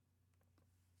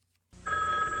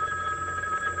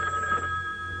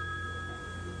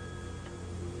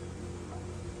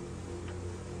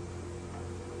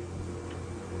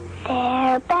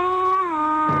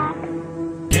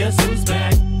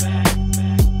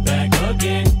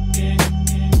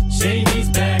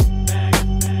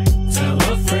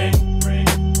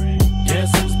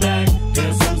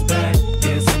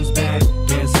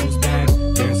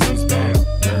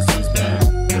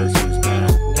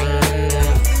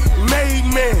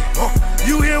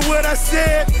what I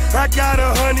said? I got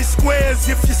 100 squares.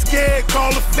 If you're scared,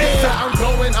 call the feds. I'm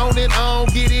going on and on,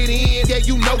 get it in. Yeah,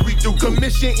 you know we do.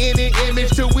 Commission any image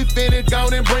till we finish.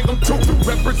 Gone and bring them to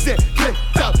represent. Click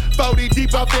up, 40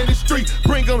 deep up in the street.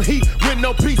 Bring them heat with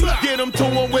no peace. Get them to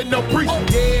them with no preach.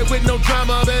 Yeah, with no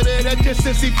drama, baby. That just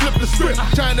since he flipped the script.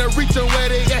 Trying to reach them where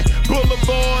they at.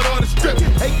 Boulevard or the strip.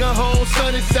 Take a home,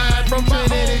 sunny side from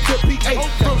Trinity to PA.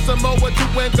 From Samoa to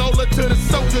Angola to the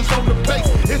soldiers on the base.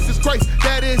 This is grace,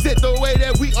 that is it, the way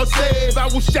that we are saved. I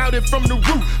will shout it from the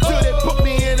roof till they put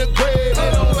me in the grave.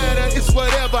 It don't matter, it's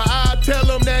whatever. I tell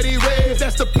them that he raised.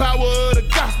 That's the power of the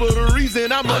gospel, the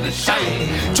reason I'm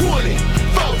unashamed.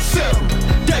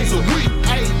 24/7 days a week,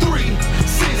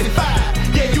 365.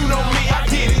 Yeah, you know me, I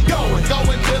get it going.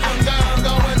 Going till I'm gone,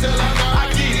 going till I'm gone.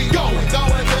 I get it going.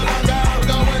 Going till I'm gone,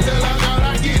 going till I'm gone.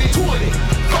 I get it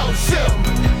 24/7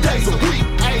 days a week,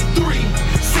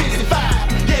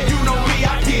 365. Yeah, you know me,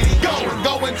 I get it going.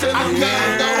 Going till I'm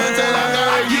gone, going till I'm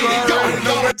gone. I get it going. You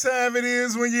know what time it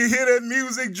is when you hear that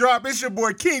music drop. It's your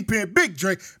boy Kingpin, Big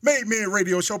Drake, MadeMen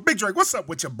Radio Show. Big Drake, what's up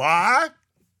with your boy?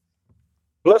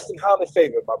 Blessed and highly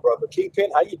favored, my brother.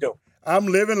 Kingpin, how you doing? I'm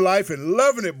living life and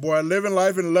loving it, boy. Living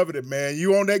life and loving it, man.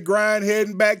 You on that grind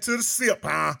heading back to the SIP,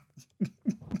 huh?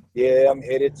 Yeah, I'm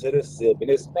headed to the SIP. And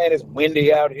it's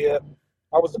windy out here.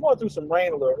 I was going through some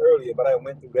rain a little earlier, but I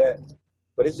went through that.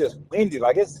 But it's just windy.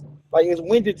 It's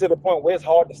windy to the point where it's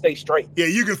hard to stay straight. Yeah,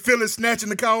 you can feel it snatching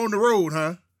the car on the road,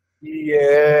 huh?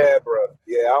 Yeah, bro.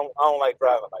 Yeah, I don't like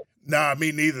driving like that. Nah,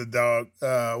 me neither, dog.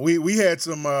 We had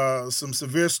some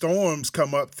severe storms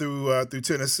come up through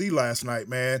Tennessee last night,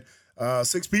 man.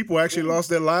 6 people actually lost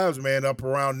their lives, man, up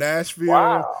around Nashville.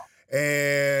 Wow.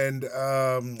 And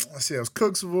let's see, it was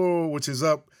Cooksville, which is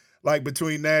up like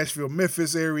between Nashville,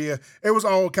 Memphis area. It was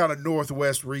all kind of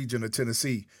northwest region of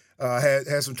Tennessee.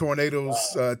 Had some tornadoes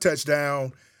touch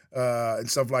down and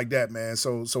stuff like that, man.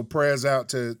 So prayers out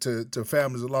to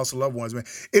families that lost their loved ones, man.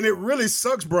 And it really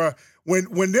sucks, bro. When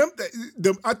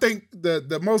I think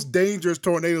the most dangerous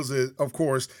tornadoes is, of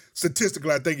course,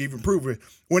 statistically, I think even proven,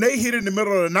 when they hit in the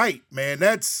middle of the night, man,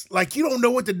 that's like you don't know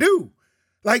what to do.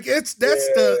 Like that's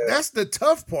the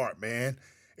tough part, man.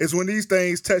 Is when these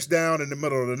things touch down in the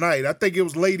middle of the night. I think it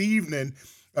was late evening,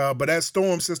 but that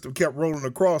storm system kept rolling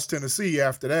across Tennessee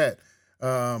after that.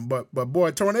 But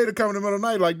boy, tornado coming in the middle of the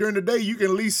night, like during the day, you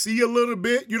can at least see a little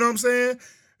bit. You know what I'm saying?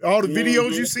 All the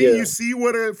videos you see, you see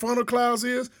what a funnel clouds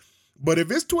is. But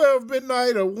if it's 12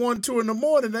 midnight or 1, 2 in the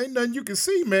morning, ain't nothing you can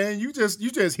see, man. You just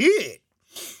hear it.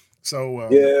 So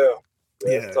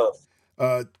It's tough.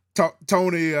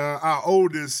 Tony, our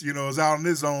oldest, is out on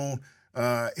his own.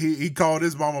 He called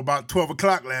his mom about 12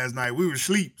 o'clock last night. We were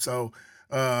asleep, so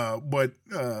heard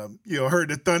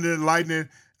the thunder and lightning.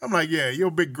 I'm like, yeah, you're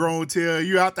a big grown tail.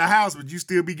 You out the house, but you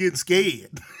still be getting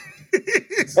scared.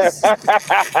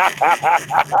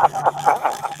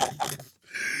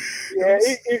 Yeah,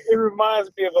 it reminds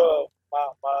me of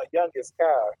my youngest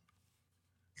car.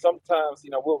 Sometimes,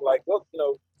 we'll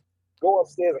go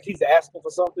upstairs. Like he's asking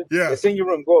for something. Yeah. It's in your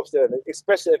room. Go upstairs,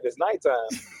 especially if it's nighttime.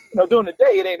 During the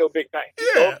day, it ain't no big thing.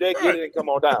 Yeah, go up there, get it, and come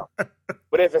on down.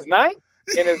 But if it's night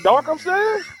and it's dark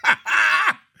upstairs,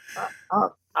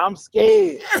 I'm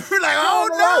scared. We're like, oh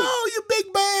no, you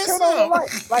big bad Turn on the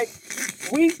light. Like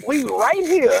we right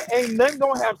here, ain't nothing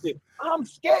gonna happen. I'm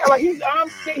scared. I'm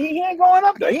scared. He ain't going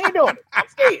up there. He ain't doing it. I'm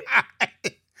scared.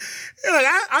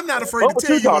 I'm not afraid to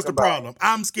tell you what's the problem.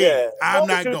 I'm scared. Yeah, I'm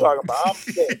not going. Talking about. I'm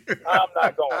scared. I'm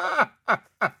not going.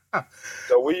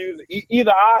 So we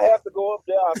either I have to go up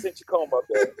there or I send you comb up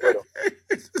there with him.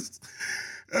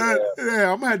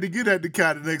 I'm gonna have to get at the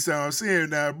car the next time I'm seeing him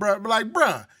now, bro. Like,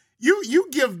 bro, you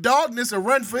give darkness a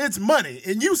run for its money,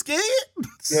 and you scared?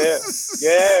 Yeah.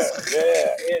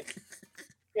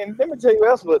 And let me tell you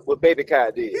else what Baby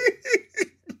Kai did.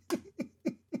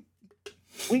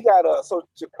 We got so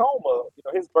Tacoma,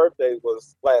 his birthday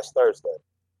was last Thursday.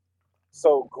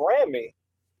 So Grammy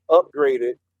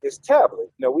upgraded his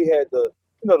tablet. We had the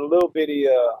little bitty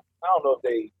I don't know if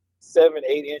they 7-8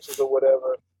 inches or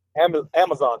whatever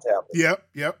Amazon tablet.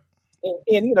 Yep.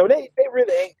 And they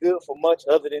really ain't good for much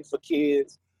other than for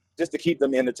kids, just to keep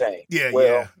them entertained.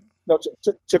 Yeah.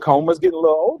 Tacoma's getting a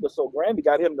little older, so Grammy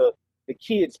got him the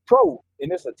Kids Pro,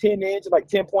 and it's a 10-inch, like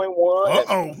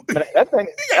 10.1. That thing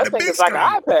is like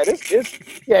an iPad.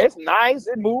 It's nice.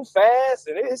 It moves fast,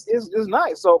 and it's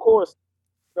nice. So of course,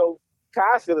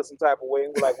 Kai feeling some type of way,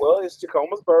 and we're like, well, it's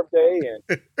Tacoma's birthday,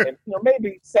 and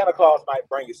maybe Santa Claus might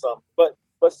bring you something. But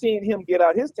seeing him get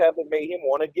out his tablet made him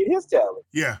want to get his tablet.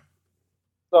 Yeah.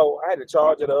 So I had to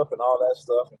charge it up and all that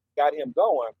stuff, and got him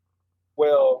going.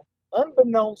 Well,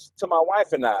 unbeknownst to my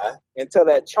wife and I, until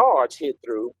that charge hit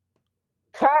through,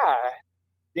 Kai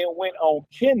then went on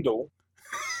Kindle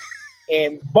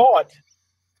and bought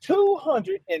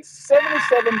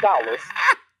 $277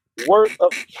 worth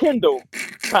of Kindle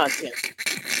content.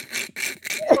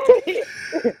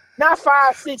 Not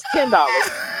 $5, $6, $10.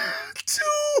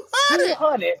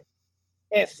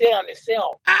 277.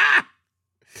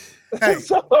 Hey,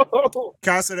 So,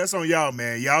 Casa, that's on y'all,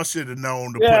 man. Y'all should have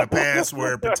known to put a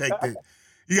password protected.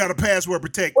 You got a password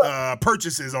protect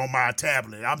purchases on my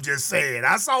tablet. I'm just saying.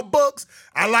 I saw books.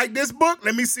 I like this book.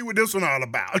 Let me see what this one all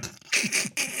about.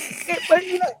 But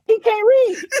he can't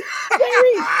read. He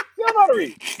don't know how to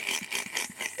read.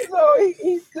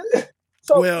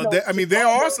 So there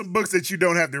are some books that you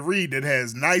don't have to read that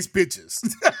has nice pictures.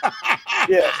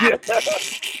 Yeah.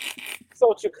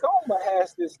 So Chacoma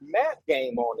has this math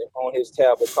game on his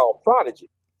tablet called Prodigy,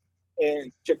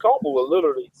 and Chacoma will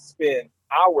literally spend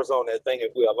hours on that thing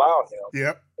if we allow him.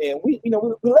 Yep. And we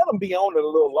let him be on it a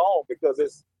little long because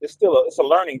it's still a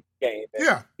learning game. And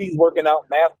yeah. He's working out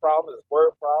math problems,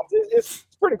 word problems. It's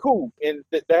pretty cool, and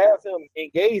to have him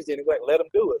engaged in it, like let him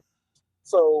do it.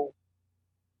 So,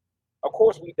 of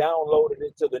course, we downloaded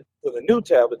it to the new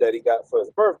tablet that he got for his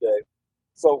birthday.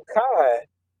 So Kai,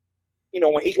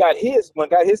 when he got his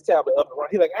tablet up and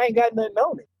running, he's like, I ain't got nothing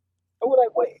on it. And we're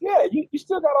like, wait, yeah, you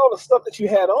still got all the stuff that you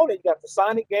had on it. You got the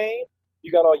Sonic game, you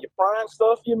got all your Prime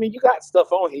stuff. You got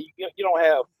stuff on here. You don't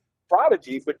have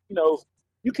Prodigy, but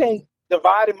you can't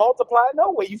divide and multiply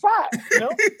no way. You five,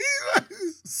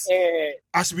 And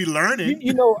I should be learning.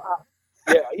 Our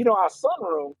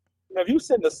sunroom. If you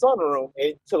sit in the sunroom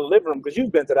to the living room, because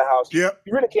you've been to the house, you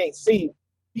really can't see.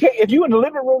 If you're in the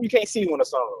living room, you can't see you in the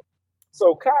sunroom.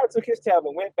 So Kyle took his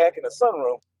tablet, went back in the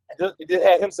sunroom, and just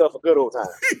had himself a good old time.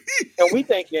 And we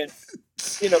thinking,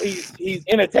 he's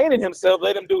entertaining himself,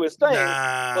 let him do his thing.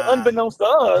 But unbeknownst to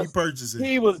us,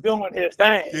 he was doing his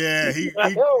thing. Yeah,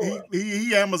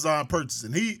 he Amazon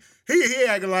purchasing. He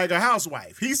acting like a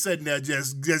housewife. He's sitting there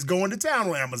just going to town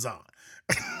on Amazon.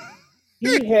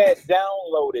 He had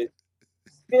downloaded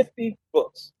 50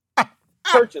 books.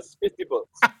 Purchased 50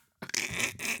 books.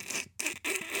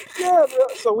 Yeah,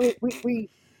 so we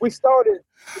started,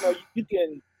 you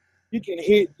can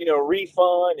hit,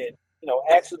 refund and,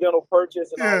 accidental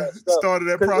purchase and all that stuff. Started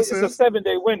that process. It's a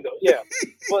 7-day window, yeah.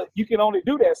 But you can only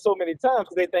do that so many times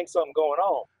because they think something's going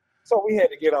on. So we had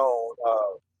to get on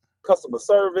customer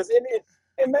service.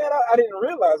 And man, I didn't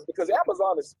realize it because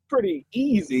Amazon is pretty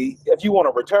easy if you want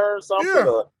to return something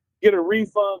or get a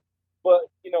refund. But,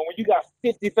 when you got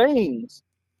 50 things,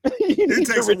 you need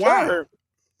to return. A while.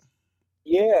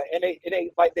 Yeah, and they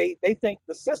think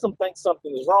the system thinks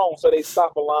something is wrong, so they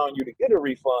stop allowing you to get a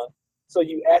refund. So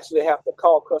you actually have to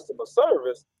call customer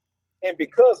service. And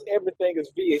because everything is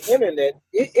via internet,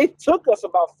 it took us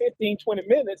about 15, 20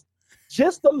 minutes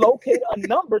just to locate a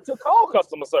number to call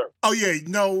customer service. Oh, yeah.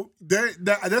 No,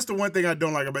 that's the one thing I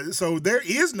don't like about it. So there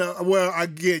is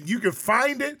again, you can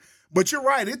find it, but you're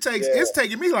right. It's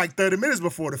taking me like 30 minutes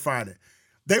before to find it.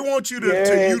 They want you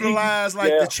to utilize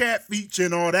the chat feature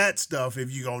and all that stuff if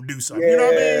you're going to do something. You know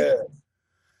what I mean?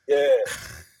 Yeah.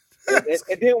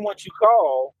 and then once you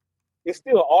call, it's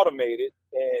still automated.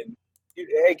 And,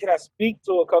 hey, can I speak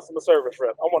to a customer service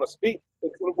rep? I want to speak.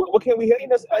 What can we hear?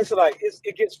 It's like,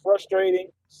 it gets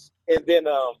frustrating. And then,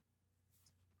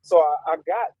 so I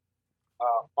got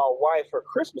my wife her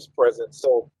Christmas present.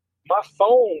 So my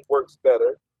phone works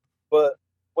better. But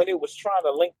when it was trying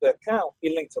to link the account,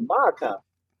 it linked to my account.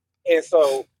 And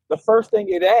so the first thing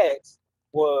it asked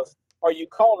was, are you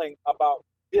calling about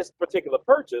this particular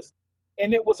purchase?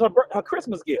 And it was her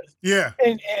Christmas gift. Yeah.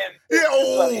 And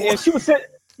she was sitting.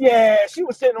 Yeah, she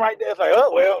was sitting right there. It's like,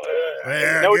 oh well,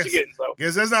 you know what you're getting. So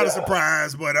guess that's not a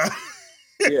surprise, but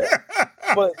yeah.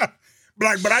 But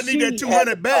I need that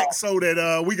 200 back so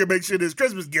that we can make sure this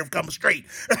Christmas gift comes straight.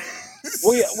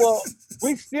 We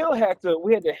still had to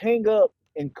hang up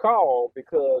and call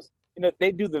because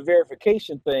they do the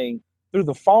verification thing through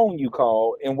the phone you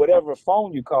call, and whatever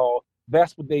phone you call,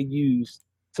 that's what they use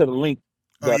to link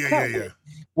the account. Yeah.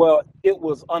 Well, it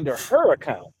was under her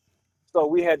account. So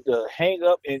we had to hang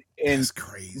up and that's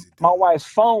crazy. Dude. My wife's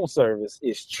phone service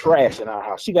is trash in our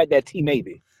house. She got that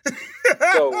T-Maybe.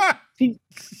 So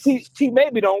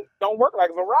T-Maybe don't work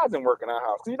like Verizon work in our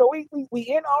house. We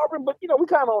in Auburn, but we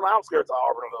kind of on the outskirts of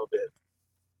Auburn a little bit.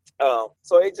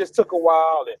 So it just took a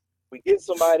while, and we get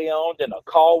somebody on, then a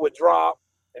call would drop,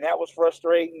 and that was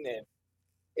frustrating.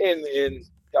 And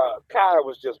Kai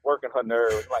was just working her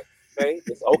nerves, like, hey,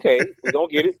 it's okay, we gonna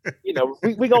get it.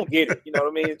 We gonna get it. You know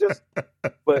what I mean?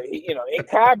 But and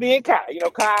Kai being Kai,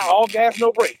 Kai all gas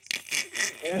no brakes.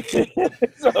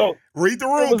 So read the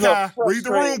room, Kai. Read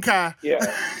the room, Kai. Yeah.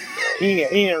 He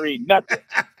ain't read nothing.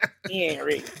 He ain't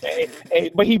read.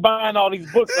 But he buying all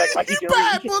these books like he can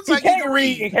read. He can't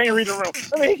read. He can't read the room.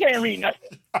 I mean, he can't read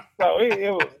nothing. So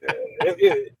it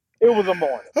was a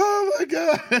morning. Oh my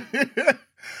God.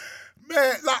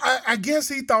 Man, I guess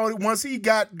he thought once he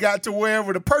got to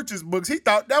wherever the purchase books, he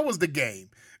thought that was the game.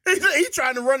 He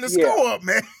trying to run the score up,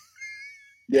 man.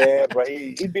 Yeah, but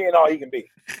he being all he can be.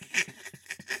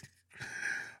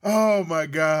 Oh my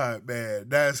God, man,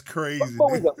 that's crazy.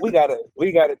 But we gotta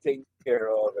take care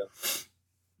of it.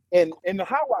 And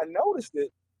how I noticed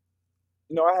it,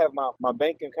 I have my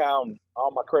bank account, and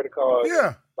all my credit cards.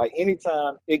 Yeah. Like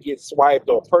anytime it gets swiped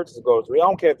or a purchase goes through, I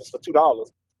don't care if it's for $2.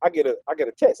 I get a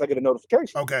text, I get a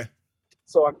notification. Okay.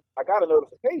 So I got a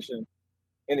notification,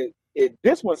 and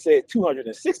this one said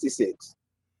 266.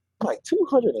 I'm like,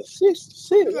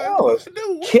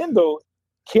 $266?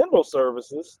 Kindle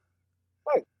services.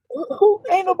 Like, who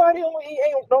ain't nobody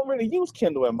don't really use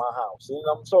Kindle in my house.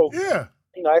 So yeah.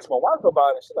 I asked my wife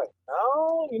about it. She's like,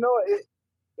 no,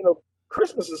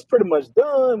 Christmas is pretty much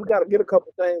done. We got to get a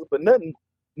couple things, but nothing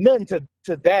to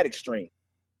that extreme.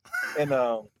 And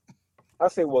I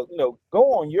say, well,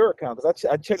 go on your account, because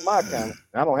I checked my account.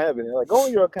 I don't have it. Like, go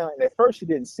on your account. And at first she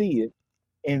didn't see it,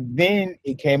 and then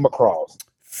it came across.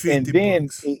 And then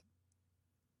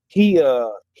he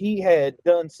had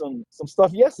done some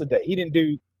stuff yesterday. He didn't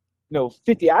do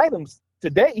 50 items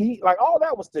today. He all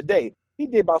that was today. He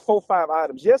did about 4 or 5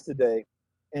 items yesterday,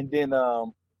 and then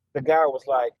the guy was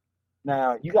like,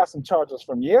 "Now you got some charges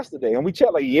from yesterday," and we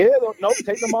checked. Like, yeah, no,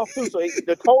 take them off too. So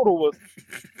the total was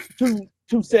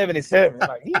 277.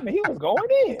 Like he was going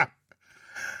in.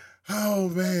 Oh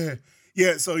man,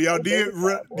 yeah. So y'all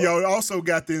also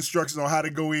got the instructions on how to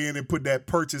go in and put that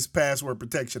purchase password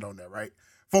protection on there, right?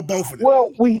 For both of them.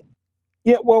 Well,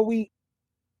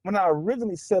 when I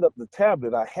originally set up the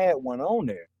tablet, I had one on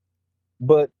there,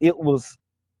 but it was,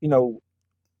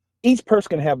 each person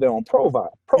can have their own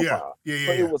profile. Yeah.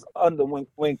 So it was under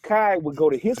when Kai would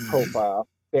go to his profile,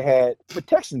 they had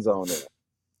protections on there.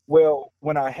 Well,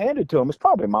 when I handed it to him, it's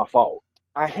probably my fault.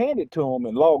 I handed to him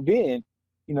and logged in.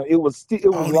 It was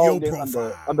logged in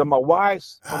under my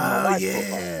wife's.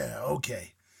 Profile.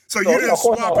 Okay. So you didn't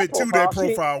swap it to their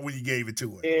profile when you gave it to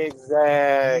him.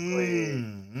 Exactly.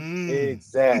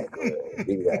 Exactly.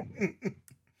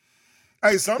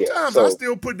 Hey, sometimes I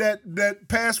still put that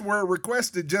password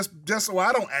requested just so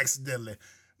I don't accidentally.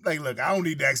 Like, look, I don't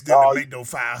need to accidentally make no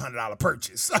 $500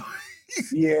 purchase. So,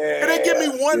 and then give me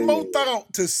one more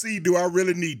thought to see, do I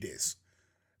really need this?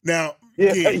 Now,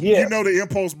 the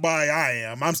impulse buy I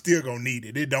am. I'm still going to need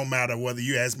it. It don't matter whether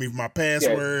you ask me for my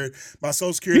password, my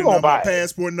social security number, my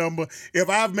passport number. If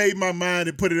I've made my mind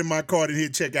and put it in my card and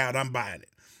hit checkout, I'm buying it.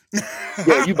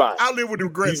 Yeah, you buy it. I'll live with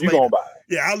regrets later. Gonna buy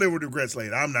it. Yeah, I'll live with regrets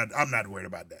later. I'm not worried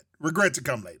about that. Regrets will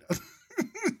come later.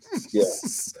 Yeah.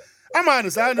 I'm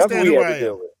honest. I understand who I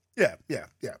am. Yeah.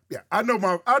 I know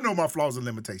my flaws and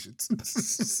limitations.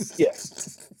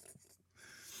 Yes.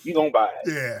 You gonna buy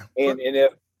it. Yeah. And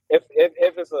if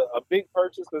it's a big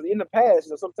purchase, because in the past,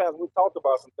 sometimes we've talked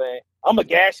about something. I'm gonna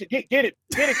gas you. Get it,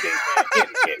 King, man. Get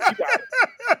it. You got it.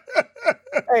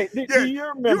 Hey, do you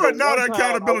remember? You are not an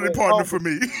accountability partner for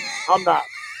me. I'm not.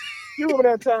 You remember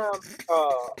that time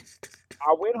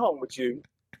I went home with you?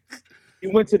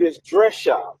 You went to this dress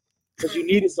shop because you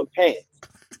needed some pants,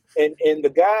 and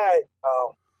the guy,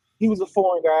 he was a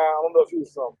foreign guy. I don't know if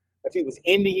he was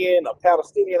Indian or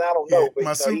Palestinian. I don't know. But,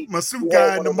 my suit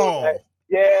guy in the mall.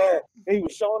 Yeah, he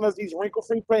was showing us these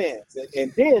wrinkle-free pants,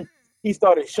 and then he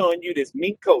started showing you this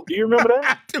mink coat. Do you remember that?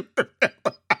 I do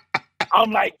remember.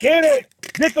 I'm like, get it,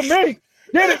 get the mink,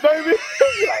 get it, baby.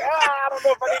 You're like, I don't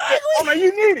know if I can get it. I'm like,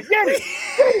 you need it, get it.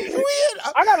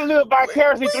 I gotta live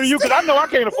vicariously through you because I know I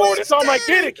can't afford it. So I'm like,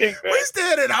 get it, King. We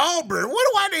stayed in Auburn. What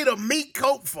do I need a mink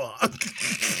coat for?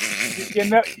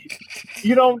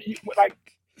 You don't like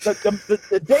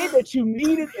the day that you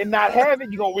need it and not have it,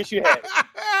 you're gonna wish you had it.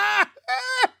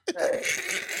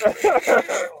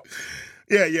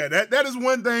 Yeah. That is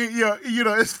one thing.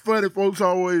 It's funny. Folks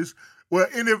always. Well,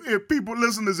 and if people,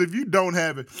 listeners, if you don't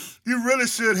have it, you really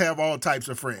should have all types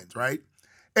of friends, right?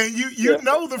 And you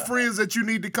know the friends that you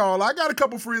need to call. I got a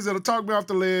couple friends that'll talk me off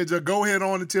the ledge or go ahead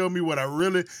on and tell me what I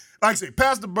really, like I say,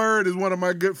 Pastor Bird is one of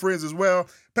my good friends as well.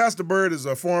 Pastor Bird is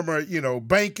a former,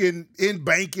 banking,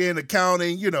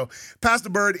 accounting, Pastor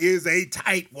Bird is a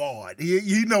tightwad.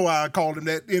 You know I called him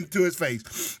that into his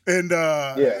face. And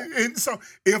so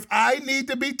if I need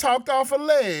to be talked off a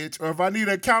ledge or if I need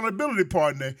an accountability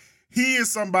partner, he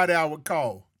is somebody I would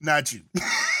call, not you.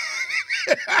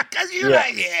 Because you're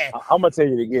like, I'm going to tell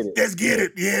you to get it. Let's get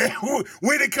it, yeah.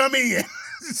 When it come in.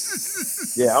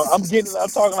 Yeah, I'm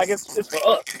talking like it's for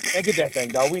us. Man, get that thing,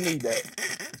 dog. We need that.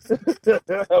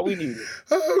 We need it.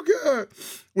 Oh, God.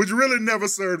 Which really never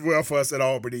served well for us at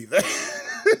Auburn either.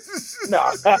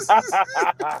 No.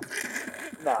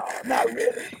 No, not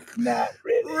really. Not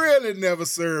really. Really never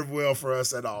served well for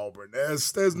us at Auburn.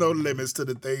 There's no limits to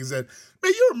the things that,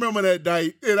 man, you remember that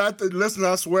night, and listen,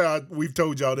 I swear we've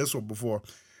told y'all this one before.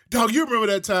 Dog, you remember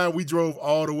that time we drove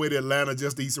all the way to Atlanta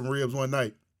just to eat some ribs one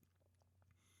night?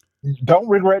 Don't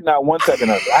regret not 1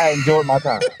 second of it. I enjoyed my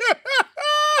time.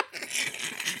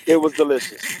 It was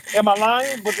delicious. Am I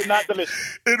lying? Was it not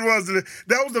delicious? It was.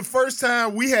 That was the first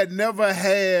time we had never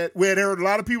had, we had heard a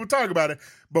lot of people talk about it,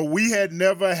 but we had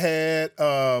never had,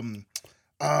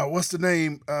 what's the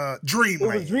name?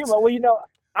 Dreamland. It was Dreamland. Well,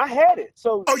 I had it.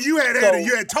 So. Oh, you had it.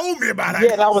 You had told me about it.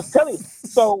 Yeah, and I was telling you.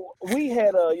 So we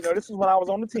had, this is when I was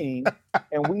on the team,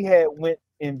 and we had went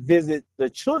and visited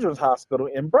the Children's Hospital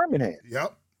in Birmingham.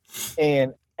 Yep.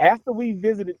 And after we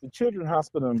visited the Children's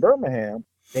Hospital in Birmingham,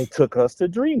 they took us to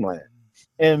Dreamland.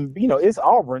 And, it's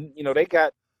Auburn. They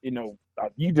got, you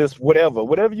just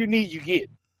whatever you need, you get.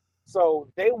 So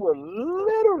they were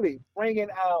literally bringing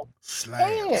out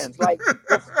pans, like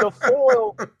the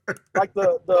foil, like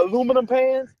the aluminum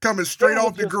pans. Coming straight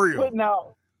off the grill.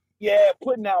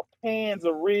 Putting out pans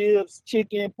of ribs,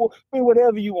 chicken, pork,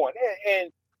 whatever you want.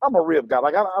 And I'm a rib guy.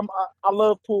 Like, I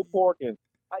love pulled pork and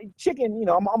chicken,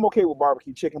 I'm okay with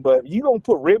barbecue chicken, but if you don't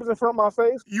put ribs in front of my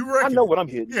face, I know what I'm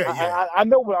hitting. Yeah. I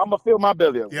know what I'm going to fill my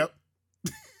belly up. Yep.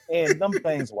 And them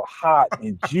things were hot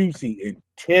and juicy and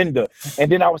tender. And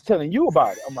then I was telling you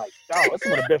about it. I'm like, oh, that's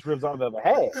some of the best ribs I've ever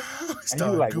had. And you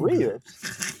were like,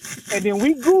 ribs? And then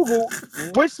we Googled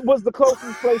which was the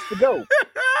closest place to go.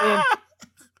 And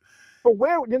from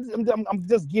where, I'm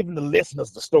just giving the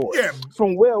listeners the story. Yeah.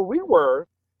 From where we were,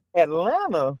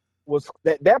 Atlanta was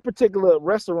that particular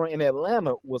restaurant in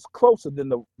Atlanta was closer than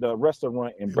the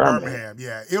restaurant in Birmingham.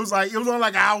 Yeah. It was only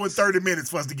like an hour and 30 minutes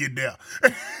for us to get there.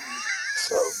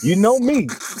 So you know me.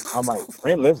 I'm like,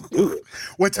 friend, let's do it.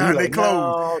 What time they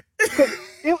closed? No.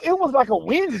 It was like a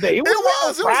Wednesday. It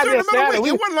was Friday and Saturday.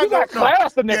 It wasn't like we got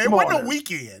class the next morning. It wasn't a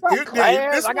weekend. I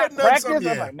got practice. I'm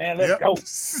like, man, let's go.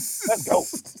 Let's go.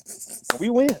 And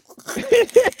we went.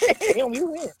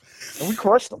 And we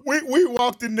crushed them. We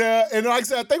walked in there, and like I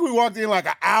said, I think we walked in like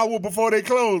an hour before they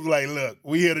closed. Like, look,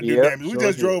 we here to do damage. We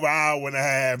just drove an hour and a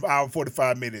half, hour and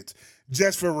 45 minutes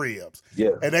just for ribs.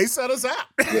 Yeah. And they set us out.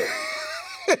 Yeah.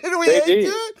 And we ate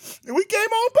good. And we came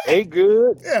on back. Ate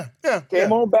good. Yeah.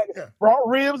 Came on back. Yeah. Brought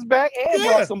ribs back and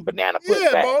brought some banana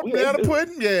pudding back. Brought banana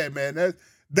pudding. Yeah, man.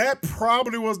 That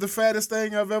probably was the fattest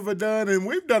thing I've ever done. And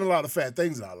we've done a lot of fat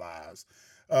things in our lives.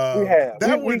 We have.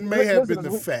 That one may have been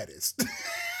the fattest.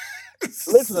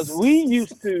 Listeners,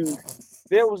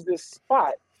 there was this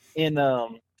spot in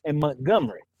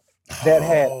Montgomery that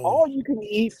had all you can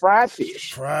eat fried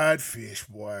fish. Fried fish,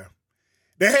 boy.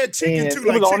 They had chicken too,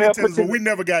 like chicken tenders, but we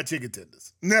never got chicken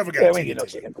tenders. Never got we get no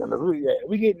chicken tenders.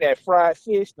 We getting that fried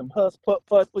fish, them husk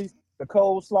puppies, the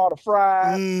coleslaw, the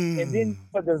fries, and then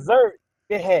for dessert,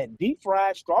 they had deep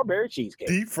fried strawberry cheesecake.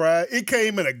 Deep fried. It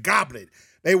came in a goblet.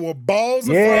 They were balls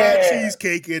of fried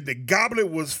cheesecake, and the goblet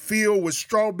was filled with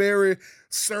strawberry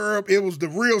syrup. It was the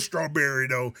real strawberry,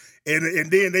 though.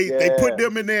 And then they put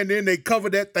them in there, and then they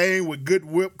covered that thing with good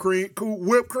whipped cream.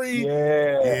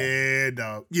 Yeah,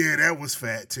 dog. Yeah, that was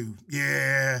fat, too.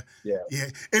 Yeah.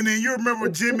 And then you remember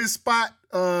Jimmy's spot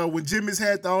when Jimmy's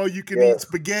had the all-you-can-eat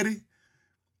spaghetti?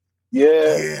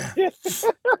 Yeah.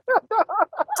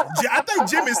 I think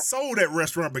Jimmy sold that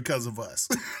restaurant because of us.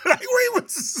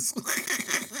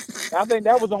 I think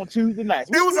that was on Tuesday nights.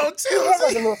 It was on Tuesday. We had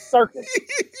like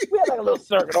a little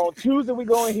circuit. On Tuesday we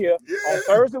going here. Yeah. On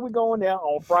Thursday we going there.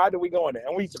 On Friday we going there.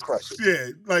 And we used to crush it.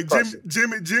 Yeah, like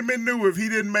Jimmy knew if he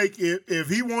didn't make it, if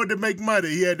he wanted to make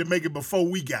money, he had to make it before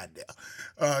we got there.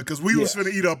 Because we was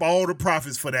finna eat up all the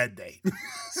profits for that day.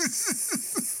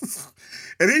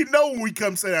 And he know when we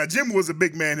come say that. Jimmy was a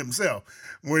big man himself.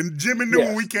 When Jimmy knew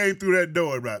when we came through that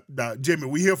door, right, Jimmy,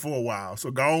 we here for a while. So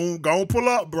go on pull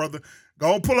up, brother.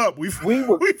 Go on pull up. We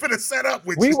finna set up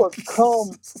with you. We would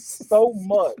come so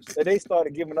much that they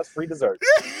started giving us free dessert.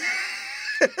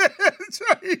 That's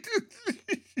right.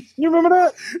 You remember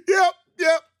that?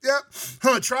 Yep.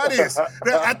 Huh, try this.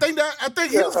 I think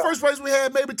he was the first place we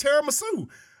had maybe tiramisu.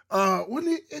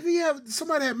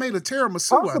 Somebody had made a tiramisu,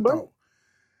 Possibly. I thought.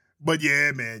 But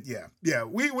yeah, man, yeah.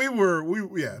 We were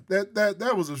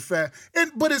that was a fact.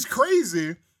 But it's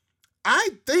crazy. I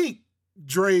think,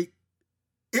 Drake,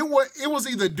 it was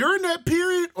either during that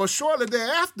period or shortly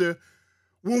thereafter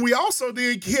when we also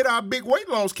did hit our big weight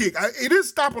loss kick. It didn't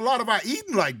stop a lot of our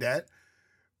eating like that,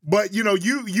 But you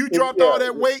dropped all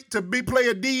that weight to play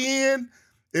a DN,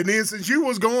 and then since you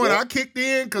was going, I kicked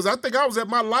in because I think I was at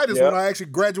my lightest when I actually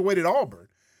graduated Auburn.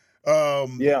 But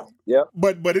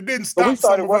it didn't stop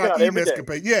some of our eating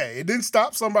escapades. Yeah, it didn't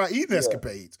stop some of our eating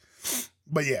escapades.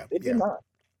 But it did not.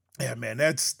 Yeah, man,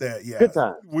 that's that. Yeah, good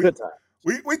time. Good time.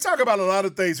 We talk about a lot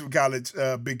of things from college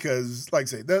because, like I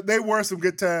say, they were some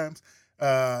good times.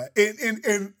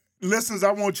 And listeners,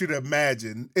 I want you to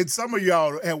imagine, and some of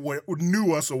y'all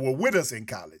knew us or were with us in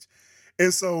college.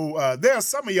 And so there are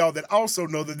some of y'all that also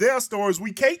know that there are stories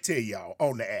we can't tell y'all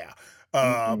on the air.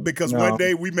 Because one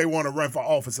day we may want to run for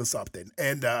office or something,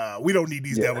 and we don't need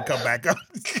these to ever come back up.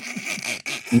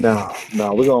 No,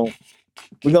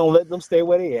 we're gonna let them stay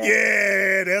where they at.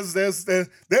 Yeah,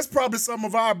 that's probably some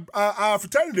of our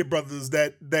fraternity brothers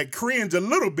that cringe a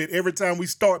little bit every time we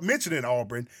start mentioning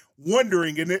Auburn,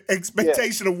 wondering in the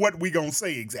expectation of what we gonna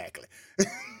say exactly.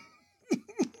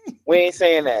 We ain't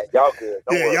saying that. Y'all good.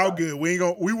 Y'all good.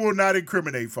 We will not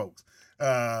incriminate folks.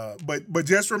 But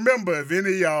just remember, if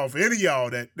any of y'all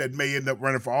that may end up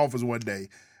running for office one day,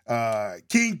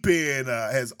 Kingpin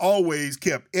has always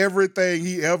kept everything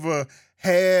he ever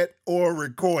had or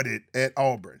recorded at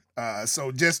Auburn.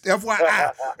 So just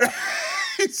FYI.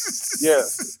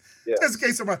 Just in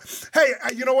case somebody. Hey,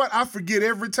 you know what? I forget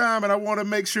every time, and I want to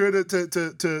make sure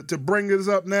to bring this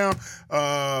up now.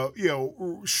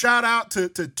 Shout out to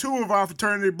two of our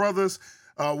fraternity brothers.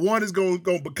 One is going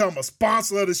to become a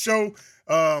sponsor of the show.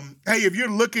 Hey, if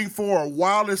you're looking for a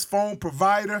wireless phone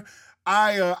provider,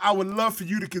 I would love for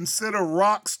you to consider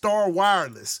Rockstar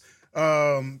Wireless.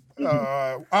 One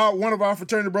of our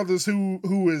fraternity brothers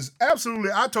who is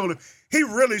absolutely, I told him he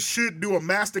really should do a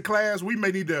master class. We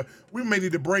may need to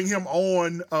bring him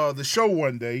on the show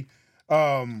one day.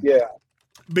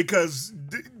 Because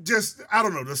just I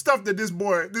don't know, the stuff that this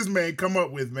man come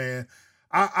up with, man.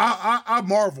 I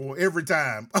marvel every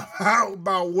time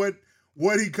about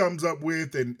what he comes up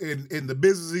with and the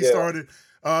business he started.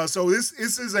 So this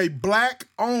is a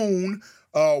black-owned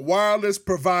wireless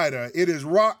provider. It is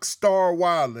Rockstar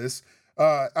Wireless.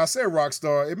 I said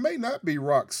Rockstar. It may not be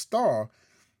Rockstar.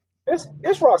 It's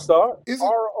Rockstar. Is it?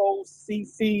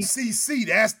 ROCC. CC.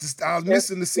 I was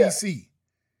missing the CC.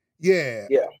 Yeah.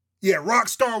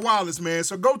 Rockstar Wireless, man.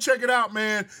 So go check it out,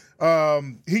 man.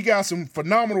 He got some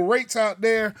phenomenal rates out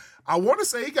there. I want to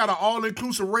say he got an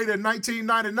all-inclusive rate at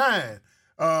 $19.99.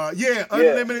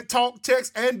 Unlimited talk,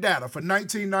 text, and data for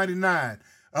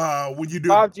 $19.99. When you do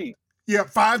 5G. Yeah,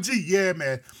 5G. Yeah,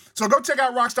 man. So go check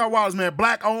out Rockstar Wireless, man.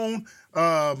 Black-owned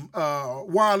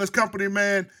wireless company,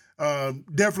 man.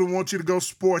 Definitely want you to go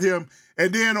support him.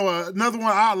 And then another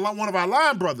one of our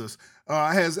line brothers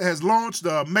has launched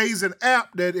the amazing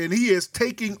app and he is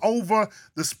taking over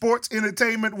the sports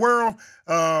entertainment world.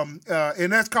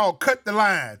 And that's called Cut the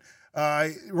Line.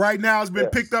 Right now it's been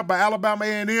picked up by Alabama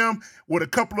A&M with a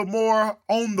couple of more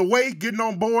on the way, getting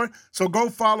on board. So go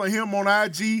follow him on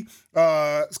IG.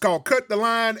 It's called Cut the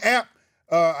Line app.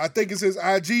 I think it's his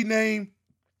IG name.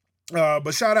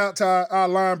 But shout out to our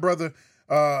line brother.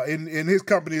 And his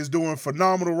company is doing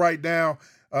phenomenal right now.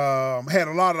 Had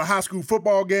a lot of the high school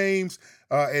football games.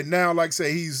 And now, like I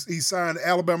say, he's signed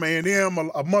Alabama A&M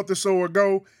a month or so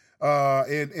ago.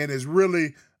 And is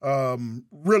really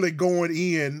going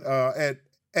in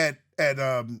at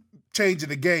changing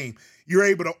the game. You're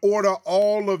able to order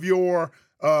all of your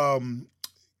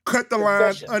Cut the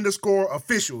Line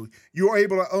 _official. You're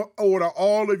able to order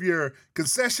all of your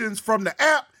concessions from the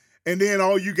app, and then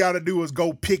all you got to do is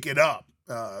go pick it up.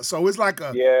 So it's like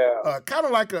kind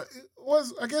of like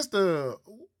I guess during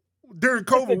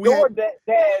COVID we had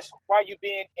dash while you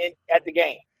being at the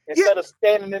game instead of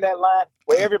standing in that line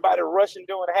where everybody rushing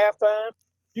during halftime.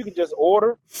 You can just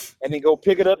order and then go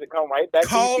pick it up and come right back.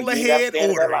 Call ahead,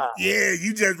 order. Yeah,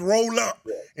 you just roll up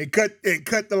and cut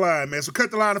the line, man. So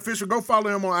Cut the Line official. Go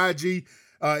follow him on IG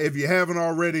if you haven't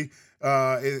already.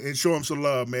 And show him some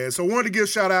love, man. So I wanted to give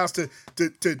shout outs to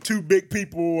two big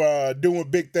people doing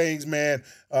big things, man.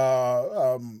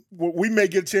 We may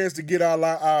get a chance to get our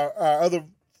other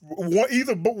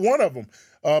one of them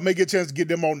may get a chance to get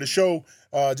them on the show.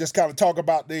 Just kind of talk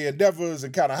about their endeavors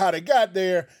and kind of how they got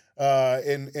there,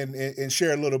 and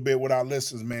share a little bit with our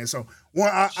listeners, man. So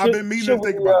I've been meaning to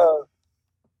think about.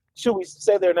 Should we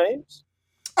say their names?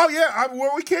 Oh yeah,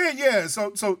 we can. Yeah.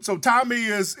 So Tommy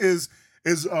is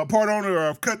part owner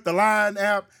of Cut the Line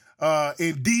app,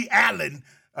 and D. Allen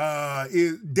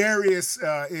Darius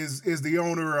is the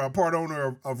owner, part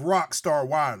owner of Rockstar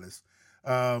Wireless.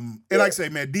 And like I say,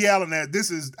 man, D. Allen,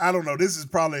 this is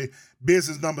probably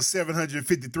business number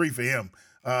 753 for him.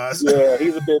 Yeah,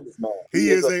 he's a businessman. He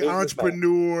is an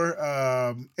entrepreneur.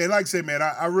 And like I said, man,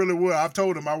 I really will. I've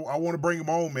told him I want to bring him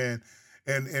on, man,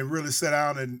 and really sit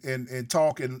down and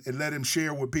talk and let him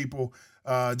share with people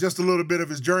just a little bit of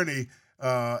his journey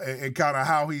and kind of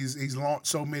how he's launched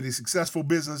so many successful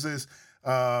businesses.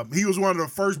 He was one of the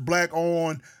first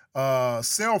black-owned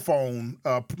cell phone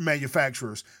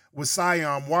manufacturers with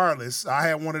Scion Wireless. I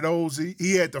had one of those.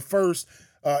 He had the first,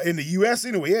 in the U.S.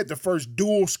 anyway, he had the first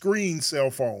dual-screen cell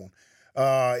phone.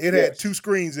 It had two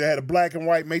screens. It had a black and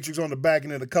white matrix on the back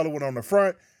and then the color one on the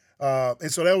front.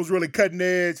 And so that was really cutting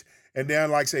edge. And then,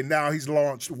 like I say, now he's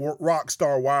launched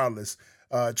Rockstar Wireless,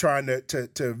 trying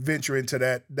to venture into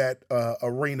that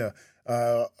arena.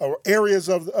 Areas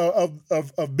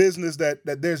of business that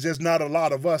there's just not a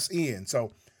lot of us in.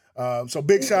 So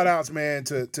big shout outs, man,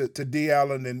 to D.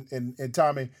 Allen and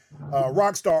Tommy.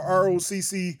 Rockstar,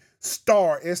 ROCC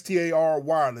Star, STAR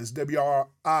Wireless, WIRLES.com.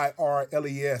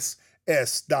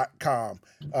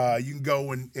 You can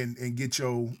go and get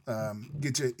your I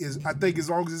think as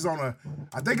long as it's on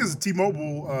it's a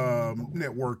T-Mobile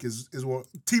network is what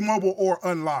T-Mobile or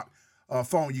Unlock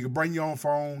phone. You can bring your own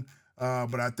phone.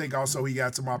 But I think also he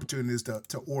got some opportunities to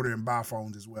order and buy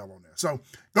phones as well on there. So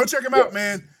go check him out,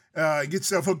 man. Get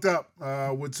yourself hooked up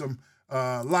with some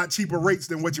lot cheaper rates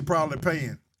than what you're probably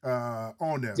paying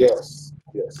on there. Yes.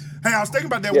 Hey, I was thinking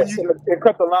about that when you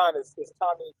cut the line is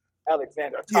Tommy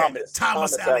Alexander.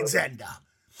 Thomas Alexander.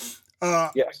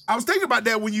 Yes. I was thinking about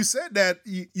that when you said that.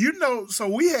 So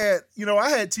we had, I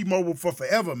had T-Mobile for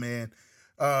forever, man.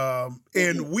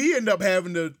 And we end up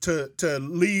having to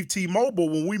leave T-Mobile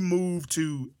when we moved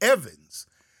to Evans.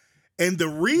 And the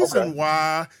reason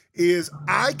why is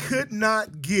I could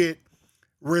not get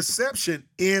reception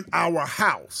in our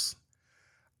house.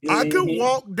 I could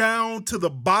walk down to the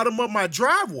bottom of my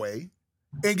driveway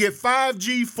and get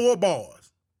 5G 4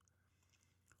 bars.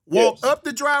 Walk up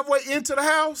the driveway into the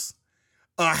house,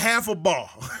 a half a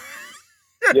bar.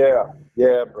 yeah,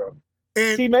 bro.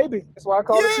 And T-Maybe. That's why I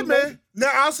call it T-Maybe. Man. Now,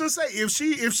 I was going to say,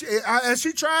 if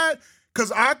she tried,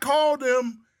 because I called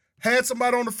them, had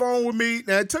somebody on the phone with me.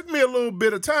 Now, it took me a little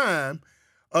bit of time,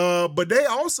 but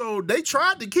they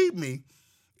tried to keep me.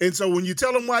 And so when you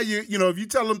tell them why if you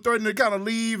tell them threaten to kind of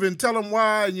leave and tell them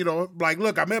why, like,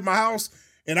 look, I'm at my house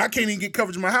and I can't even get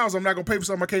coverage in my house. I'm not going to pay for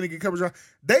something I can't even get coverage.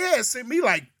 They had sent me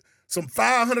like some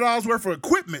 $500 worth of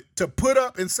equipment to put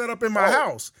up and set up in my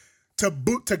house to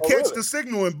catch the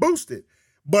signal and boost it.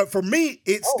 But for me,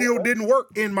 it still didn't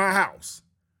work in my house.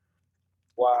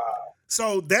 Wow.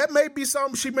 So that may be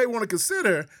something she may want to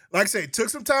consider. Like I said, it took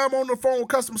some time on the phone with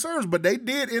customer service, but they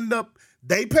did end up,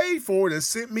 they paid for it and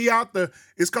sent me out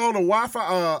it's called a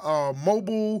Wi-Fi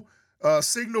mobile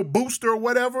signal booster or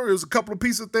whatever. It was a couple of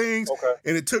pieces of things.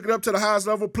 And it took it up to the highest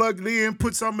level, plugged it in,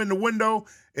 put something in the window,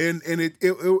 and it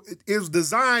was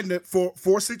designed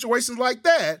for situations like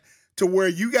that to where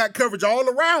you got coverage all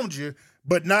around you,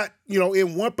 but not,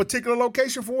 in one particular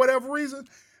location for whatever reason.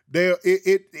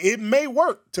 It may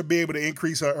work to be able to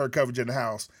increase her coverage in the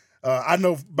house. I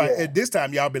know at this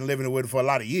time y'all been living with it for a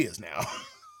lot of years now.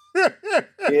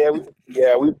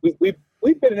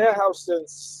 We've been in that house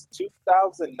since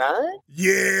 2009.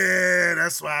 Yeah,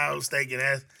 that's why I was thinking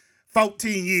that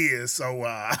 14 years. So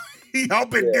y'all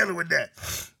been dealing with that.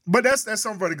 But that's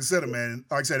something for to consider, man.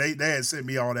 Like I said, they had sent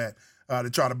me all that to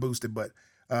try to boost it, but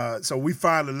so we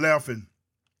finally left and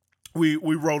we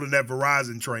rode in that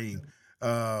Verizon train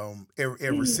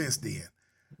ever since then.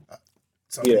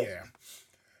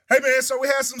 Hey, man, so we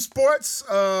had some sports.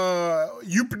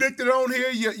 You predicted on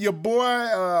here your boy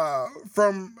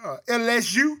from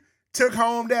LSU took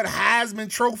home that Heisman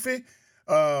Trophy.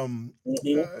 Mr.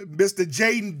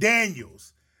 Jaden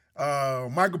Daniels.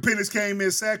 Michael Penix came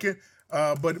in second,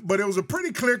 but it was a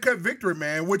pretty clear-cut victory,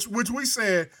 man, which we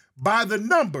said by the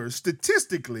numbers,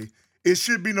 statistically, it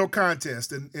should be no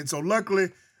contest. And so luckily,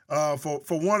 for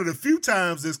one of the few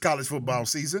times this college football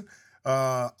season,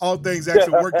 all things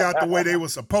actually worked out the way they were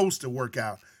supposed to work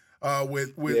out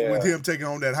with him taking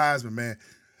on that Heisman, man.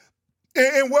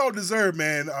 And well-deserved,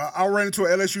 man. I ran into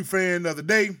an LSU fan the other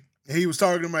day, and he was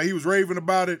talking about, he was raving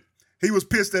about it. He was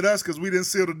pissed at us because we didn't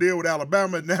seal the deal with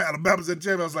Alabama. And now Alabama's in the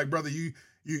championship. I was like, brother, you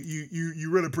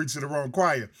really preached to the wrong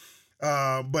choir.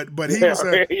 But he was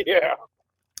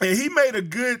and he made a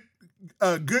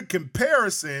good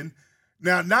comparison.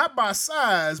 Now, not by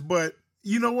size, but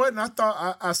you know what? And I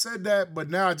thought I said that, but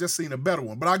now I just seen a better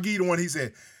one. But I'll give you the one he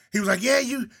said. He was like, yeah,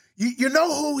 you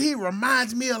know who he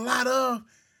reminds me a lot of?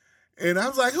 And I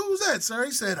was like, who's that, sir?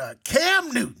 He said,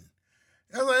 Cam Newton.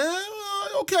 I was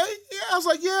like, okay. Yeah, I was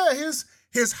like, yeah,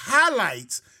 his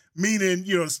highlights, meaning,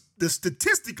 the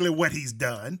statistically what he's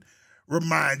done,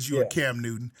 reminds you of Cam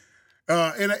Newton.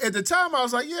 And at the time, I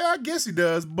was like, yeah, I guess he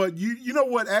does. But you know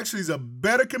what actually is a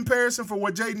better comparison for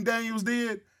what Jaden Daniels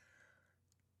did?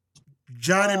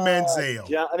 Johnny Manziel.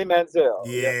 Johnny Manziel.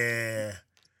 Yeah.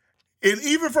 And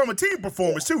even from a team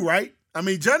performance, too, right? I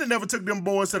mean, Johnny never took them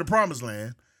boys to the promised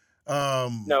land.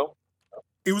 No.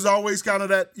 It was always kind of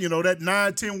that, that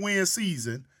 9-10 win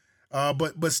season,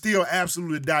 but still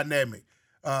absolutely dynamic.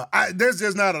 There's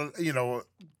just not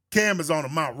Cam is on a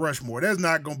Mount Rushmore. There's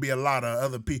not going to be a lot of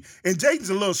other people. And Jaden's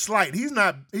a little slight. He's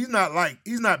not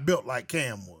built like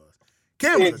Cam was.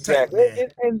 Cam was exactly. a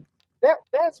tank, man. And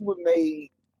that's what made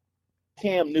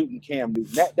Cam Newton.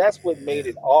 That's what made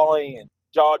it awing and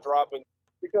jaw-dropping,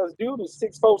 because dude is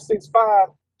 6'4",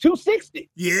 6'5", 260.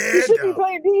 Yeah, he should be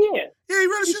playing DN. Yeah, he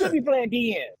really should. He should be playing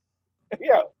DN.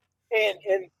 Yeah.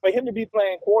 And for him to be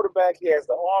playing quarterback, he has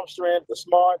the arm strength, the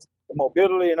smarts, the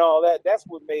mobility, and all that. That's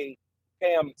what made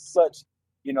Cam such,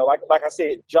 like I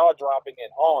said, jaw-dropping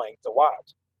and awing to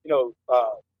watch.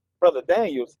 Brother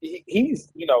Daniels,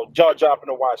 he's, jaw-dropping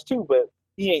to watch too, but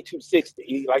he ain't 260.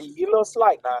 He a little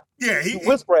slight now. Yeah, you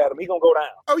whisper at him, he gonna go down.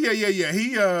 Oh yeah.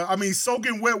 He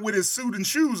soaking wet with his suit and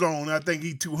shoes on. I think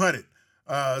he 200.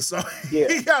 So yeah.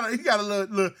 he got a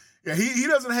little. Yeah, he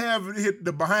doesn't have hit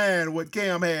the behind what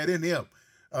Cam had in him.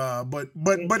 But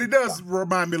it does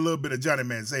remind me a little bit of Johnny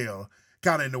Manziel,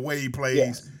 kind of in the way he plays.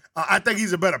 Yeah. I think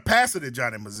he's a better passer than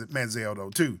Johnny Manziel though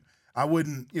too. I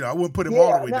wouldn't put him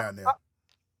all the way down there.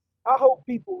 I hope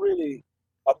people really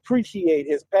appreciate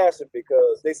his passing,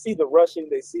 because they see the rushing,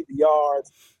 they see the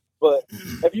yards. But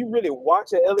if you really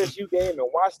watch an LSU game and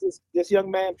watch this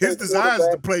young man play, his desire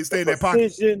is to stay in that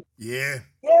pocket. Yeah.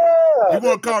 He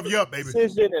want to carve you up, baby.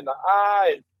 Precision in the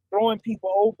eye and throwing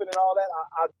people open and all that.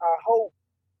 I hope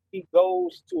he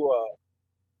goes to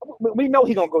we know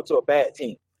he's going to go to a bad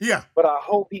team. Yeah. But I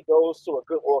hope he goes to a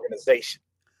good organization.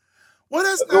 Well,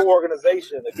 that's a good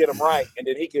organization to get him right, and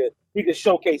then he could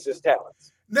showcase his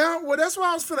talents. Now, that's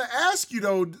why I was going to ask you,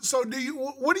 though. So,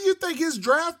 what do you think his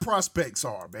draft prospects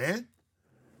are, man?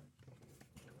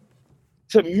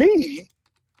 To me,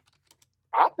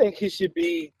 I think he should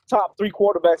be top 3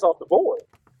 quarterbacks off the board.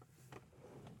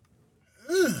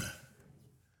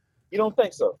 You don't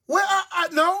think so? Well,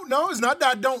 no, it's not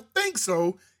that I don't think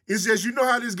so. It's just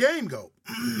how this game go.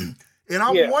 And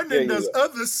I'm wondering, does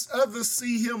others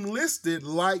see him listed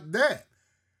like that?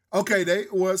 Okay,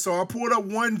 so I pulled up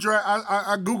one draft.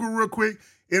 I Googled real quick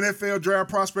NFL draft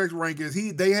prospects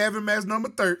rankings. They have him as number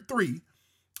 3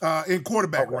 in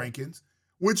quarterback rankings.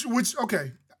 Which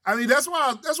okay. I mean that's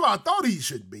why I thought he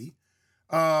should be.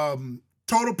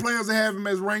 Total players they have him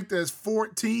as ranked as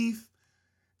 14th.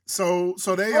 So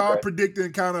they are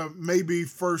predicting kind of maybe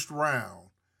first round.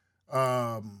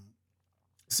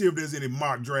 See if there's any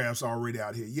mock drafts already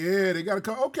out here. Yeah, they got a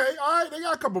couple. Okay, all right, they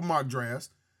got a couple mock drafts.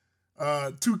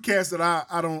 2 cats that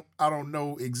I don't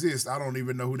know exist. I don't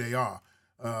even know who they are.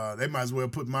 They might as well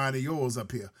put mine and yours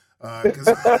up here. Because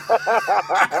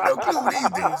I got no clue who these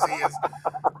dudes is.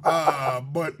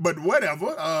 But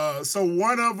whatever. So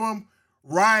one of them,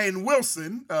 Ryan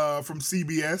Wilson from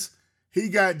CBS, he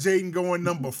got Jaden going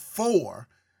number 4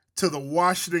 to the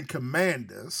Washington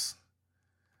Commanders.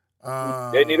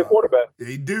 They need a quarterback.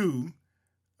 They do.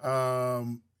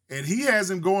 And he has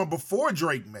him going before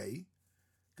Drake May,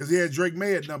 because he had Drake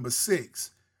May at number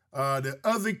 6. The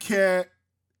other cat,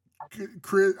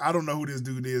 Chris, I don't know who this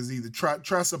dude is either.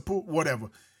 Whatever.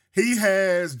 He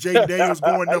has Jake Daniels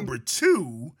going number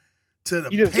 2 to the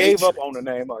You just Patriots. gave up on the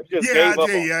name. I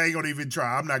ain't gonna even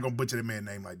try. I'm not gonna butcher the man's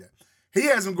name like that. He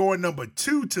has him going number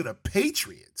 2 to the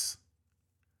Patriots.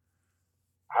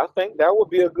 I think that would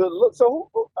be a good look. So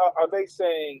who are they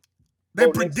saying?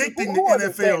 They're predicting the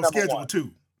NFL schedule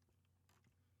too.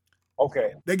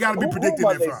 Okay. They got to be predicting who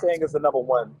are they saying is the number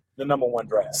one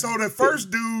draft? So the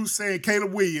first dude saying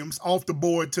Caleb Williams off the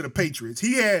board to the Patriots.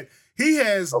 He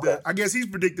has I guess he's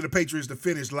predicted the Patriots to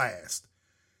finish last.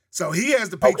 So he has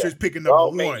the Patriots picking number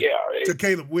 1 to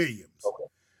Caleb Williams. Okay.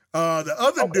 The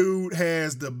other dude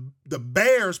has the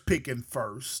Bears picking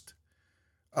first.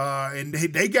 And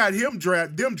they got them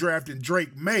drafting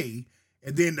Drake May,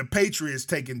 and then the Patriots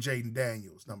taking Jaden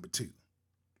Daniels, number 2.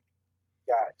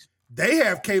 Gotcha. They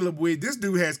have Caleb Williams. This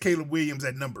dude has Caleb Williams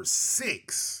at number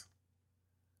 6.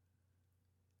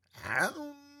 That'd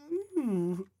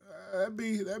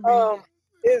be.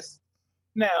 It's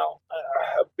now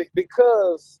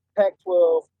because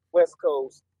Pac-12 West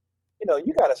Coast.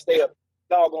 You got to stay up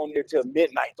doggone near till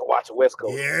midnight to watch a West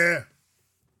Coast. Yeah.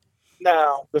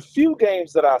 Now, the few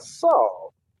games that I saw,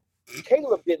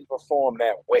 Caleb didn't perform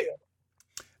that well.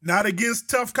 Not against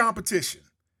tough competition.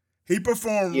 He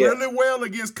performed really well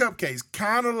against cupcakes,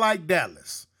 kind of like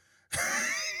Dallas.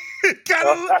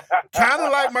 kind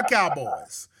of like my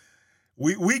Cowboys.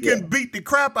 We can beat the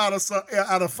crap out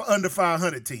of under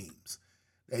 500 teams.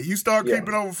 And you start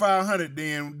creeping over 500,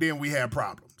 then we have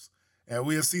problems. And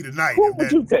we'll see tonight. Who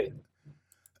would you take?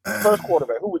 First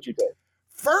quarterback, who would you take?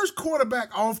 First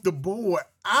quarterback off the board,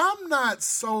 I'm not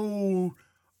sold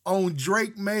on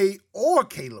Drake May or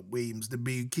Caleb Williams to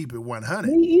keep it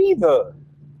 100. Me either.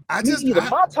 My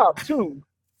top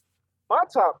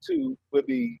two would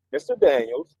be Mr.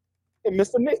 Daniels and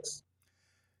Mr. Nix.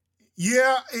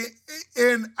 Yeah,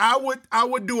 and I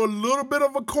would do a little bit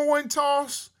of a coin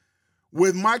toss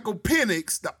with Michael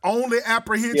Penix. The only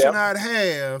apprehension I'd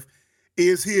have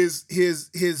is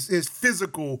his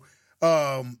physical,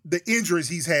 the injuries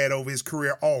he's had over his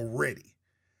career already.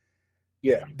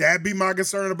 Yeah, that'd be my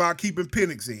concern about keeping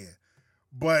Penix in.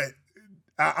 But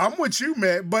I'm with you,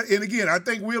 man. And again, I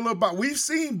think we've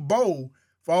seen Bo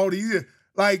for all these years.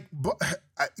 Like,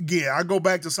 again, I go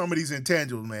back to some of these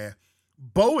intangibles, man.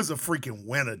 Bo is a freaking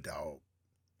winner, dog.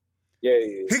 Yeah.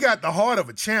 He got the heart of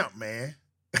a champ, man.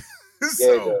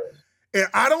 And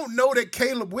I don't know that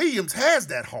Caleb Williams has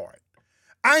that heart.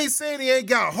 I ain't saying he ain't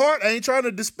got a heart. I ain't trying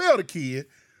to dispel the kid.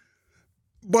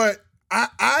 But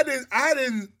I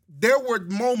didn't. There were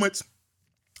moments.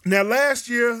 Now, last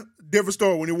year, different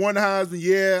story. When he won the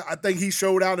Heisman, I think he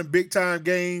showed out in big-time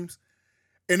games.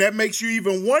 And that makes you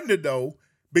even wonder, though,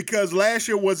 because last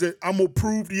year was I'm going to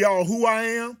prove to y'all who I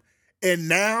am. And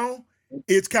now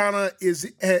it's kind of,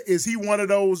 is he one of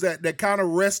those that kind of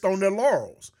rest on their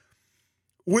laurels?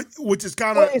 Which is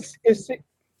kind of...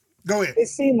 Go ahead. It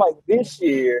seemed like this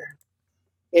year,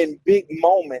 in big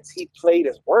moments, he played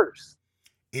his worst.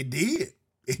 It did.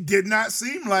 It did not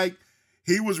seem like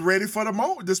he was ready for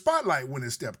the spotlight when it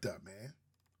stepped up, man.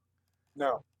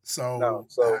 No. So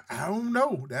I don't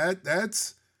know.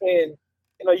 That's... And,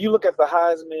 you look at the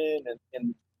Heisman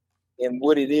and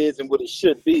what it is and what it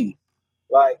should be.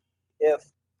 Like, if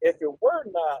it were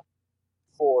not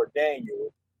for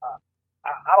Daniel, I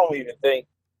don't even think.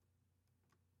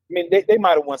 I mean, they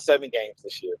might have won 7 games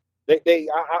this year.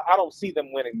 I don't see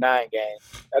them winning 9 games.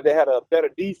 If they had a better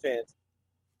defense,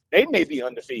 they may be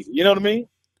undefeated. You know what I mean?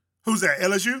 Who's that?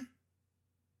 LSU?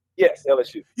 Yes,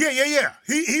 LSU. Yeah.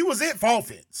 He was it for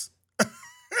offense.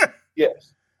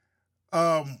 Yes.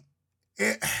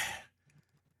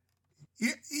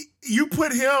 You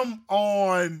put him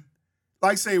on,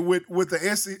 like say with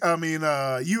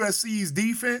the USC's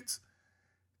defense,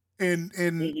 and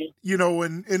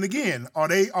and again, are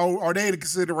they in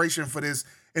consideration for this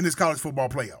in this college football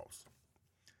playoffs?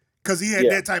 Because he had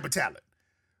that type of talent,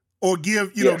 or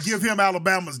give him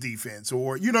Alabama's defense,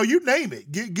 or you name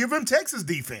it, give him Texas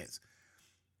defense.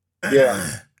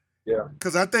 Yeah.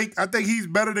 Because I think he's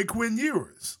better than Quinn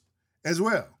Ewers as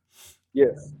well.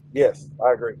 Yes,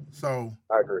 I agree. So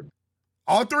I agree.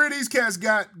 All 3 of these cats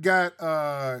got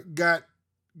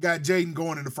Jaden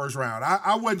going in the first round.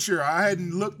 I wasn't sure. I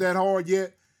hadn't looked that hard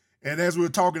yet, and as we were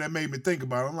talking, that made me think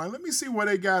about it. I'm like, let me see where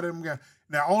they got him.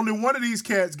 Now, only one of these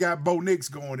cats got Bo Nix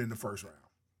going in the first round.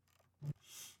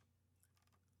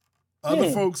 Other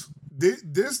folks,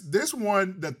 this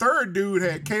one, the third dude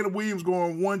had Caleb Williams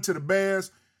going 1 to the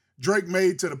Bears, Drake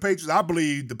May to the Patriots. I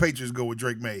believe the Patriots go with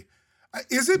Drake May.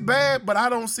 Is it bad, but I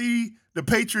don't see the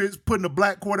Patriots putting a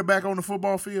black quarterback on the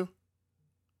football field?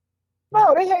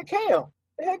 No, they had Cam.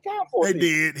 For They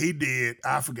did. He did.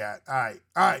 I forgot. All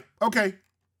right. Okay.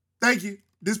 Thank you.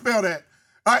 Dispel that.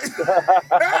 All right.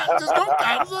 Just go,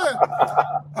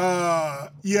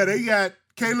 they got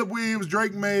Caleb Williams,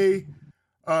 Drake May.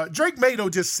 Drake May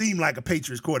don't just seem like a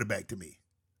Patriots quarterback to me.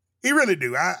 He really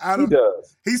do. He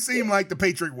does. He seemed like the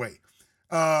Patriot way.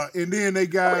 And then they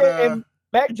got and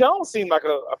Mac Jones seemed like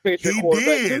a Patriot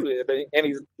quarterback too,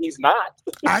 and he's not.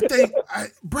 I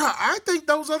think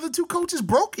those other 2 coaches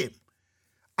broke him.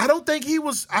 I don't think he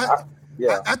was. I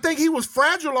think he was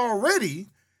fragile already,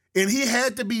 and he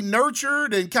had to be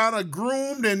nurtured and kind of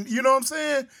groomed, and you know what I'm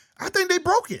saying. I think they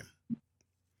broke him.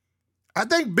 I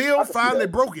think Bill finally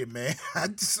broke him, man. I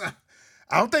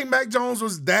don't think Mac Jones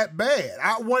was that bad.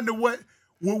 I wonder would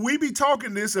we be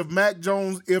talking this if Mac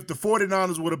Jones, if the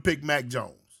 49ers would have picked Mac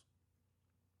Jones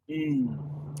in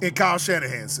Kyle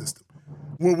Shanahan's system?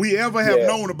 Would we ever have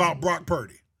known about Brock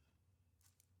Purdy?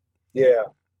 Yeah.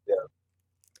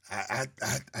 I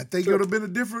think it would have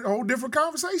been a whole different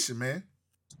conversation, man.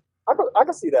 I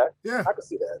can see that. Yeah. I can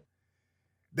see that.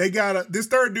 They got this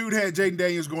third dude had Jaden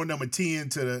Daniels going number 10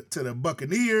 to the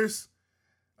Buccaneers.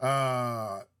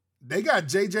 They got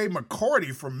J.J.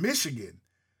 McCarty from Michigan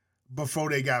before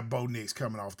they got Bo Nix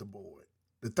coming off the board.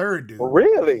 The third dude.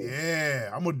 Really? Yeah.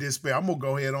 I'm going to dispel. I'm going to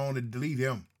go ahead on and delete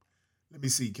him. Let me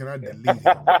see. Can I delete him?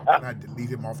 Can I delete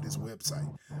him off this website?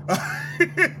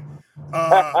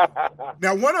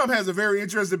 Now, one of them has a very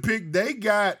interesting pick. They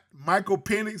got Michael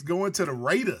Penix going to the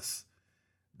Raiders.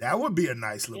 That would be a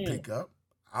nice little pickup.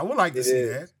 I would like to see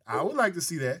that. I would like to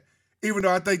see that. Even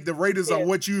though I think the Raiders are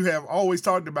what you have always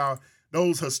talked about,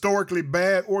 those historically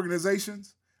bad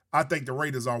organizations. I think the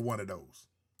Raiders are one of those.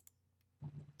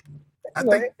 I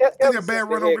think they're a bad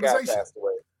run organization.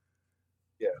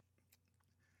 Yeah.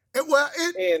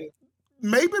 And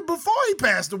maybe before he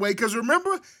passed away, because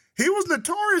remember, he was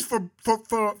notorious for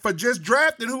just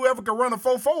drafting whoever could run a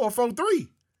 4.4 or 4.3.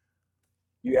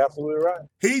 You're absolutely right.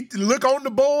 He look on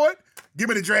the board, give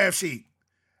me the draft sheet.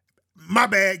 My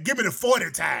bad, give me the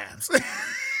 40 times.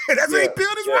 That's what he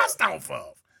built his roster off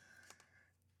of.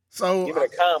 So give me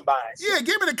the combine. Yeah,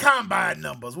 give me the combine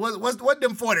numbers. What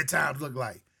them 40 times look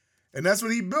like? And that's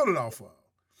what he built it off of.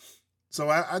 So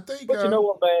I think. But you know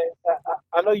what, man?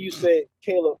 I know you said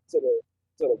Caleb to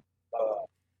the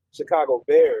Chicago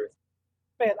Bears.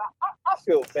 Man, I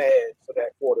feel bad for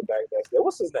that quarterback that's there.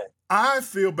 What's his name? I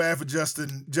feel bad for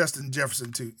Justin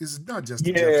Jefferson too. It's not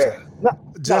Justin Jefferson.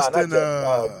 Justin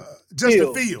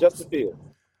Fields. Justin Fields.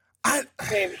 And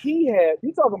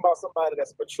he's talking about somebody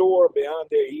that's mature beyond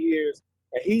their years,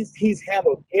 and he's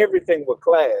handled everything with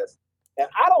class. And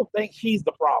I don't think he's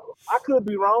the problem. I could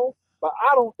be wrong, but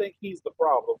I don't think he's the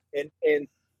problem. And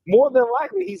more than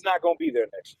likely, he's not going to be there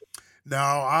next year. No,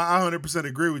 I 100%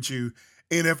 agree with you.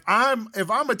 And if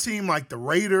I'm a team like the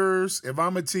Raiders, if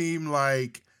I'm a team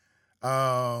like, if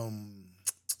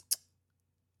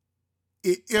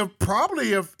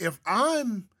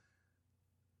I'm,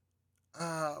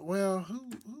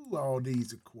 who all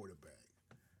needs a quarterback?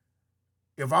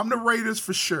 If I'm the Raiders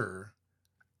for sure,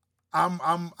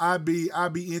 I'd be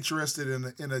interested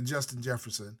in a Justin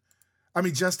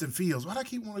Fields. Why do I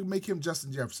keep wanting to make him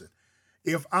Justin Jefferson?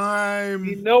 If I'm,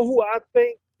 you know who I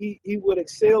think he would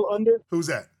excel under? Who's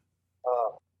that?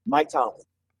 Mike Tomlin.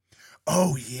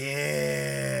 Oh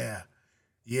yeah,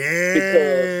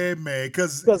 man.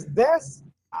 Because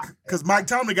Mike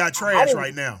Tomlin got trash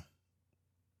right now.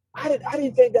 I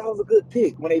didn't think that was a good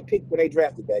pick when they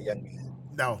drafted that young man.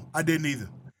 No, I didn't either.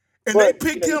 And they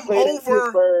picked him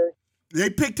over. They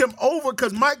picked him over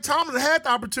because Mike Tomlin had the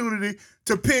opportunity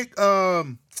to pick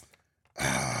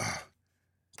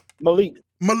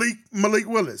Malik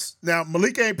Willis. Now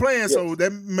Malik ain't playing, so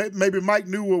that maybe Mike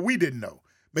knew what we didn't know.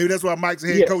 Maybe that's why Mike's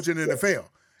head coach in the NFL,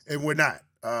 and we're not.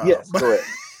 Correct.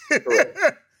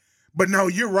 But no,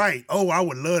 you're right. Oh, I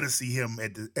would love to see him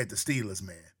at the Steelers,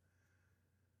 man.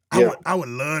 I would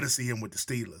love to see him with the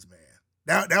Steelers, man.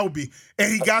 That would be,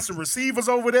 and he got some receivers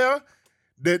over there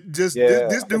that just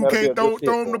this dude can't throw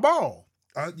him the ball.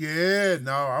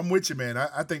 I'm with you, man.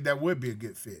 I think that would be a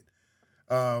good fit.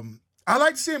 I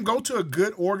like to see him go to a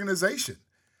good organization.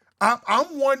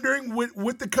 I'm wondering,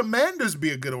 would the Commanders be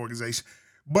a good organization?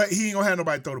 But he ain't gonna have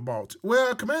nobody throw the ball to.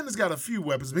 Well, Commanders got a few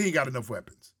weapons, but he ain't got enough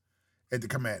weapons at the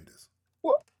Commanders.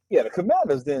 Well, yeah, the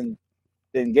Commanders then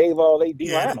gave all they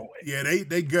D-line away. Yeah,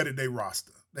 they gutted their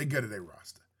roster.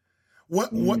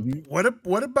 What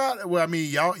about? Well, I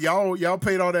mean, y'all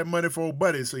paid all that money for old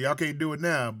buddy, so y'all can't do it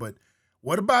now. But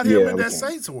what about him in that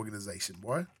Saints organization,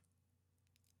 boy?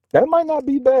 That might not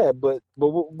be bad, but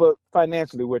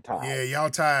financially we're tired. Yeah,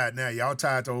 y'all tired now. Y'all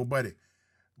tired to old buddy.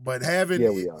 But having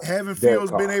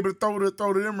Fields been able to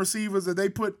throw to them receivers that they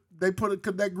put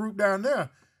that group down there,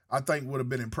 I think would have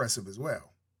been impressive as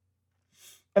well.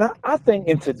 And I think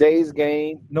in today's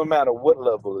game, no matter what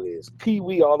level it is,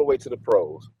 Pee-wee all the way to the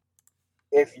pros,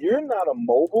 if you're not a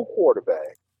mobile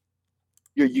quarterback,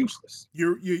 you're useless.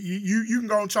 You can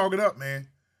go and chalk it up, man.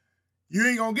 You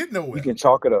ain't gonna get nowhere. You can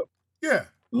chalk it up. Yeah.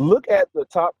 Look at the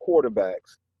top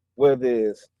quarterbacks,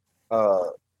 whether it's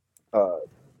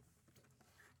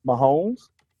Mahomes,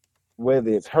 whether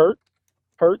it's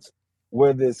Hurts,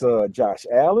 whether it's Josh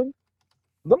Allen.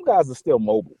 Them guys are still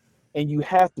mobile, and you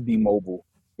have to be mobile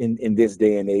in this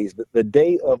day and age. The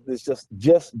day of this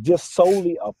just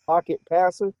solely a pocket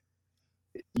passer,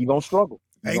 you're gonna struggle.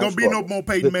 Ain't gonna be no more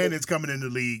Peyton Manning's coming in the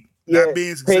league. Not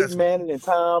being successful. Peyton Manning and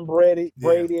Tom Brady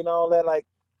and all that. Like,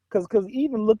 because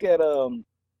even look at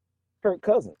Kirk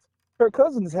Cousins. Kirk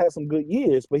Cousins has some good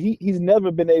years, but he's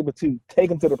never been able to take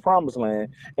him to the promised land.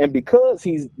 And because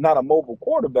he's not a mobile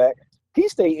quarterback, he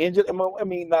stay injured. I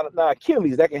mean, not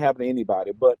Achilles. That can happen to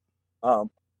anybody. But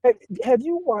have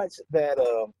you watched that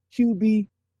QB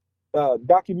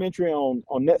documentary on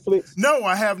Netflix? No,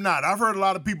 I have not. I've heard a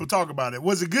lot of people talk about it.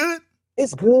 Was it good?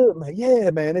 It's good, man. Yeah,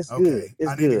 man, it's good. It's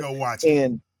I need to go watch it.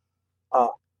 And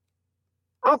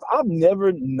I've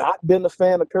never not been a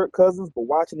fan of Kirk Cousins, but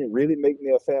watching it really make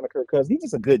me a fan of Kirk Cousins. He's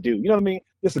just a good dude. You know what I mean?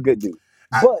 Just a good dude.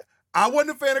 But I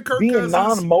wasn't a fan of Kirk being Cousins.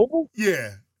 non-mobile?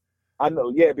 Yeah. I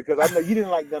know, because I know you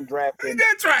didn't like them drafting.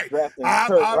 That's right. Drafting Kirk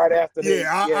right after that.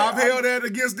 I've held that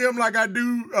against them like I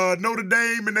do Notre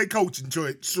Dame and their coaching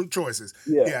choices.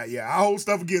 Yeah. I hold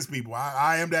stuff against people.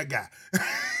 I am that guy.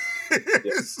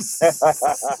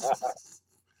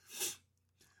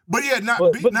 But yeah,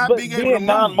 not being able to move.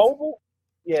 Non-mobile.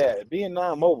 Yeah, being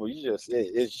non-mobile,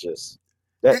 it's just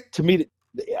that to me.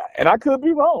 And I could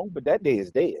be wrong, but that day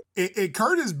is dead. And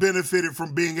Curtis benefited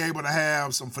from being able to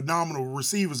have some phenomenal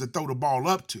receivers to throw the ball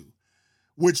up to,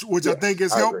 which I think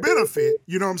has helped benefit,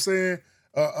 you know what I'm saying,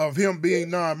 of him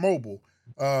being non-mobile.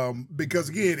 Because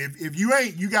again, if you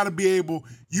ain't, you got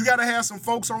to have some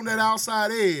folks on that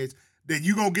outside edge that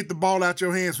you're going to get the ball out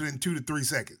your hands within 2 to 3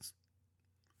 seconds.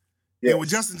 Yes. And with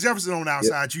Justin Jefferson on the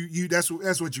outside, you that's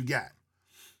what you got.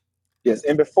 Yes,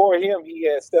 and before him, he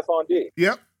had Stephon Diggs.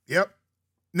 Yep.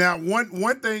 Now,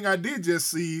 one thing I did just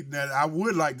see that I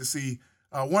would like to see,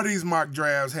 one of these mock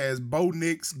drafts has Bo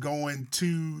Nix going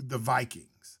to the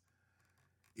Vikings.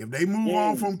 If they move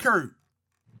on from Kurt,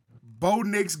 Bo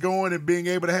Nix going and being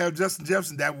able to have Justin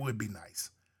Jefferson, that would be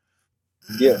nice.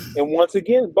 Yeah, and once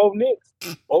again, Bo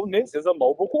Nix is a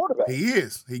mobile quarterback. He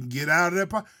is. He can get out of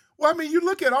that. Well, I mean, you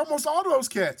look at almost all those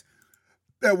cats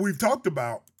that we've talked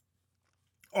about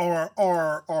are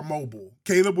mobile.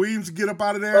 Caleb Williams get up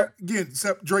out of there again,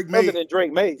 except Drake May. Other than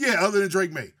Drake May. Yeah, other than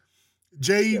Drake May.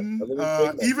 Jaden,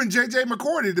 even JJ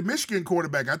McCourty, the Michigan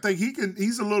quarterback, I think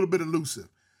he's a little bit elusive.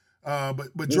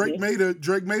 But Drake made a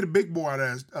big boy out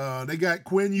of that. They got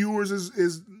Quinn Ewers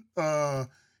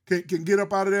can get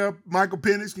up out of there. Michael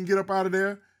Penix can get up out of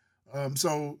there.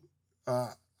 So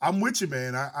I'm with you,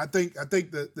 man. I think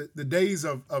the days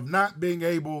of not being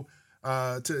able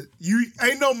you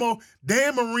ain't no more.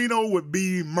 Dan Marino would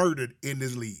be murdered in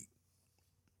this league.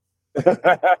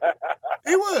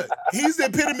 He would. He's the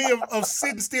epitome of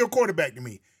sitting still quarterback to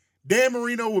me. Dan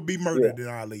Marino would be murdered in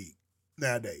our league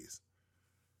nowadays.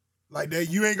 Like that,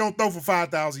 you ain't gonna throw for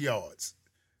 5,000 yards.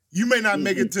 You may not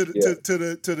make it to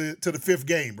the fifth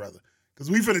game, brother, because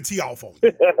we finna tee off on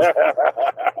you.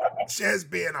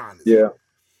 Just being honest. Yeah.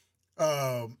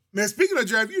 Man, speaking of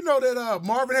draft, you know that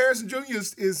Marvin Harrison Jr.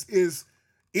 is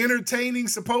entertaining,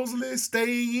 supposedly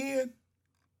staying in?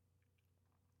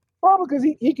 Probably because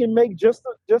he can make just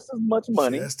as much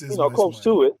money, close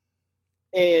to it.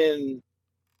 And,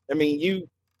 I mean,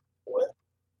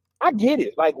 I get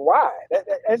it. Like, why?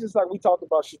 That's just like we talked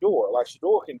about Shador. Like,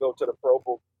 Shador can go to the Pro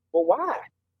Bowl, but why?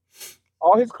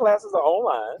 All his classes are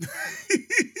online.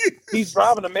 He's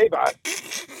driving a Maybach.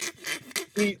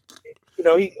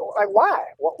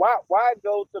 Why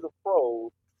go to the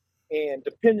pros and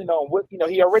depending on what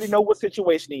he already know what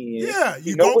situation he is. Yeah,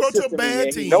 you don't go to a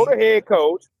bad team. You know the head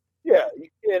coach. Yeah,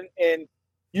 and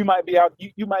you might be out.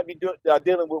 You might be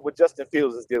dealing with what Justin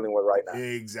Fields is dealing with right now.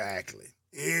 Exactly.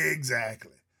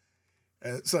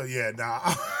 So yeah,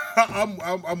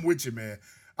 I'm with you, man.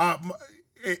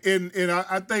 And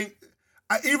I think,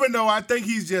 even though I think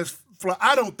he's just,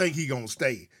 I don't think he's gonna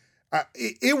stay.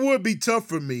 It would be tough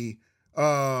for me.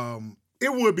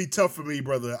 It would be tough for me,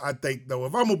 brother. I think though,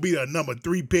 if I'm gonna be a number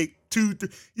 3 pick, 2, 3,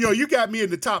 you got me in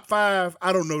the top 5.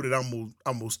 I don't know that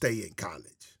I'm gonna stay in college.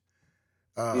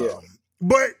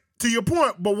 But to your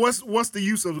point, but what's the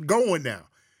use of going now?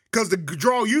 Because the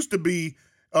draw used to be,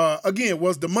 again,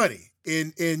 was the money,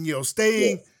 and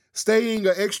staying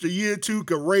an extra year or 2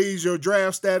 could raise your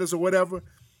draft status or whatever.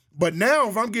 But now,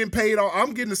 if I'm getting paid,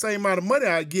 I'm getting the same amount of money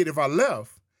I'd get if I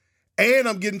left. And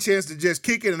I'm getting a chance to just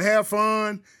kick it and have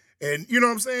fun. And you know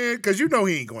what I'm saying? Because he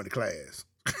ain't going to class.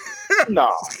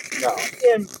 No.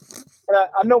 And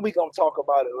I know we're going to talk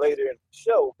about it later in the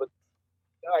show, but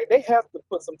they have to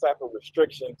put some type of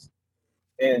restrictions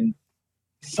and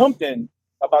something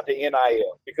about the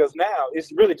NIL. Because now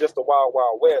it's really just a wild,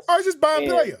 wild west. Or just buying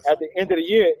players. At the end of the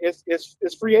year,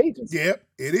 it's free agency. Yep,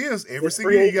 it is. Every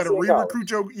single year you got to re-recruit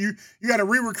you got to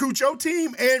re-recruit your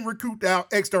team and recruit our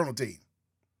external team.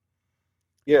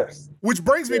 Yes. Which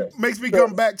makes me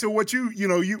come back to what you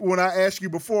when I asked you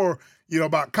before,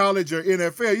 about college or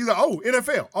NFL, you're like, oh,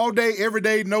 NFL, all day, every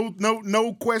day,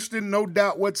 no question, no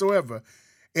doubt whatsoever.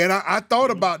 And I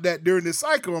thought about that during this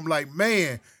cycle. I'm like,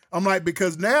 man,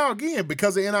 because now, again,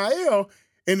 because of NIL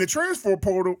and the transfer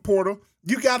portal,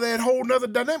 you got that whole nother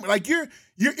dynamic. Like it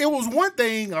was one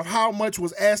thing of how much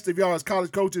was asked of y'all as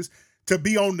college coaches to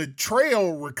be on the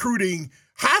trail recruiting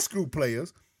high school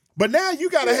players. But now you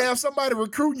got to have somebody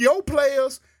recruiting your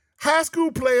players, high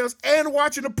school players, and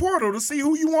watching the portal to see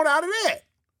who you want out of that.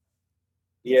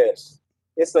 Yes.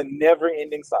 It's a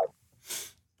never-ending cycle.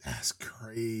 That's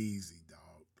crazy,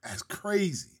 dog. That's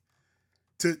crazy.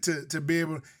 To be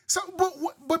able. So,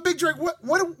 but Big Drake, what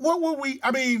would we?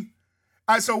 I mean,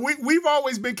 so we've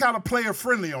always been kind of player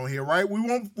friendly on here, right? We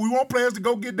want players to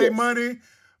go get their money.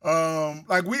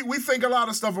 Like we think a lot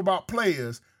of stuff about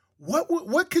players.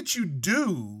 What could you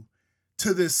do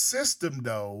to this system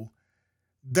though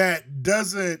that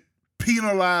doesn't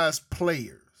penalize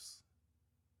players?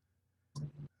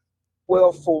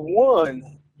 Well, for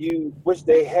one, which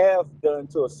they have done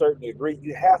to a certain degree,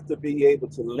 you have to be able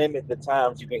to limit the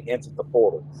times you can enter the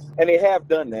portal. And they have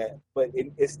done that, but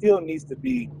it still needs to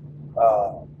be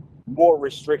more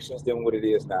restrictions than what it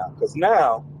is now. Because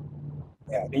now,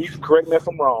 and you can correct me if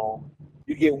I'm wrong,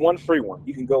 you get one free one.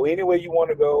 You can go anywhere you want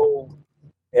to go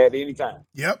at any time.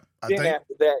 Yep. After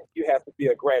that, you have to be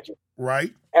a graduate.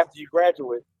 Right. After you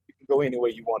graduate, you can go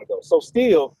anywhere you want to go. So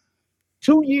still,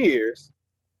 2 years.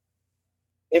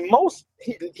 And most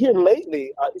here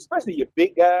lately, especially your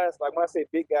big guys, like when I say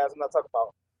big guys, I'm not talking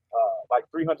about like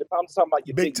 300 pounds. I'm talking about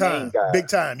your big name guys. Big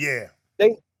time, yeah.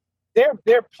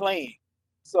 They're playing.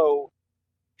 So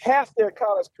half their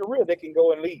college career, they can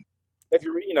go and leave. If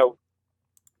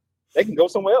they can go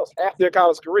somewhere else after their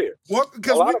college career. Well,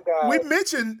 because we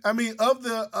mentioned, I mean, of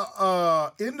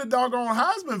the in the doggone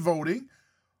Heisman voting,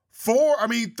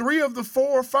 3 of the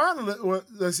 4 finalists. Well,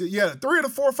 let's see, 3 of the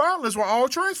 4 finalists were all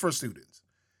transfer students.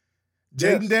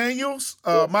 Jaden Daniels,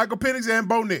 Michael Penix, and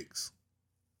Bo Nix.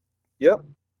 Yep.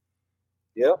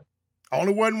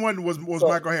 Only one was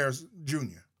Michael Harris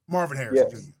Jr., Marvin Harris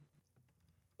Jr.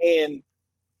 And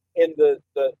the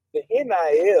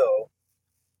NIL,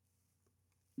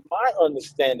 my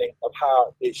understanding of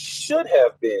how it should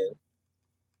have been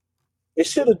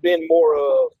more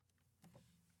of,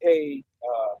 hey,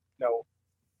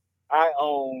 I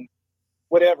own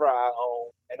whatever I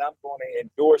own, and I'm going to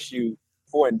endorse you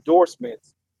for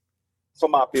endorsements for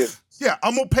my business. Yeah,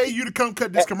 I'm going to pay you to come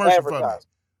cut this commercial for me.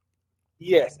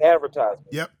 Yes, advertisement.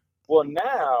 Yep. Well,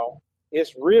 now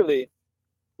it's really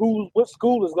what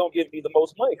school is going to give me the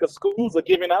most money, because schools are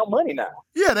giving out money now.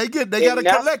 Yeah, they got a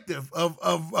collective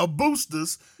of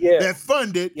boosters that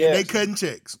fund it, and they cutting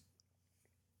checks.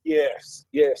 Yes.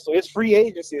 So it's free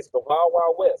agency. It's the Wild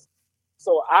Wild West.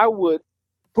 So I would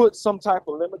put some type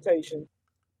of limitation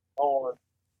on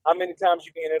how many times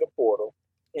you can enter the portal,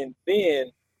 and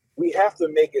then we have to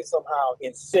make it somehow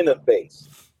incentive-based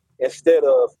instead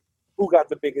of who got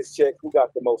the biggest check, who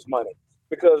got the most money.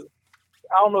 Because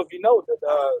I don't know if you know that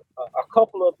a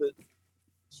couple of the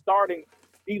starting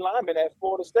D linemen at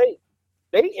Florida State,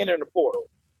 they enter the portal.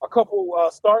 A couple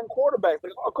starting quarterbacks,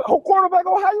 a quarterback at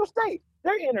Ohio State,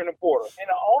 they're entering the portal. And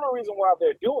the only reason why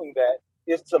they're doing that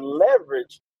is to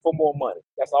leverage for more money.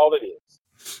 That's all it is.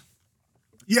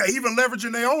 Yeah, even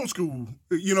leveraging their own school,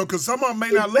 because some of them may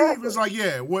not leave. It's like,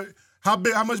 how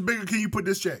much bigger can you put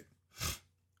this check?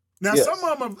 Now, some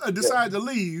of them have decided to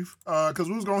leave because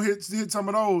we was going to hit some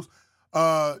of those.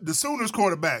 The Sooners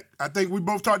quarterback, I think we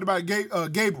both talked about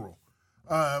Gabriel.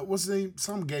 What's his name?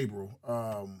 Some Gabriel.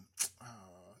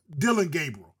 Dylan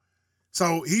Gabriel.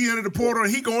 So he entered the portal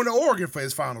and he going to Oregon for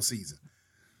his final season.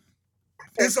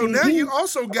 And so now you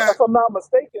also got, if I'm not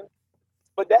mistaken,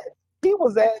 but that he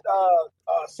was at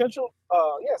Central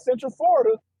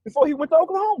Florida before he went to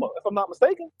Oklahoma, if I'm not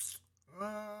mistaken.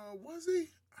 Was he?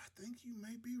 I think you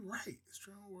may be right. It's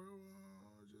trying to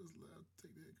just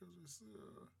take that because it's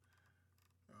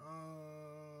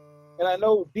and I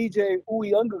know DJ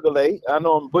Uyunglele, I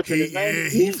know I'm butchering his name.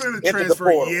 He's finna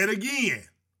transfer yet again.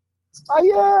 Oh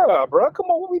yeah, bro. Come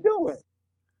on, what we doing?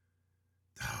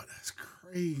 Oh, that's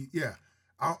crazy. Yeah.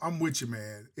 I'm with you,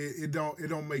 man. It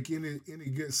don't make any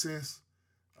good sense.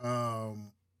 I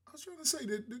was trying to say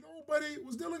that nobody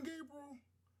was Dylan Gabriel,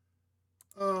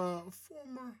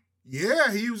 former.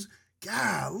 Yeah, he was.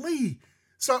 Golly.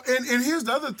 So and here's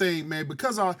the other thing, man.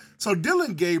 So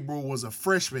Dylan Gabriel was a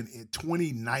freshman in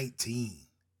 2019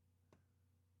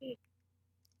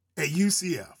 at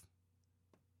UCF.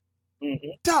 Mm-hmm.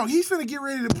 Dog, he's finna get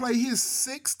ready to play his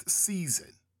 6th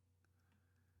season.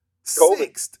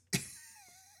 COVID. 6th.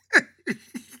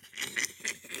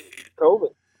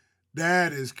 COVID.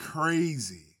 That is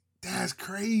crazy. That's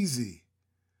crazy.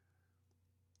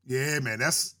 Yeah, man.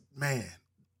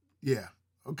 Yeah.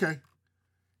 Okay.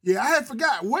 Yeah, I had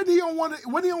forgot. Wasn't he on one of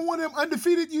them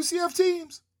undefeated UCF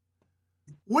teams?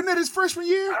 Wasn't that his freshman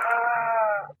year?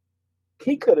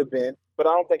 He could have been, but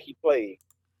I don't think he played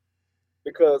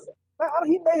because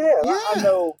he may have. Yeah. I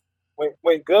know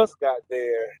when Gus got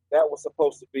there, that was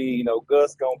supposed to be,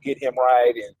 Gus gonna get him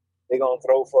right and they're gonna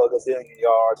throw for a gazillion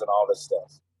yards and all this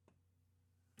stuff.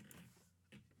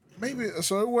 Maybe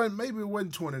so. It wasn't. Maybe it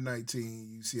wasn't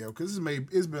 2019 UCL because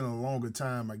it's been a longer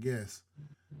time. I guess.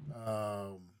 I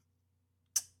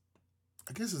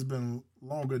guess it's been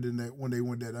longer than that when they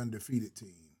went that undefeated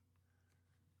team.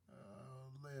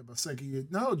 Led by second year.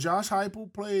 No, Josh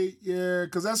Heupel played. Yeah,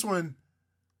 because that's when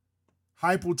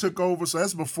Heupel took over. So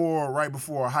that's right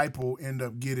before Heupel ended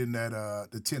up getting that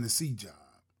the Tennessee job.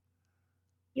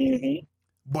 Mm-hmm.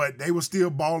 But they were still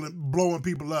blowing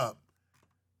people up.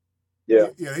 Yeah.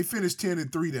 Yeah, they finished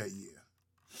 10-3 that year.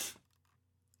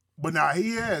 But now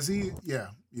yeah.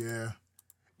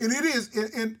 And it is,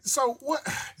 and so what,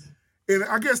 and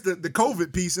I guess the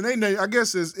COVID piece, and I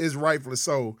guess is rightfully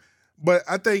so. But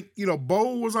I think,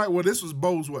 Bo was this was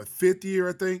Bo's, 5th year,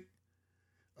 I think.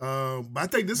 But I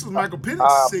think this was Michael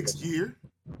Penix's 6th year.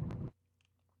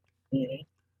 Mm-hmm.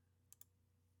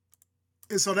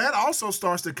 And so that also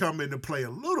starts to come into play a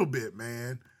little bit,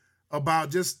 man, about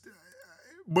just,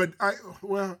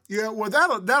 that'll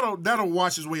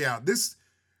wash its way out.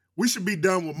 We should be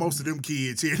done with most of them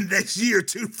kids here next year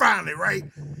too, finally, right?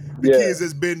 The kids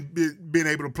that's been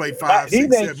able to play 5,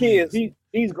 6, 7 kids. years.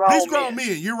 These grown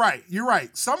men. You're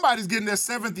right. Somebody's getting their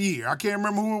 7th year. I can't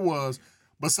remember who it was,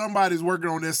 but somebody's working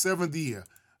on their 7th year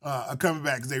coming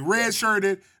back because they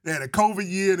redshirted. They had a COVID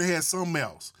year and they had something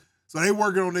else. So they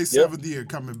working on their 7th year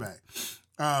coming back.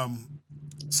 Let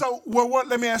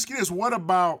me ask you this. What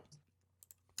about,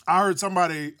 I heard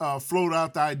somebody float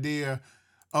out the idea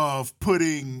of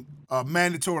putting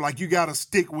mandatory, like you got to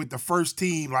stick with the first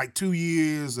team like 2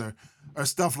 years or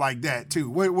stuff like that too.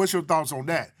 What's your thoughts on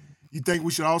that? You think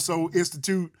we should also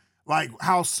institute like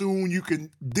how soon you can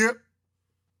dip?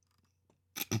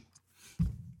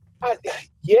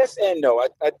 Yes and no.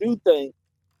 I do think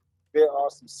there are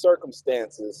some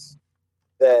circumstances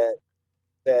that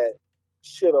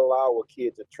should allow a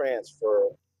kid to transfer,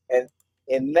 and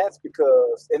that's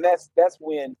because that's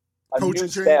when a coaching new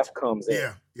staff comes in.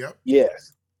 Yeah. Yep.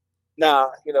 Yes.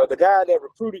 Now, the guy that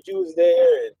recruited you is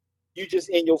there, and you just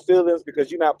in your feelings because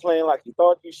you're not playing like you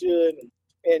thought you should.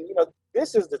 And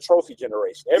this is the trophy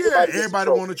generation. Everybody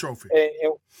won a trophy.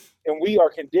 And we are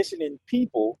conditioning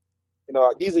people.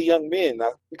 These are young men.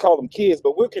 Now, we call them kids,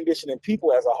 but we're conditioning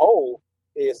people as a whole.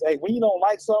 Is, hey, when you don't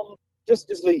like something, just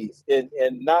leave and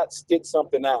not stick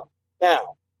something out.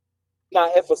 Now,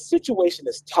 if a situation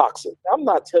is toxic, I'm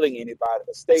not telling anybody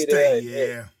to stay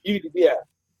there.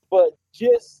 But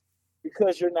just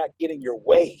because you're not getting your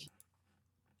way,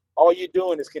 all you're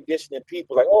doing is conditioning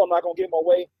people. Like, oh, I'm not gonna get my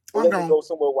way. Let me go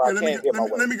somewhere where I can't get my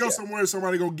way. Let me go somewhere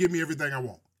somebody gonna give me everything I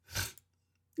want,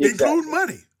 exactly. including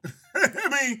money. I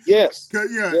mean, yes.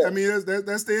 I mean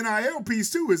that's the NIL piece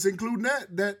too. It's including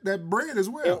that bread as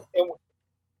well.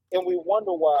 And we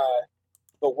wonder why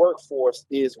the workforce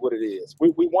is what it is.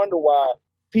 We wonder why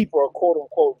people are quote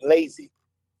unquote lazy,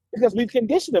 because we've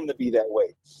conditioned them to be that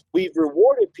way. We've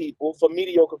rewarded people for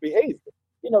mediocre behavior.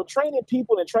 Training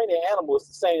people and training animals is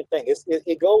the same thing.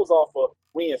 It goes off of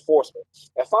reinforcement.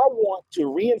 If I want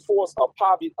to reinforce a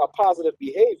positive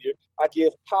behavior, I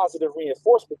give positive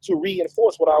reinforcement to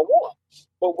reinforce what I want.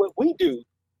 But what we do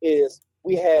is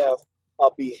we have a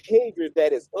behavior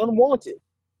that is unwanted.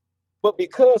 But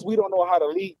because we don't know how to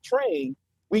lead train,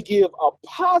 we give a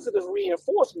positive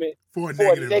reinforcement for a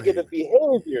negative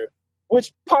behavior,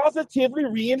 which positively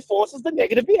reinforces the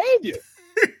negative behavior.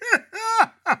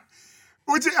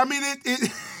 Which, I mean,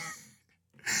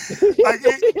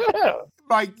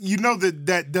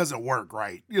 that doesn't work,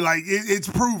 right? Like it's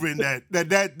proven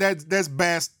that's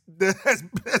bass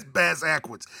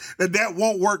backwards. That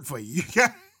won't work for you.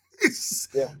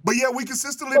 But we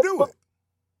consistently do it.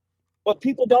 But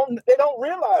people don't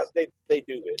realize they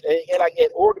do it. And like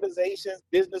at organizations,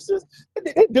 businesses,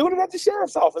 they're doing it at the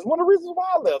sheriff's office. One of the reasons why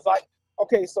I left. Like,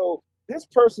 okay, so this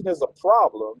person is a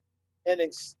problem. And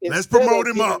let's promote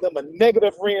him up. Them a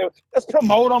negative let's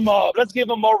promote him up. Let's give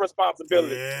them more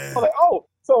responsibility. Yeah. I'm like,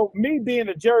 so me being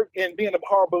a jerk and being a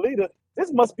horrible leader,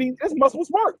 this must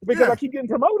work because I keep getting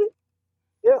promoted.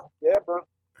 Yeah, bro.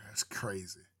 That's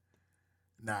crazy.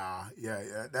 Nah,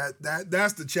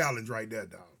 that's the challenge right there,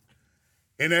 dog.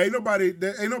 And ain't nobody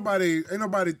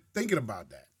thinking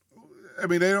about that. I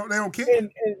mean, they don't care.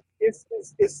 And it's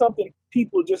something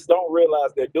people just don't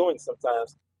realize they're doing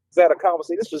sometimes. I had a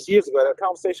conversation. This was years ago. I had a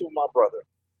conversation with my brother,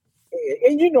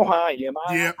 and you know how I am.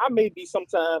 I may be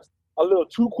sometimes a little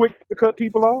too quick to cut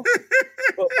people off,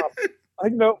 but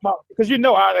because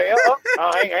how they are.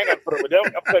 I ain't gonna put up with them.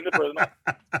 I'm putting this person on.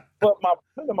 But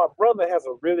my brother has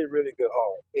a really, really good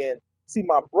heart, and see,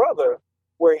 my brother,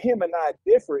 where him and I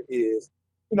differ is,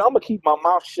 I'm gonna keep my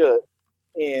mouth shut,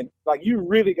 and like you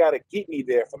really got to get me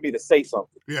there for me to say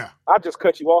something. Yeah, I just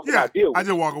cut you off and I deal with I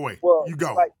just walk away. Well, you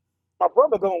go. my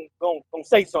brother gonna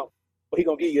say something, but he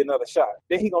gonna give you another shot.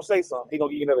 Then he gonna say something, he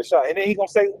gonna give you another shot, and then he gonna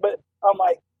say, but I'm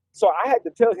like, so I had to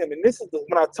tell him, and this is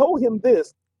when I told him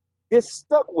this, it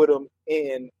stuck with him,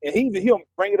 and he'll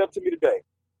bring it up to me today,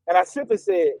 and I simply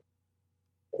said,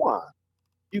 Quan,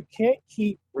 you can't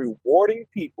keep rewarding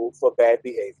people for bad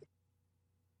behavior.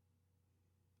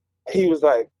 And he was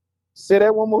like, say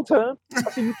that one more time.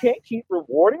 I said, you can't keep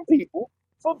rewarding people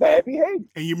for bad behavior.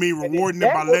 And you mean rewarding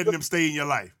them by letting them stay in your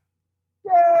life?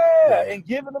 Yeah, and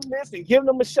giving them this and giving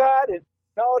them a shot, and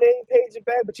no, they ain't paid you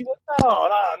back, but you no,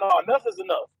 enough is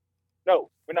enough.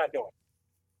 No, we're not doing it.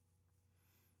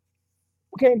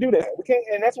 We can't do that. We can't,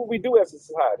 and that's what we do as a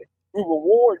society. We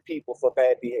reward people for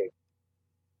bad behavior.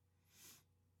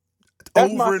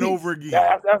 That's over and over again.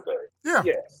 That's yeah.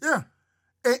 Yes. Yeah.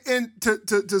 And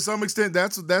to some extent,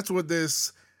 that's what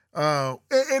this all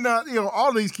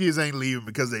these kids ain't leaving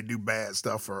because they do bad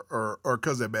stuff or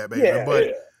because they're bad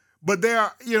behavior. But they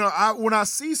are, when I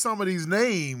see some of these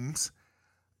names,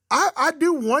 I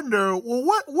do wonder,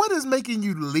 well, what is making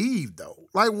you leave though?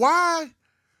 Like why?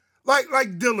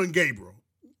 Like Dylan Gabriel,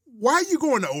 why are you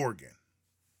going to Oregon?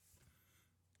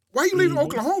 Why are you leaving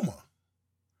Oklahoma?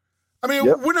 I mean,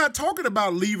 we're not talking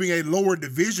about leaving a lower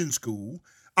division school.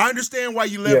 I understand why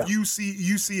you left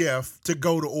UCF to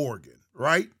go to Oregon,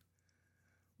 right?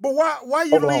 But why are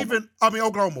you leaving? I mean,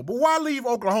 Oklahoma. But why leave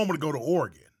Oklahoma to go to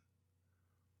Oregon?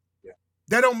 Yeah.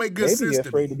 That don't make good sense. Maybe he's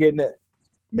afraid to get in that.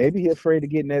 Maybe he's afraid of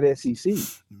getting that SEC.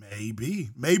 Maybe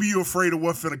you're afraid of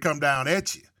what's going to come down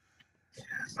at you.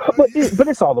 But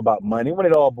it's all about money. When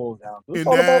it all boils down to, it's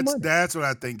all about money. That's what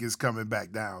I think is coming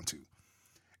back down to.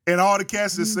 And all the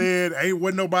cats that said,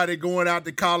 wasn't nobody going out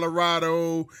to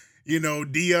Colorado.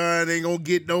 Deion ain't gonna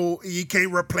get you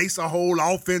can't replace a whole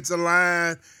offensive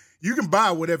line. You can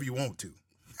buy whatever you want to.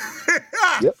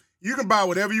 Yep. You can buy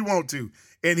whatever you want to.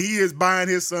 And he is buying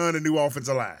his son a new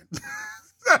offensive line.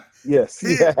 Yes.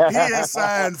 He has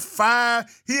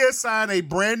signed a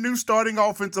brand new starting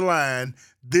offensive line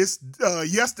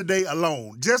yesterday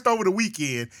alone. Just over the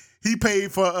weekend, he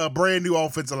paid for a brand new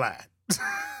offensive line.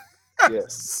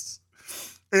 Yes.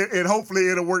 And hopefully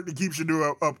it'll work to keep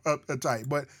Shadua up tight.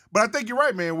 But I think you're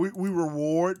right, man. We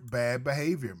reward bad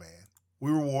behavior, man.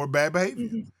 We reward bad behavior.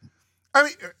 Mm-hmm. I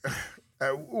mean,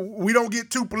 we don't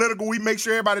get too political. We make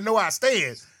sure everybody know our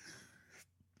stand.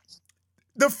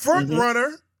 The front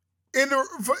runner in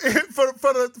for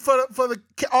the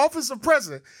office of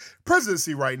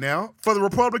presidency right now for the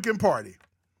Republican Party.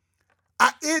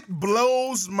 It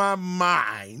blows my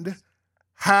mind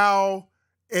how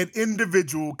an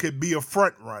individual could be a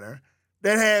front runner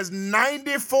that has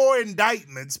 94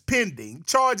 indictments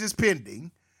charges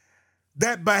pending,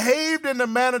 that behaved in the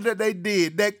manner that they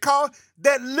did,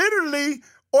 that literally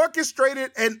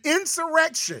orchestrated an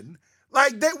insurrection,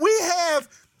 like that we have.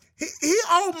 He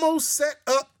almost set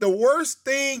up the worst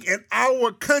thing in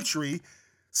our country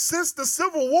since the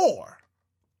Civil War.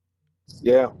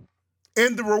 Yeah.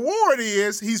 And the reward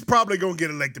is he's probably going to get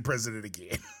elected president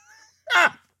again.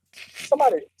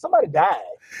 Somebody died.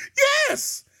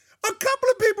 Yes. A couple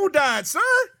of people died, sir.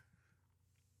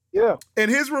 Yeah.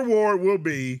 And his reward will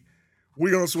be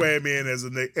we're going to swear him in as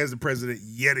the president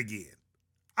yet again.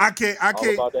 I can't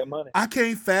about that money. I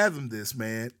can't fathom this,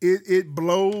 man. It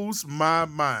blows my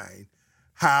mind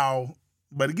how,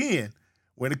 but again,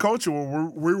 when the culture,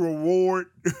 we reward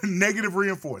negative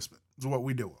reinforcement is what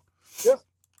we do. Yep.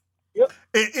 Yep.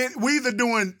 And we either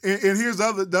doing, and here's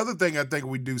the other thing I think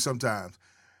we do sometimes.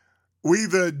 We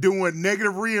either doing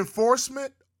negative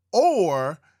reinforcement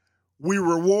or we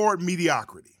reward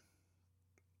mediocrity.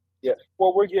 Yeah.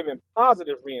 Well, we're giving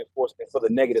positive reinforcement for the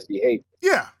negative behavior.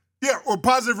 Yeah. Yeah, or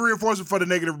positive reinforcement for the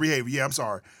negative behavior. Yeah, I'm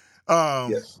sorry.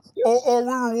 Yes. Or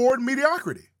we reward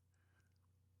mediocrity.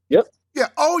 Yep. Yeah.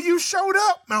 Oh, you showed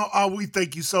up. Now, we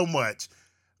thank you so much.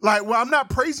 Like, well, I'm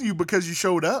not praising you because you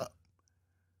showed up.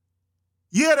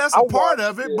 Yeah, that's a part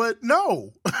of it, but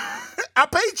no. I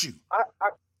paid you. I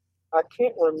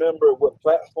can't remember what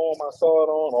platform I saw it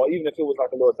on, or even if it was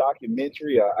like a little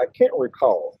documentary. I can't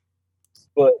recall.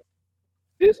 But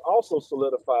this also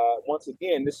solidified, once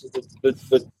again, this is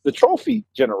the trophy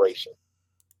generation.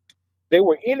 They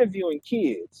were interviewing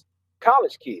kids,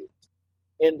 college kids,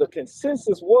 and the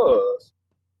consensus was,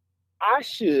 I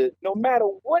should, no matter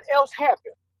what else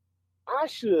happened, I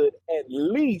should at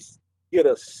least get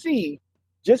a C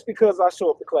just because I show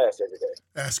up to class every day.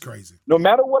 That's crazy. No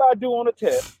matter what I do on the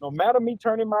test, no matter me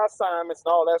turning my assignments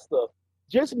and all that stuff,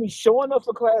 just me showing up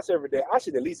for class every day, I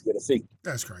should at least get a C.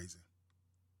 That's crazy.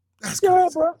 That's crazy. Yeah,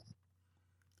 bro.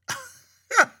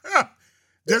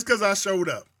 Just because I showed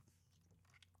up.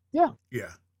 Yeah. Yeah.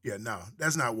 Yeah, no,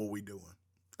 that's not what we're doing.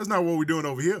 That's not what we're doing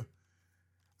over here.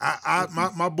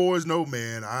 My boys know,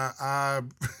 man.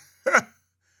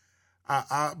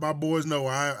 My boys know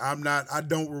I'm not. I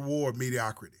don't reward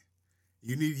mediocrity.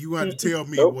 You have to tell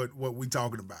me what we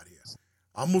talking about here.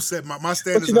 I'm gonna set my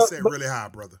standards are set really high,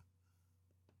 brother.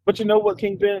 But you know what,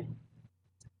 Kingpin?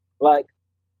 Like,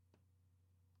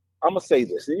 I'm gonna say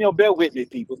this. Bear with me,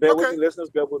 people. Bear with me, listeners.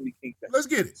 Bear with me, Kingpin. Let's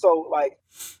get it. So, like,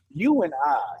 you and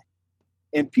I,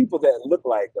 and people that look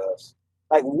like us,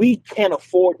 like, we can't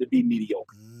afford to be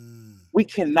mediocre. We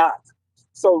cannot.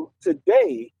 So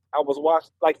today, I was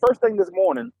watching. Like, first thing this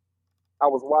morning, I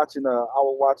was watching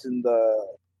the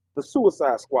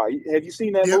Suicide Squad. Have you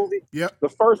seen that movie? Yep. The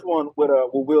first one with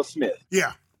Will Smith.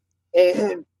 Yeah.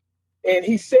 And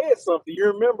he said something. You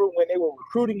remember when they were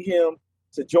recruiting him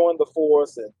to join the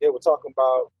force, and they were talking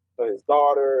about his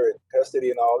daughter and custody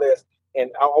and all this. And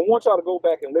I want y'all to go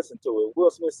back and listen to it. Will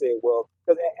Smith said, well,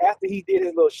 because after he did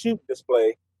his little shoot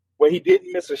display where he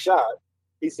didn't miss a shot,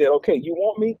 he said, okay, you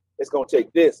want me? It's going to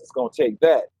take this. It's going to take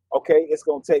that. Okay, it's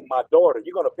going to take my daughter.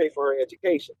 You're going to pay for her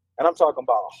education. And I'm talking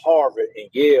about Harvard and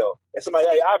Yale. And somebody,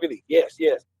 hey, Ivy League, yes.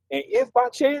 And if by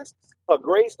chance her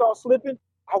grades start slipping,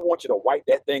 I want you to wipe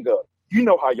that thing up. You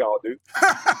know how y'all do.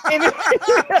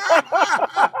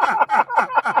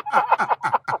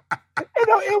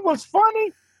 It was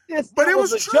funny. But it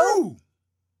was true. Joke,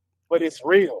 but it's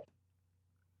real.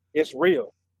 It's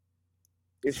real.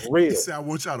 It's real. He said, I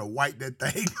want y'all to wipe that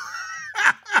thing.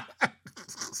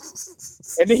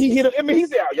 And then he hit him. I mean, he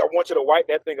said, y'all want you to wipe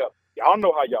that thing up. Y'all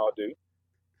know how y'all do.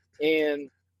 And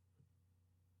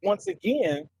once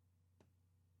again,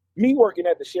 me working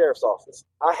at the sheriff's office,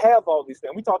 I have all these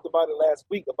things. We talked about it last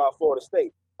week about Florida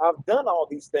State. I've done all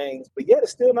these things, but yet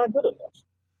it's still not good enough.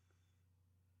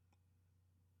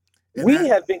 We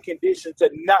have been conditioned to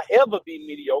not ever be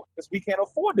mediocre because we can't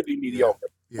afford to be mediocre,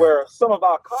 where some of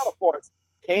our counterparts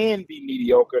can be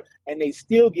mediocre and they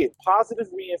still get positive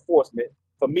reinforcement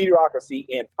for mediocrity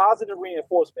and positive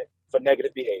reinforcement for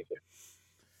negative behavior.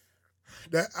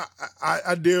 That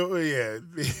I deal, and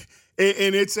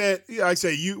it's at, like I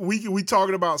say, we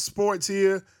talking about sports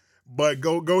here, but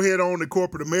go ahead on to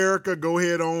corporate America, go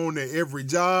ahead on to every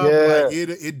job. Like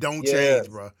it don't change,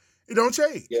 bro. It don't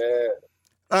change. Yeah.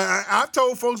 I've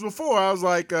told folks before, I was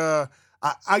like, I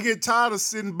get tired of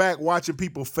sitting back watching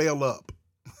people fail up.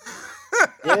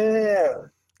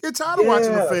 Get tired of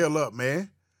watching them fail up, man.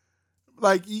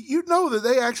 Like, you know that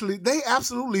they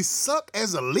absolutely suck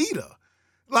as a leader.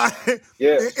 Like,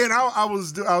 and I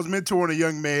was mentoring a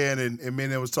young man, and me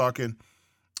and him was talking,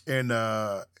 and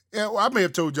I may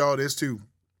have told y'all this too.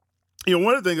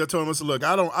 One of the things I told him, I said, look,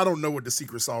 I don't know what the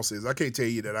secret sauce is. I can't tell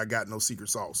you that I got no secret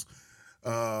sauce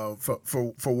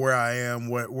for where I am,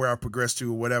 where I progressed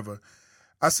to, or whatever.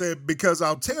 I said, because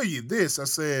I'll tell you this. I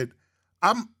said,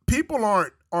 people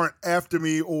aren't after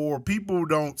me, or people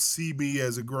don't see me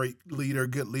as a great leader,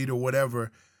 good leader,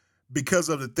 whatever, because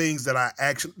of the things that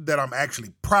I'm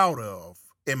actually proud of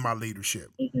in my leadership.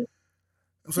 Mm-hmm.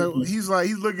 So he's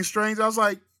looking strange. I was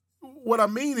like, what I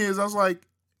mean is, I was like,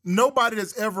 nobody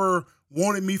that's ever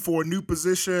wanted me for a new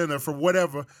position or for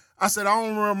whatever. I said,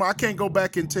 I can't go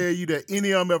back and tell you that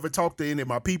any of them ever talked to any of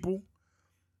my people.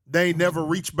 They ain't never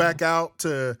reached back out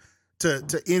to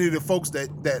any of the folks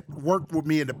that worked with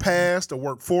me in the past or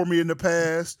worked for me in the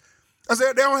past. I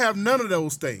said, they don't have none of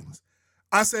those things.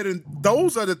 I said, and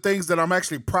those are the things that I'm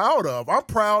actually proud of. I'm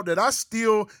proud that I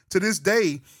still, to this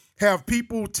day, have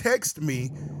people text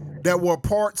me that were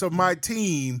parts of my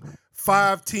team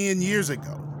 5-10 years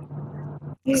ago.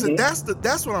 I said,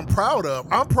 that's what I'm proud of.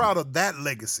 I'm proud of that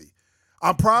legacy.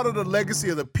 I'm proud of the legacy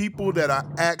of the people that I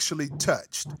actually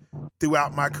touched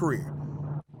throughout my career.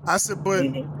 I said, but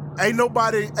ain't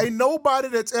nobody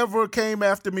that's ever came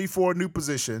after me for a new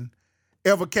position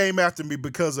ever came after me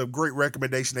because of great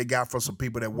recommendation they got from some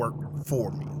people that worked for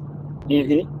me.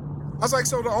 Mm-hmm. I was like,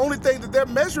 so the only thing that they're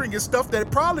measuring is stuff that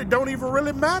probably don't even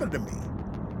really matter to me.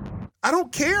 I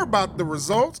don't care about the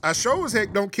results. I sure as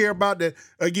heck don't care about that.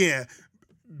 Again,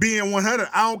 being 100,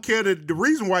 I don't care the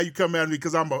reason why you come at me,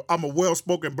 because I'm a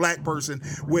well-spoken black person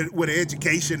with an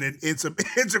education and some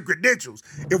credentials.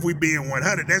 If we being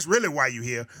 100, that's really why you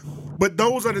here. But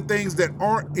those are the things that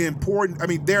aren't important. I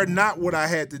mean, they're not what I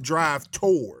had to drive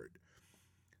toward.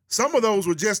 Some of those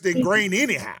were just ingrained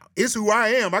anyhow. It's who I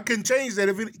am. I couldn't change that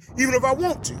even if I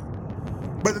want to.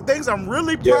 But the things I'm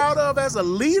really proud of as a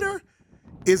leader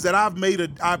is that I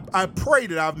pray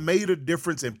that I've made a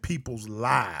difference in people's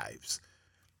lives.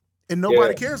 And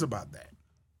nobody cares about that,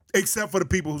 except for the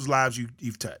people whose lives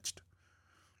you've touched.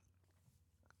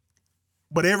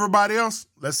 But everybody else,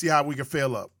 let's see how we can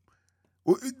fail up.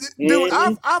 Dude,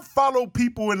 I've followed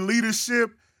people in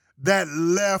leadership that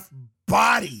left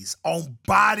bodies on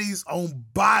bodies on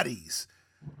bodies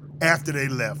after they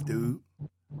left, dude.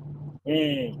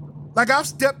 Like, I've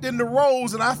stepped in the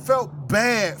roles and I felt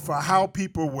bad for how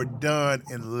people were done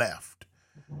and left.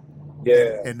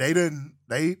 Yeah. And they didn't,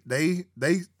 they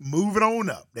moving on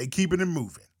up. They keeping it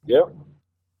moving. Yep.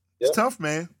 It's tough,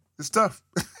 man. It's tough.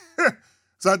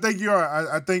 So I think you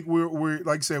are. I think we're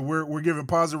like I said, we're giving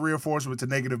positive reinforcement to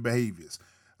negative behaviors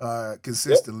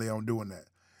consistently on doing that.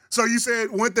 So you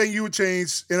said one thing you would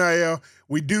change NIL.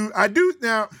 I do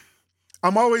now.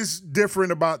 I'm always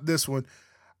different about this one.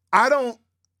 I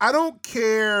don't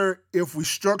care if we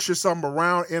structure something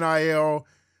around NIL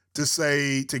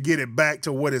to get it back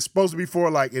to what it's supposed to be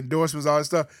for, like endorsements, all that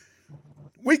stuff.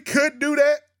 We could do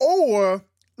that, or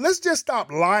let's just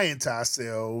stop lying to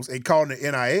ourselves and calling it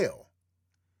NIL.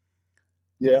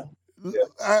 Yeah.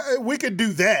 We could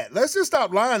do that. Let's just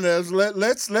stop lying to us.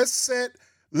 Let's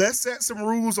set some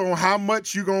rules on how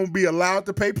much you're gonna be allowed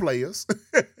to pay players,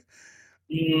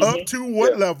 up to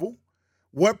what level,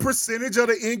 what percentage of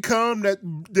the income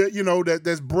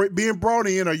that's being brought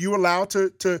in are you allowed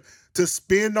to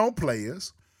spend on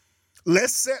players.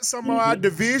 Let's set some of our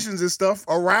divisions and stuff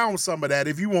around some of that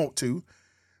if you want to,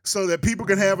 so that people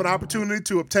can have an opportunity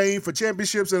to obtain for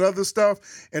championships and other stuff,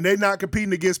 and they're not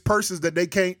competing against persons that they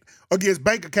can't, against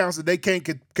bank accounts that they can't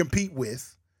compete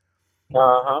with.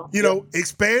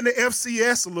 Expand the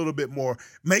FCS a little bit more.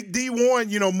 Make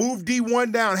D1, move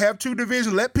D1 down, have two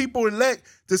divisions. Let people elect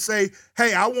to say,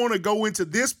 hey, I want to go into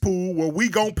this pool where we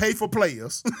going to pay for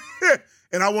players,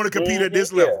 and I want to compete at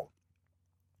this level.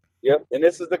 Yep, and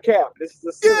this is the cap. This is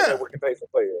the ceiling that we can pay for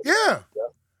players.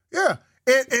 Yeah.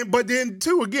 But then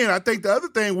too, again, I think the other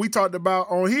thing we talked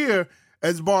about on here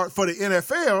as for the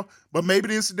NFL, but maybe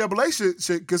the NCAA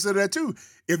should consider that too.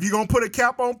 If you're gonna put a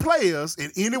cap on players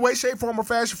in any way, shape, form, or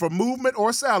fashion for movement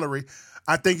or salary,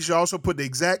 I think you should also put the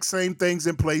exact same things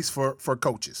in place for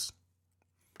coaches.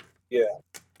 Yeah.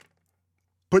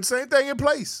 Put the same thing in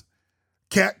place.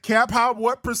 Cap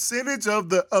what percentage of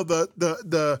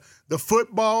the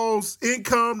football's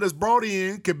income that's brought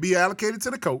in can be allocated to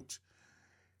the coach.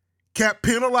 Cap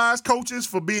penalize coaches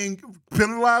for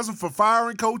for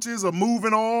firing coaches or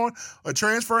moving on or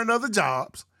transferring other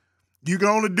jobs. You can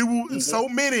only do so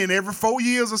many in every 4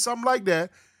 years or something like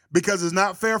that, because it's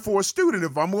not fair for a student.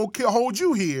 If I'm going to hold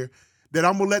you here, then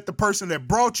I'm going to let the person that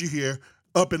brought you here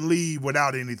up and leave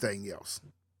without anything else.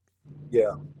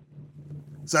 Yeah.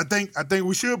 So I think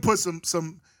we should put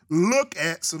some look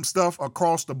at some stuff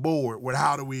across the board with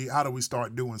how do we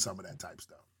start doing some of that type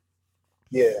stuff.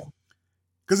 Yeah.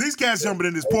 Because these cats jumping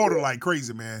in this portal like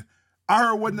crazy, man. I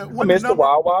heard what the number. The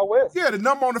Wild Wild West. Yeah, the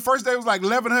number on the first day was like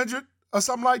 1,100 or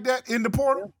something like that in the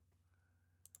portal.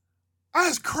 Yeah.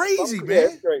 That's crazy, man. Yeah,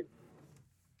 it's crazy.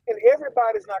 And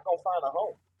everybody's not going to find a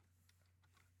home.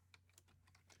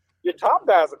 Your top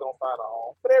guys are going to find a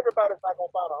home, but everybody's not going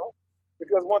to find a home.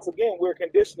 Because once again, we're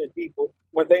conditioning people,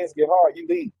 when things get hard, you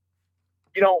leave.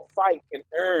 You don't fight and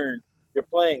earn your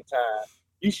playing time.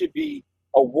 You should be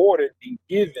awarded and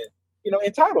given,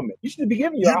 entitlement. You should be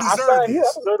given I signed here.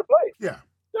 I deserve to play. Yeah,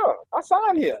 I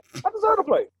signed here. I deserve to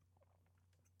play.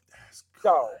 That's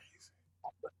crazy.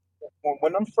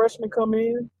 When them freshmen come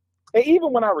in, and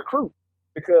even when I recruit,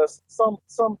 because some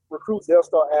recruits, they'll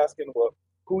start asking, well,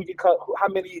 how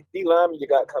many D linemen you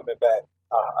got coming back?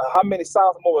 How many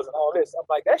sophomores and all this? I'm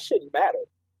like, that shouldn't matter.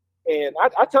 And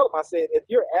I tell them, I said, if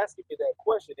you're asking me that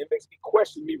question, it makes me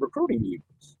question me recruiting you.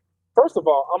 First of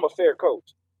all, I'm a fair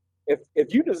coach.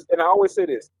 If you just, and I always say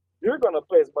this, you're going to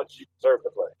play as much as you deserve to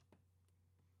play.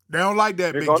 They don't like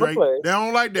that, Big Drake. They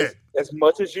don't like that. As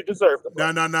much as you deserve to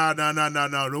play.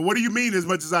 No. What do you mean as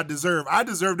much as I deserve? I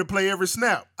deserve to play every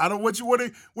snap. I don't. What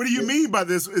do you mean by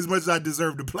this? As much as I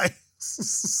deserve to play.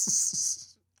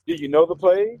 Do you know the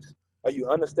plays? Are you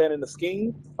understanding the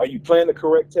scheme? Are you playing the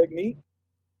correct technique?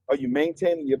 Are you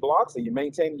maintaining your blocks? Are you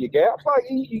maintaining your gaps? Like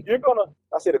you're gonna.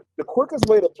 I said the quickest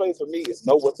way to play for me is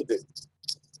know what to do.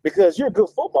 Because you're a good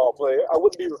football player. I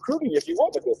wouldn't be recruiting you if you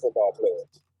weren't a good football player.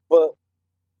 But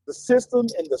the system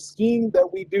and the scheme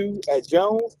that we do at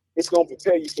Jones, it's going to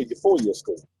prepare you for your 4-year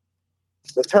school.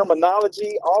 The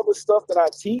terminology, all the stuff that I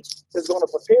teach is going to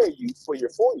prepare you for your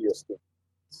 4-year school.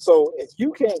 So if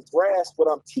you can't grasp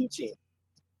what I'm teaching,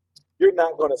 you're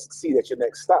not going to succeed at your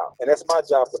next stop. And that's my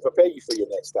job, to prepare you for your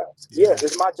next stop. Yes,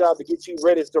 it's my job to get you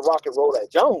ready to rock and roll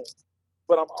at Jones,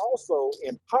 but I'm also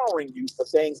empowering you for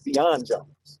things beyond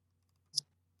Jones.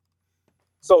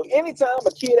 So anytime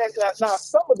a kid asks, now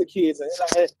some of the kids,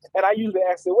 and I usually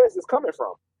ask them, where's this coming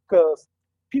from? Because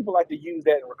people like to use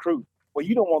that in recruit. Well,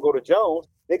 you don't want to go to Jones.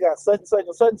 They got such and such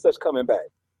and such and such coming back.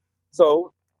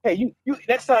 So, hey, you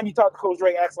next time you talk to Coach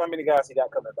Drake, ask him how many guys he got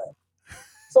coming back.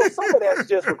 So some of that's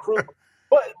just recruitment,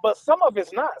 but some of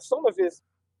it's not. Some of it's,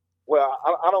 well,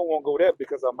 I don't want to go there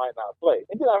because I might not play.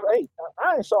 And then I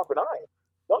ain't sharp and iron.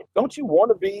 Don't you want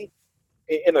to be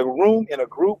in a room, in a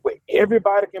group where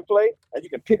everybody can play and you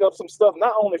can pick up some stuff,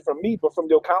 not only from me, but from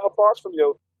your counterparts, from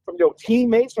your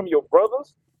teammates, from your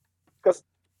brothers? Because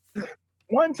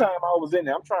one time I was in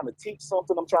there, I'm trying to teach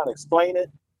something, I'm trying to explain it,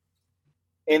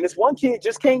 and this one kid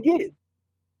just can't get it.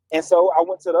 And so I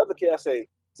went to the other kid, I say,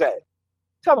 Zach,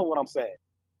 tell him what I'm saying.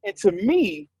 And to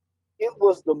me, it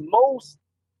was the most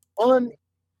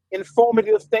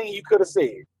uninformative thing you could have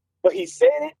said. But he said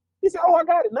it, he said, oh, I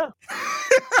got it now.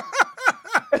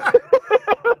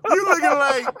 You looking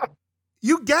like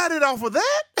you got it off of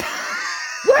that?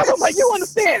 Yeah, I'm like, you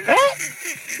understand that?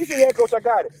 He said, yeah, coach, I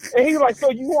got it. And he's like,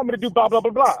 so you want me to do blah, blah,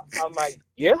 blah, blah. I'm like,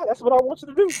 yeah, that's what I want you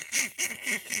to do.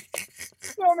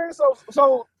 You know what I mean?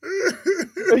 So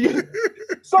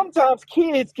sometimes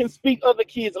kids can speak other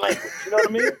kids' language. You know what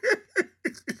I mean?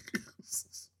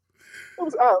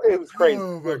 It was crazy.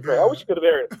 Oh it was my crazy. I wish you could have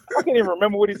heard it. I can't even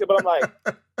remember what he said, but I'm like,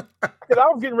 because I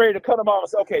was getting ready to cut him off and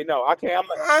say, okay, no, I can't.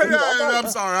 I'm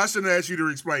sorry. I shouldn't ask you to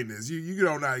explain this. You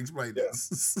don't know how to explain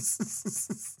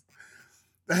this.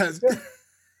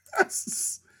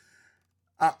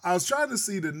 I was trying to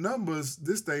see the numbers.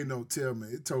 This thing don't tell me.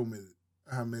 It told me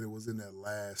how many was in there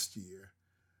last year.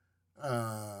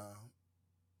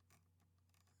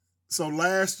 So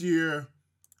last year,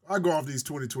 I go off these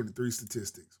 2023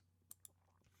 statistics.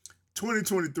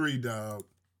 2023, dog,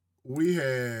 we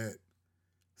had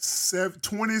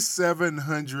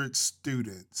 2,700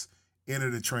 students enter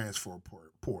the transfer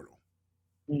portal.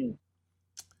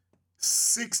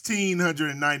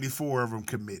 1,694 of them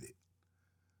committed.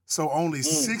 So only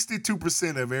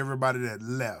 62% of everybody that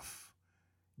left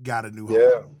got a new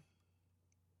home.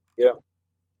 Yeah.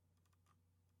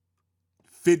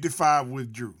 55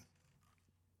 withdrew.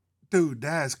 Dude,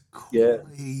 that's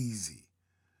crazy.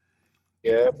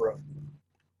 Yeah, bro.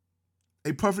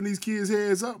 They puffing these kids'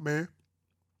 heads up, man.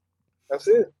 That's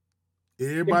it.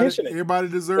 Everybody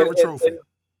deserves a trophy.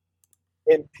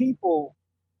 And people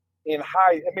in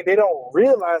they don't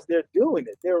realize they're doing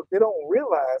it. They don't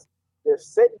realize they're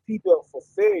setting people up for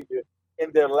failure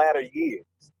in their latter years.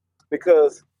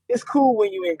 Because it's cool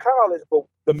when you're in college, but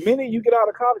the minute you get out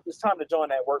of college, it's time to join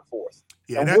that workforce.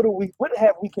 Yeah, and what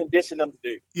have we conditioned them to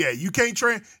do? Yeah, you can't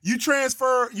you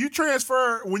transfer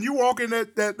when you walk in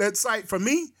that site for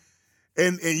me,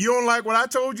 and you don't like what I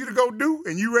told you to go do,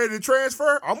 and you ready to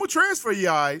transfer, I'm gonna transfer you,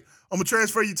 all right? I'm gonna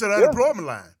transfer you to the unemployment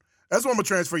line. That's what I'm gonna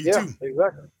transfer you to.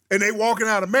 Exactly. And they walking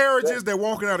out of marriages, they're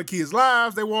walking out of kids'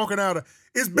 lives, they're walking out of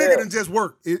it's bigger than just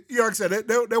work. Like I said,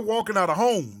 they're walking out of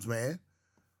homes, man.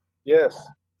 Yes.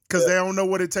 Because they don't know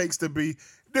what it takes to be.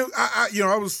 Dude, I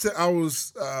was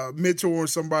mentoring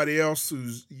somebody else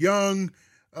who's young,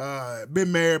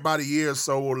 been married about a year or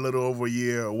so, a little over a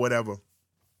year or whatever.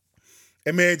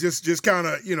 And man, just kind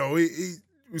of, he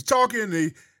was talking.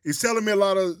 He's telling me a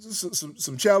lot of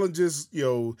some challenges,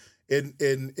 in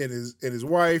his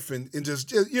wife and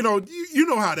just you know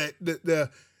how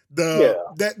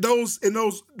those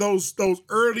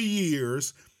early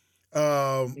years.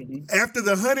 After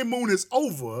the honeymoon is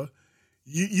over,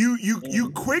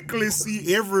 you quickly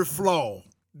see every flaw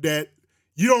that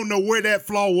you don't know where that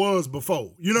flaw was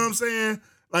before. You know what I'm saying?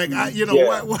 Like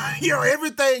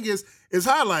everything is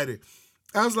highlighted.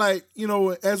 I was like,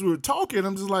 as we were talking,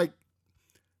 I'm just like,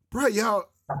 bro, y'all,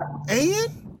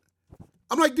 and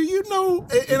I'm like, do you know?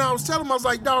 And I was telling him, I was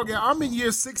like, dog, I'm in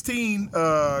year 16,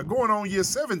 going on year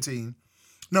 17.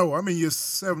 No, I'm in year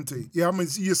 17. Yeah, I'm in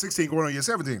year 16, going on year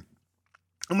 17.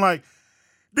 I'm like,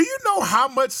 do you know how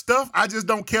much stuff I just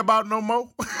don't care about no more?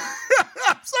 I'm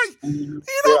like,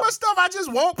 how much stuff I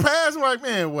just walk past? I'm like,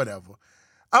 man, whatever.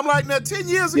 I'm like, now 10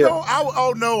 years ago,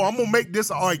 I'm going to make this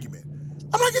an argument.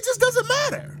 I'm like, it just doesn't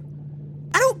matter.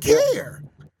 I don't care.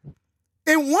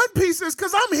 And one piece is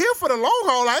because I'm here for the long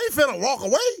haul. I ain't finna walk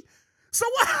away. So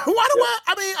why do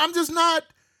I'm just not,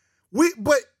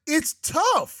 but it's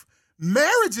tough.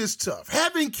 Marriage is tough.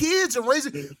 Having kids and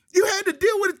raising, you had to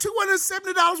deal with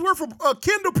 $270 worth of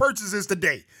Kindle purchases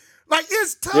today. Like,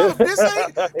 it's tough. This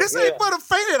ain't for the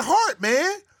faint at heart,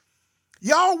 man.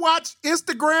 Y'all watch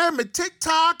Instagram and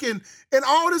TikTok and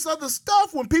all this other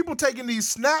stuff when people taking these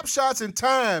snapshots in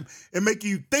time and make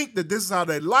you think that this is how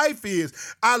their life is.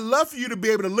 I love for you to be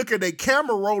able to look at their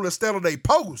camera roll instead of their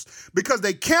post, because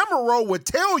their camera roll would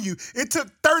tell you it took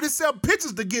 37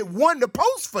 pictures to get one to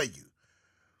post for you.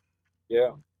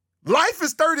 Yeah. Life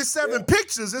is 37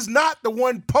 pictures. It's not the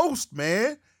one post,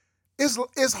 man.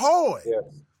 It's hard. Yeah.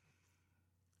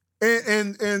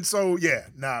 And so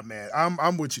man,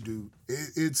 I'm with you, dude.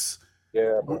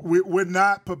 Yeah, we're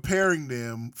not preparing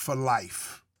them for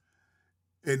life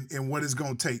and what it's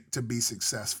going to take to be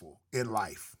successful in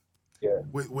life. Yeah,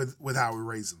 with how we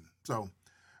raise them. So,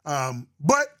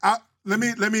 but let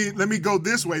me go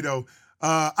this way though.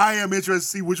 I am interested to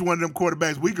see which one of them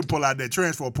quarterbacks we can pull out that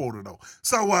transfer portal though.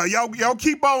 So y'all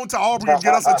keep on to Aubrey and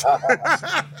get us a.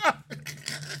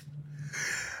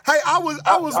 Hey, I was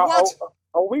watching.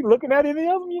 Are we looking at any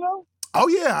of them? You know? Oh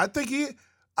yeah, I think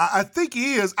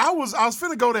he is. I was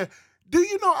finna go there. Do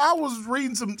you know I was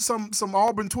reading some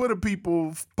Auburn Twitter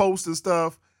people post and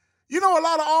stuff. You know, a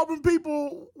lot of Auburn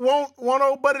people want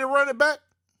old buddy to run it back.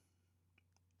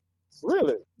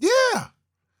 Really? Yeah.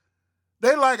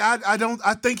 They like,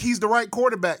 I think he's the right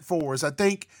quarterback for us. I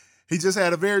think he just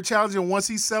had a very challenging, once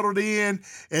he settled in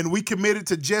and we committed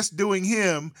to just doing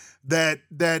him, that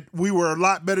we were a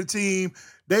lot better team.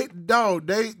 There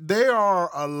are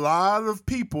a lot of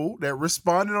people that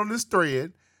responded on this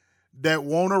thread that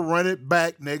want to run it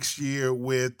back next year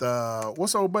with,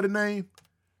 what's old buddy's name?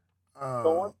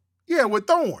 Thorne? Yeah, with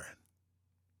Thorne.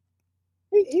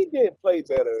 He did play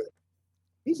better.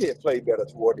 He did play better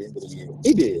toward the end of the year.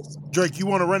 He did. Drake, you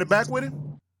want to run it back with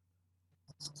him?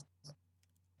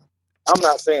 I'm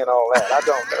not saying all that. I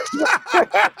don't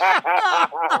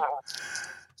know.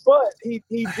 But he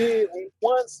did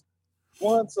once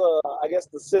I guess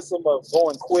the system of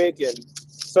going quick and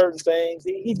certain things,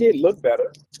 he did look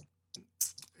better.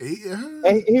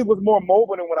 And he was more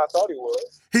mobile than what I thought he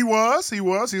was. He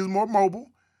was more mobile.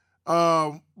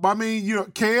 But I mean, you know,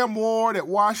 Cam Ward at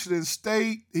Washington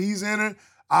State, he's in it.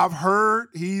 I've heard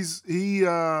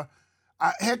I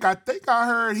think I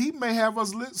heard he may have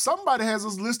us. Somebody has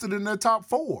us listed in their top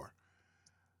 4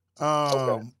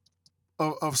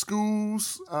 of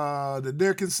schools that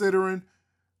they're considering.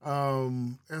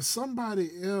 And somebody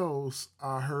else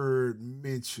I heard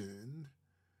mentioned.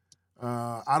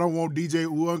 I don't want DJ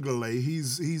Uunglele.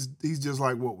 He's just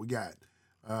like what we got.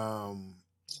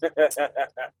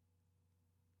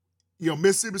 You know,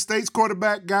 Mississippi State's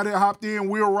quarterback got it hopped in.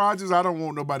 Will Rogers. I don't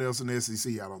want nobody else in the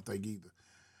SEC. I don't think either.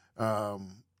 I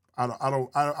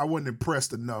wasn't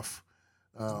impressed enough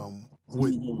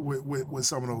with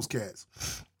some of those cats.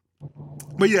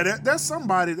 But yeah, that's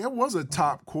somebody. That was a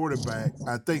top quarterback.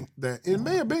 I think that it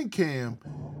may have been Cam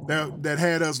that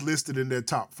had us listed in their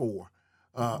top 4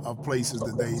 of places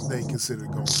that they consider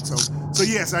going. So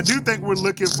yes, I do think we're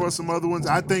looking for some other ones.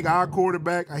 I think our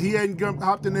quarterback, he hadn't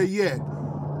hopped in there yet.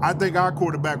 I think our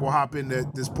quarterback will hop in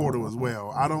this portal as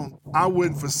well. I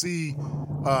wouldn't foresee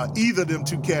either of them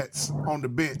 2 cats on the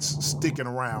bench sticking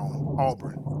around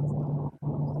Auburn.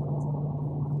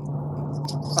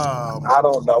 I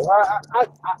don't know.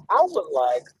 I would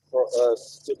like for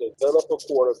us to develop a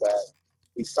quarterback.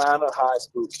 We sign a high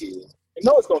school kid. I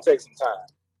know it's going to take some time,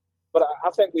 but I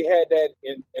think we had that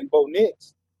in Bo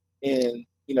Nix, and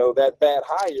you know that bad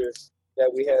hire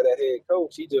that we had at head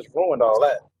coach. He just ruined all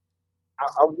that.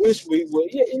 I wish we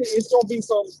would. Yeah, it's going to be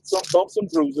some bumps and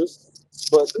bruises,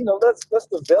 but you know, let's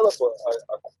develop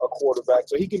a quarterback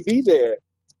so he can be there,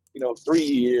 you know, 3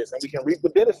 years, and we can reap the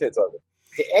benefits of it,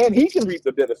 and he can reap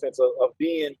the benefits of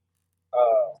being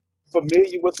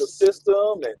familiar with the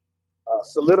system and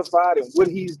solidified in what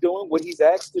he's doing, what he's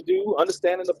asked to do,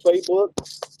 understanding the playbook.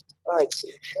 Like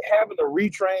having to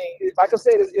retrain, like I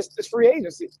said, it's free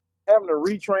agency. Having to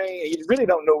retrain, and you really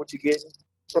don't know what you're getting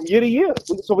from year to year.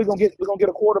 So we're gonna get a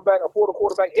portal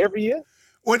quarterback every year.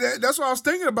 Well, that's what I was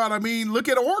thinking about. I mean, look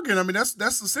at Oregon. I mean,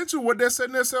 that's essentially what they're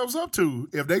setting themselves up to.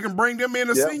 If they can bring them in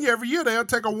a senior every year, they'll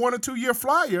take a 1 or 2 year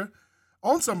flyer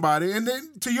on somebody. And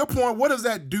then, to your point, what does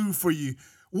that do for you?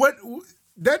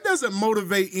 That doesn't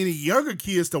motivate any younger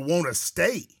kids to want to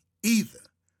stay either.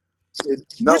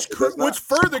 Which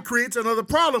further creates another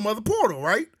problem of the portal,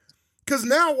 right? Because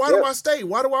now, why do I stay?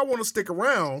 Why do I want to stick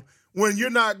around when you're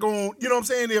not going? You know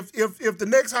what I'm saying? If the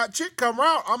next hot chick come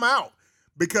out, I'm out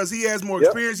because he has more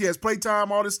experience, he has play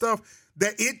time, all this stuff.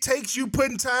 That it takes you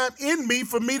putting time in me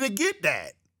for me to get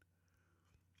that.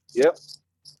 Yep.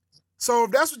 So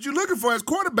if that's what you're looking for as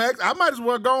quarterbacks, I might as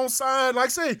well go and sign, like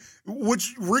say,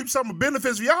 which reap some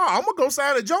benefits for y'all. I'm gonna go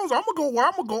sign at Jones. I'm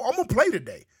gonna play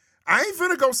today. I ain't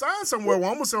finna go sign somewhere where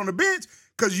I'm gonna sit on the bench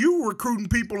because you recruiting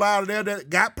people out of there that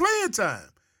got playing time.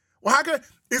 Well, how can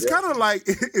it's kind of like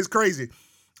it's crazy.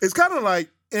 It's kind of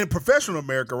like in professional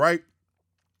America, right?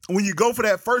 When you go for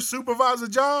that first supervisor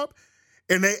job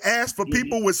and they ask for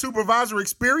people with supervisor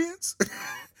experience. I'm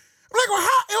like, well,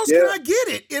 how else can I get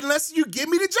it unless you give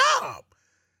me the job?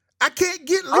 I can't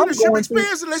get leadership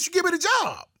experience unless you give me the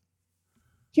job.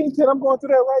 Kingpin, I'm going through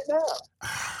that right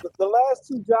now. The last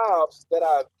 2 jobs that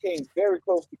I came very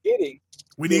close to getting.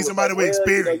 We need somebody with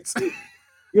experience.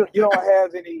 You don't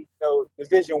have any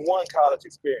Division I college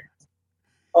experience.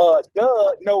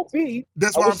 No B.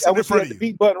 That's why I'm sitting in front of you. The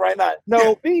B button right now.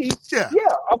 No B. Yeah.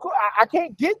 Yeah. Of course, I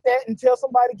can't get that until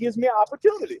somebody gives me an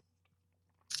opportunity.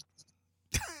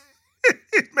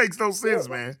 It makes no sense,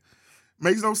 man.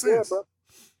 Makes no sense.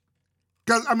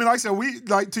 Because like I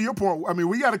said, to your point. I mean,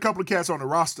 we got a couple of cats on the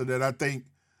roster that I think.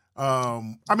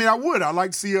 I'd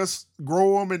like to see us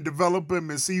grow them and develop them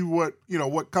and see what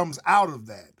comes out of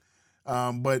that.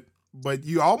 But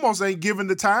you almost ain't given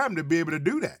the time to be able to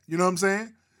do that. You know what I'm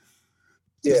saying?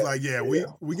 Yeah. It's like,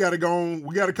 we got to go on.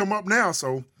 We got to come up now.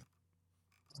 So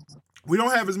we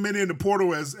don't have as many in the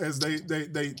portal as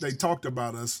they talked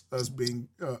about us being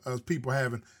us people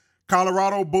having.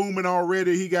 Colorado booming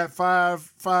already. He got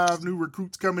five new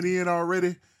recruits coming in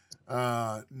already.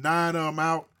 9 of them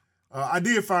out. I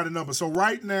did find a number. So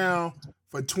right now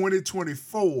for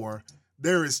 2024,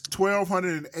 there is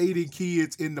 1,280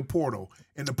 kids in the portal,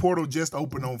 and the portal just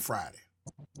opened on Friday.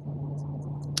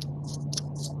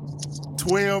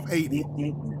 1,280.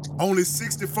 Only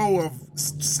 64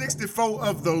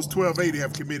 of those 1,280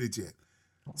 have committed yet.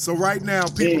 So right now,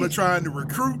 people are trying to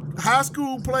recruit high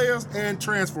school players and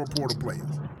transfer portal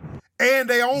players, and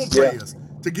their own players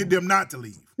to get them not to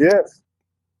leave. Yes.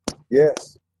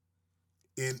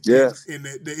 And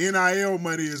the NIL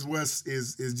money is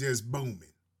just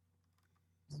booming.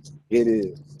 It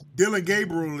is. Dylan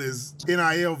Gabriel is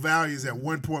NIL values at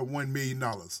 $1.1 million.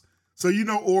 So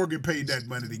Oregon paid that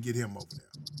money to get him over there.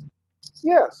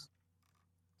 Yes.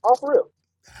 All for real.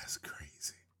 That's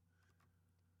crazy.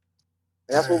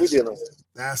 That's what we're dealing with.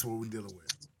 That's what we're dealing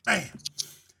with. Man.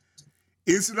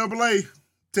 NCAA,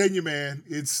 tell you, man,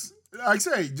 it's like I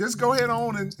say, just go ahead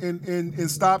on and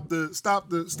stop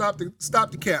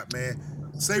the cap,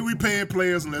 man. Say we paying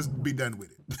players and let's be done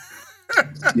with it.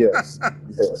 Yes.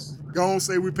 Go on,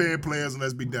 say we paying players and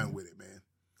let's be done with it, man.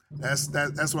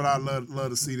 That's what I love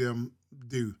to see them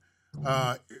do.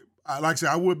 Like I said,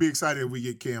 I would be excited if we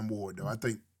get Cam Ward, though. I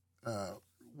think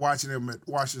watching him at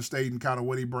Washington State and kind of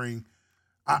what he bring.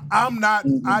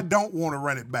 I don't want to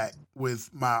run it back with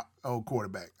my old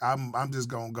quarterback. I'm just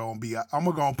gonna go and I'm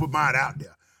gonna put mine out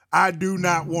there. I do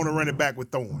not want to run it back with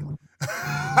Thorne.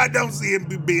 I don't see him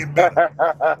being better.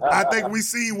 I think we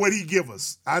seen what he give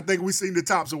us. I think we seen the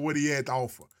tops of what he had to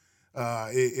offer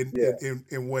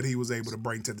in what he was able to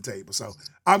bring to the table. So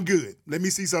I'm good. Let me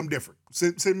see something different.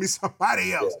 Send me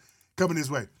somebody else coming this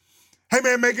way. Hey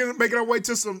man, making our way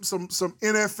to some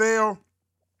NFL.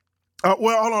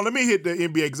 Well, hold on. Let me hit the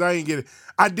NBA because I ain't get it.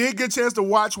 I did get a chance to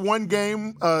watch 2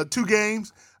 games. I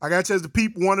got a chance to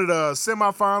peep one of the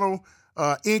semifinal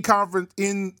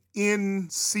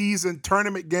in-season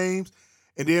tournament games,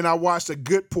 and then I watched a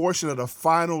good portion of the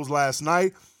finals last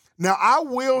night. Now, I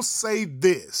will say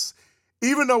this.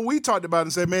 Even though we talked about it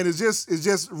and said, man, it's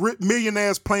just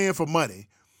millionaires playing for money.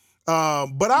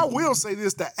 But I will say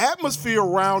this. The atmosphere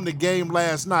around the game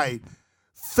last night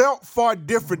felt far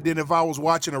different than if I was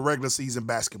watching a regular season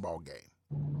basketball game.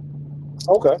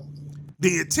 Okay.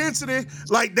 The intensity,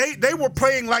 like they were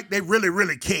playing like they really,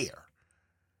 really care.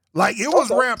 Like it was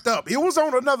ramped up. It was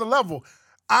on another level.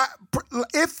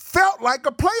 It felt like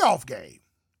a playoff game.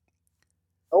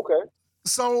 Okay.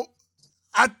 So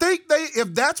I think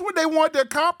if that's what they wanted to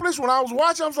accomplish when I was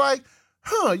watching, I was like,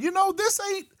 this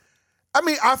ain't,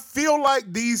 I feel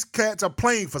like these cats are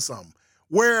playing for something.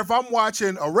 Where if I'm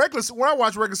watching when I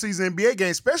watch regular season NBA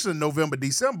games, especially in November,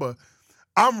 December,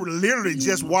 I'm literally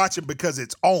just watching because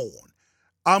it's on.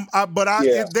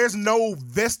 There's no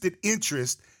vested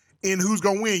interest in who's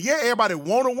gonna win. Yeah, everybody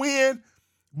want to win,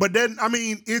 but then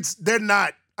they're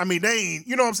not. They ain't.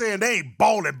 You know what I'm saying? They ain't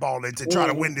balling to try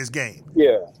to win this game.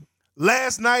 Yeah.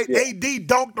 Last night, AD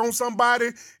dunked on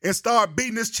somebody and started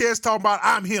beating his chest, talking about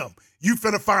I'm him. You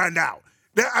finna find out.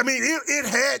 It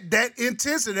had that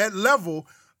intensity, that level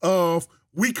of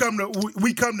we come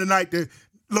tonight.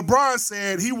 LeBron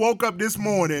said he woke up this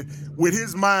morning with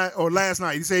his mind, or last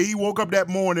night, he said he woke up that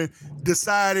morning,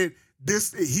 decided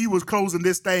he was closing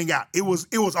this thing out. It was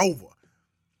over.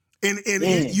 And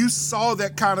you saw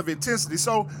that kind of intensity.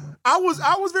 So I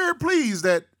was very pleased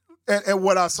at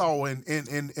what I saw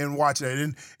in watching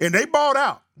it. And they balled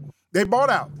out.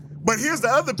 But here's the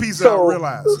other piece that I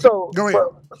realized. Go ahead.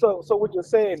 So what you're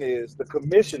saying is the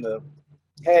commissioner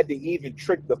had to even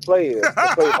trick the players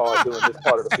to play hard during this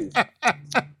part of the season.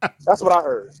 That's what I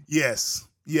heard. Yes.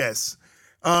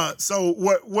 So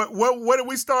what did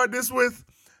we start this with?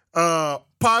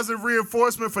 Positive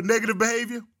reinforcement for negative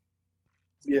behavior?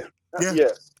 Yeah.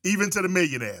 Yes. Even to the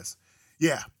millionaires.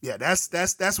 Yeah.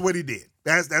 That's what he did.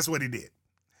 That's what he did.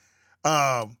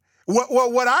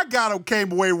 What I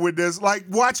came away with this, like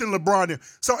watching LeBron.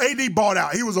 So AD balled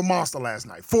out. He was a monster last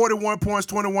night. 41 points,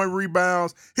 21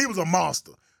 rebounds. He was a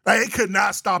monster. Like, they could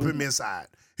not stop him inside.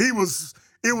 It was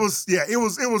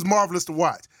marvelous to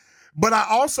watch. But I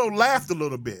also laughed a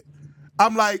little bit.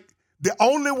 I'm like, the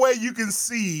only way you can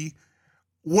see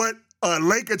what a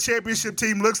Laker championship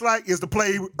team looks like is to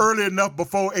play early enough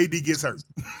before AD gets hurt.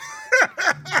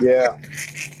 Yeah.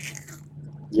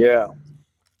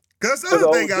 Because that's the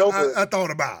other thing I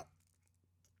thought about.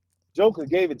 Joker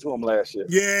gave it to him last year.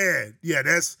 Yeah.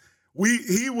 AD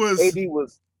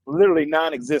was literally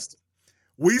non-existent.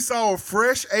 We saw a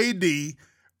fresh AD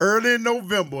early in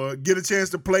November get a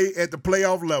chance to play at the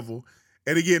playoff level.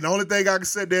 And again, the only thing I could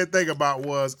sit there and think about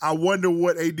was, I wonder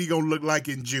what AD gonna look like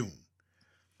in June.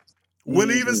 Will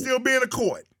he even still be in the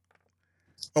court?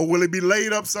 Or will he be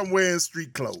laid up somewhere in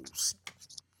street clothes?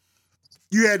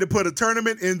 You had to put a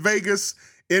tournament in Vegas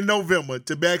in November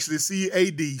to actually see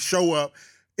AD show up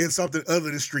in something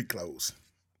other than street clothes.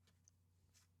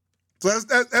 So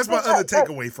that's my other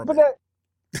takeaway from it.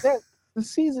 But the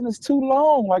season is too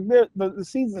long. Like the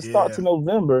season starts in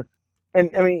November, and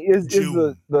I mean, is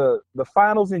the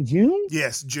finals in June?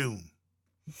 Yes, June.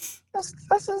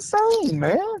 That's insane,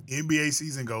 man. NBA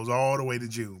season goes all the way to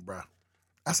June, bro.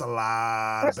 That's a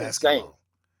lot of basketball. Insane.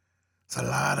 It's a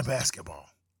lot of basketball.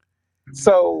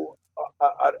 So,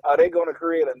 are they going to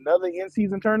create another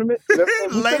in-season tournament? We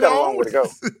still got a long way to go.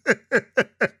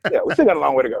 Yeah, we still got a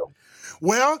long way to go.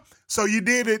 Well, so you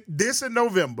did this in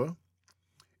November.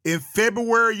 In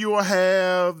February, you will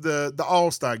have the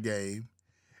All-Star game,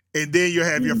 and then you'll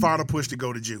have your final push to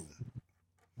go to June.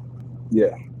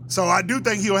 Yeah. So I do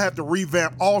think he'll have to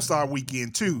revamp All-Star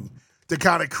weekend, too, to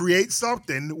kind of create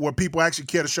something where people actually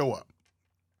care to show up.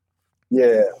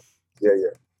 Yeah.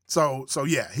 So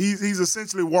yeah, he's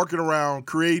essentially working around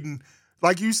creating,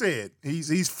 like you said,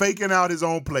 he's faking out his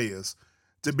own players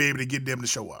to be able to get them to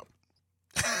show up.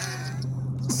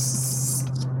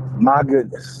 My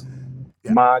goodness.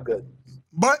 Yeah. My goodness.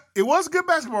 But it was a good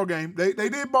basketball game. They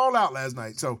did ball out last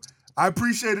night, so I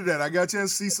appreciated that. I got a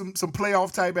chance to see some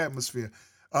playoff type atmosphere.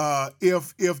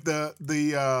 If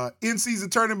the in-season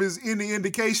tournament is any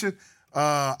indication,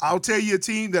 I'll tell you a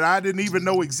team that I didn't even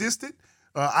know existed.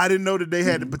 I didn't know that they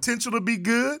had the potential to be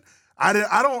good.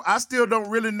 I still don't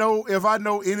really know if I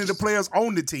know any of the players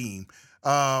on the team.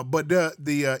 But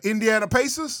the Indiana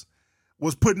Pacers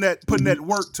was putting that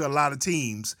work to a lot of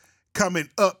teams coming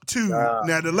up too.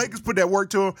 Now the Lakers put that work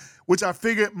to them, which I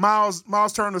figured Miles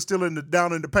Turner's still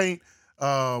down in the paint.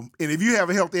 And if you have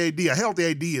a healthy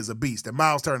AD is a beast, and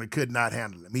Miles Turner could not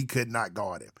handle him. He could not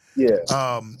guard him.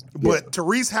 Yeah. But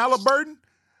Tyrese Halliburton,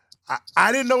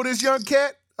 I didn't know this young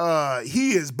cat.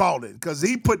 He is balling because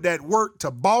he put that work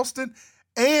to Boston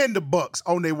and the Bucks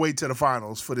on their way to the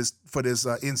finals for this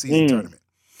in-season tournament.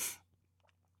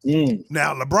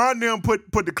 Now LeBron them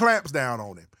put the clamps down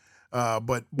on him,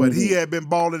 but he had been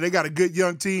balling. They got a good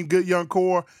young team, good young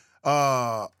core.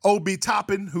 Obi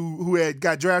Toppin, who had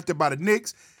got drafted by the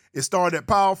Knicks, is starting at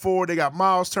power forward. They got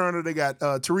Miles Turner, they got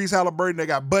Tyrese Halliburton, they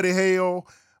got Buddy Hale.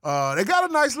 They got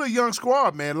a nice little young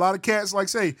squad, man. A lot of cats, like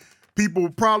say, people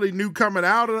probably knew coming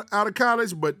out of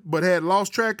college, but had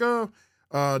lost track of.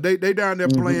 They down there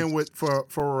playing with for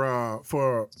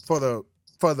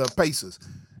the Pacers,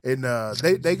 and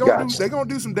they gonna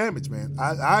do some damage, man.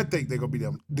 I think they're gonna be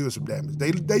doing some damage.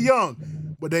 They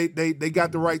young, but they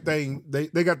got the right thing.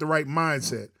 They got the right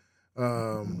mindset.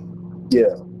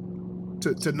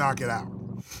 To knock it out.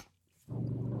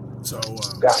 So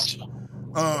gotcha.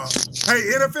 Hey,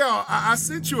 NFL, I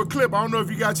sent you a clip. I don't know if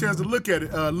you got a chance to look at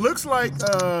it. Looks like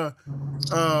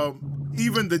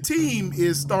even the team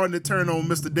is starting to turn on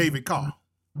Mr. David Carr.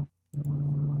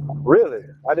 Really?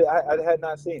 I had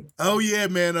not seen it. Oh yeah,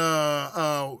 man.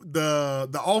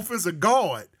 The offensive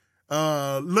guard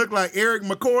looked like Eric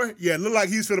McCoy. Yeah, looked like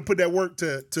he's gonna put that work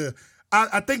to.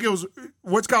 I think it was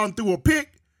what's calling through a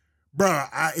pick, bro.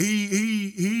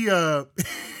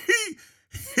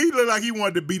 He looked like he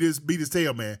wanted to beat his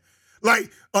tail, man.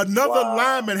 Like another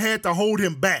lineman had to hold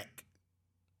him back.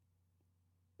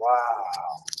 Wow.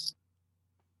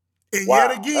 And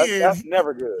yet again, that's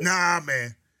never good. Nah,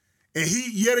 man. And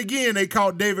yet again, they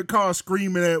caught David Carr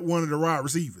screaming at one of the wide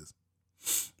receivers.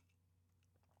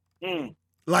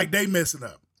 Like they messing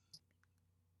up.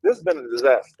 This has been a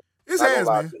disaster. This has,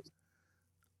 man.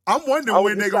 I'm wondering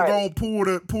when they're gonna pull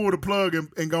the plug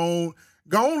and go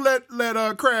on let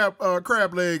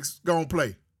crab legs go and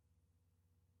play.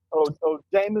 Oh,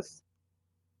 Jameis?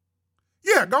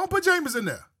 Yeah, go and put Jameis in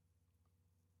there.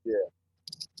 Yeah,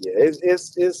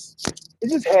 it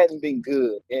just hadn't been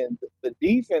good, and the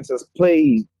defense has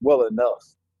played well enough.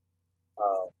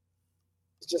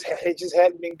 it just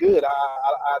hadn't been good.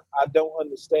 I don't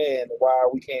understand why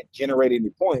we can't generate any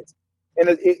points, and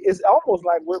it's almost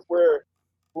like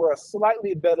we're a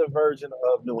slightly better version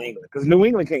of New England because New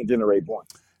England can't generate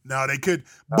points. No, they could,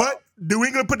 but New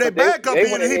England put their back up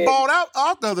in and he balled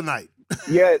out the other night.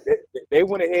 Yeah, they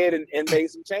went ahead and made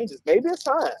some changes. Maybe it's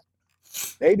time.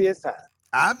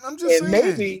 I'm just saying. And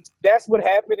maybe that's what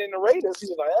happened in the Raiders. He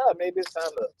was like, maybe it's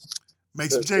time to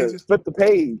make some changes. Flip the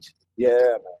page. Yeah,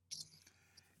 man.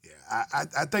 Yeah,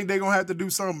 I think they're going to have to do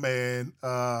something, man.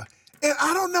 And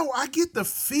I don't know. I get the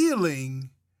feeling,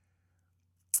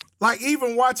 like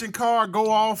even watching Carr go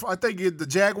off, I think at the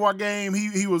Jaguar game,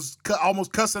 he was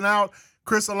almost cussing out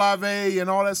Chris Olave and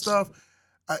all that stuff.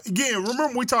 Again,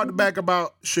 remember we talked back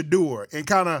about Shador and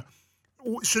kind of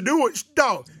Shador's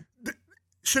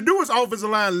offensive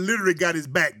line literally got his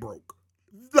back broke.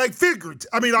 Like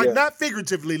not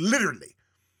figuratively, literally.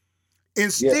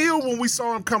 And still, when we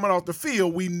saw him coming off the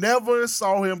field, we never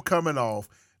saw him coming off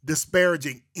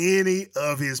disparaging any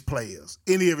of his players,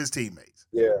 any of his teammates.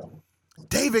 Yeah.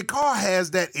 David Carr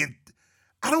has that,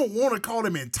 I don't want to call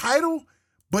him entitled,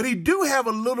 but he do have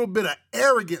a little bit of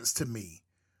arrogance to me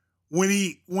when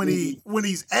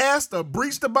he's asked or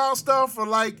breached about stuff or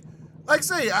like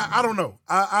say, I don't know.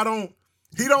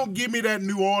 He don't give me that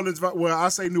New Orleans vibe. Well, I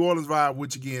say New Orleans vibe,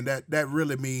 which again, that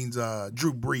really means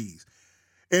Drew Brees.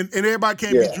 And everybody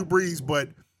can't be Drew Brees, but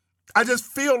I just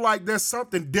feel like there's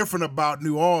something different about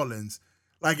New Orleans.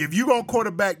 Like if you're going to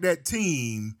quarterback that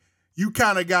team, you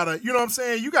kind of got to, you know what I'm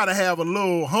saying? You got to have a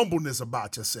little humbleness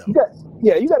about yourself. You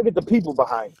got to get the people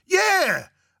behind you. Yeah.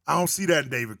 I don't see that in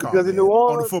David Carr, because in New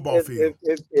Orleans, on the football field.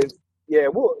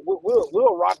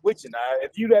 We'll rock with you now.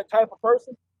 If you that type of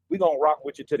person, we're going to rock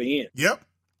with you to the end. Yep.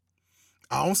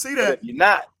 I don't see that. But if you're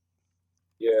not,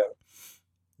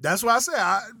 that's why I say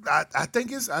I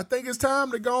think it's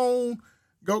time to go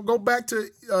back to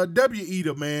W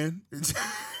Eater, man.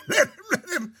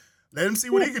 let him see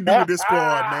what he can do with this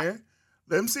squad, man.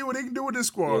 Let him see what he can do with this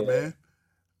squad, man.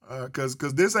 Cause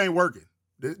this ain't working.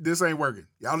 This ain't working.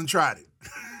 Y'all done tried it.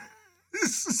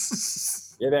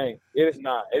 It ain't. It is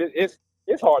not.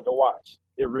 It's hard to watch.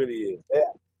 It really is.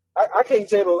 I can't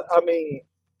tell. I mean,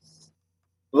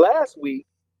 last week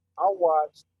I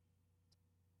watched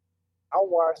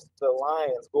the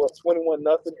Lions go up 21-0,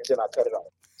 and then I cut it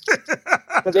off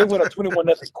because they went up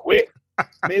 21-0 quick.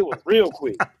 I mean, it was real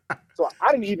quick. So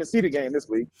I didn't even see the game this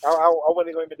week. I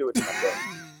wasn't going to do it to myself.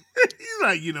 He's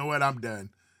like, you know what? I'm done.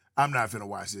 I'm not finna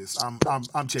watch this. I'm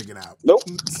checking out. Nope.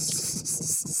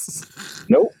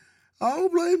 I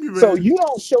don't blame you, man. So you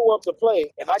don't show up to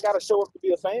play, and I got to show up to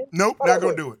be a fan? Nope, not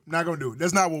gonna do it. Not gonna do it.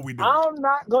 That's not what we do. I'm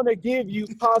not gonna give you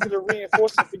positive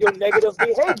reinforcement for your negative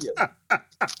behavior. I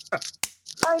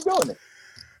ain't doing it.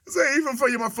 Say even for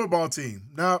my football team.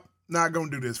 No, not gonna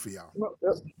do this for y'all.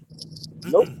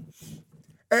 Nope.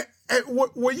 And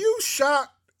were you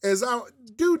shocked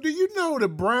do you know the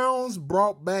Browns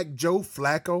brought back Joe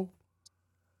Flacco?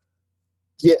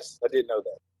 Yes, I did know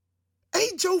that.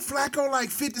 Ain't Joe Flacco like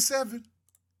 57?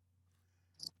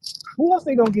 Who else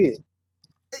they gonna get?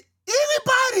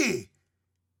 Anybody.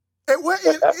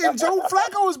 And Joe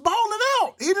Flacco is balling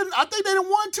out. I think they done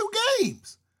won 2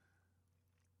 games.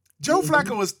 Joe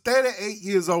Flacco is 38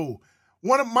 years old.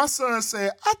 One of my sons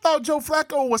said, I thought Joe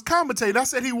Flacco was commentating. I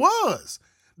said he was.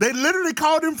 They literally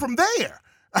called him from there.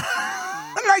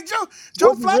 Like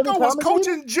Joe Flacco was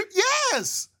coaching.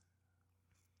 Yes.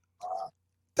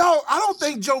 Dog, I don't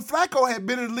think Joe Flacco had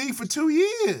been in the league for 2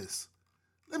 years.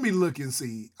 Let me look and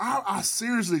see. I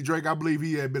seriously, Drake, I believe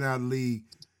he had been out of the league.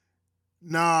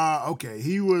 Nah, okay.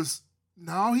 He was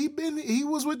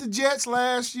with the Jets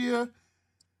last year.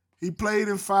 He played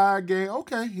in 5 games.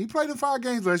 Okay, he played in 5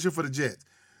 games last year for the Jets.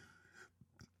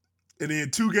 And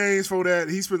then 2 games for that,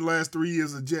 he spent the last 3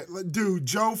 years a Jet. Dude,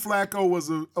 Joe Flacco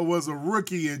was a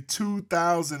rookie in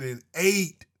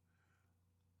 2008.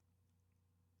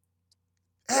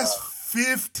 That's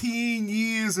 15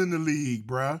 years in the league,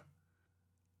 bruh.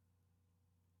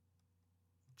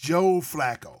 Joe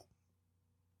Flacco.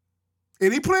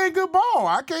 And he playing good ball.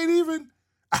 I can't even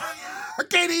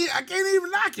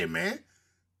knock him, man,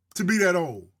 to be that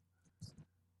old.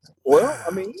 Well,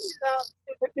 I mean,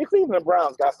 the Cleveland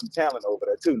Browns got some talent over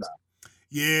there too now.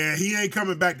 Yeah, he ain't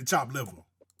coming back to top level.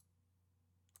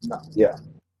 No, yeah.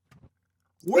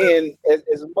 And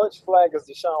as much flag as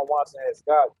Deshaun Watson has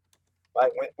got,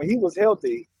 like when he was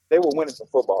healthy, they were winning some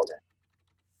football games.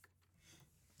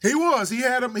 He was. He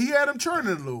had him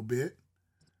churning a little bit.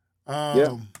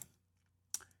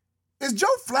 Is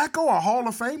Joe Flacco a Hall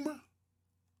of Famer?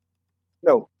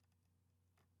 No.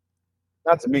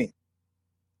 Not to me.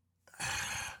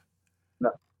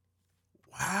 No.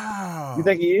 Wow. You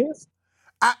think he is?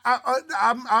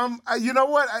 I'm you know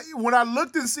what? When I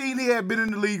looked and seen he had been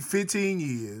in the league 15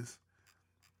 years,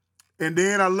 and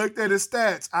then I looked at his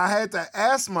stats, I had to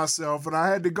ask myself, and I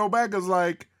had to go back. I was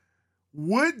like,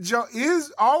 is Joe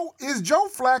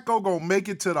Flacco gonna make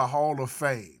it to the Hall of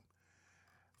Fame?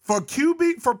 For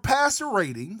QB, for passer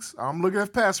ratings, I'm looking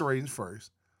at passer ratings first.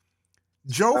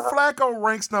 Joe Flacco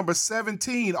ranks number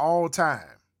 17 all time.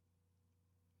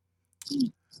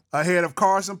 Ahead of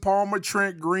Carson Palmer,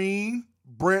 Trent Green,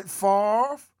 Brett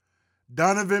Favre,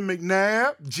 Donovan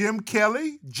McNabb, Jim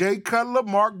Kelly, Jay Cutler,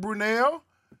 Mark Brunell,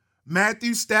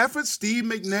 Matthew Stafford, Steve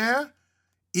McNair,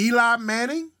 Eli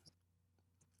Manning.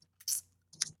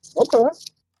 Okay.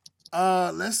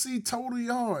 Let's see total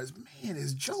yards. Man,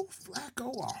 is Joe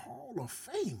Flacco a Hall of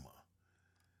Famer?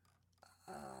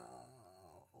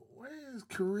 Where's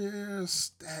career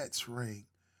stats rank?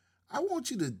 I want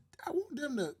them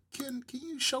to, can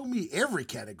you show me every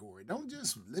category? Don't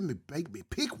just make me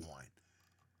pick one.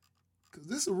 Because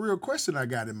this is a real question I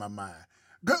got in my mind.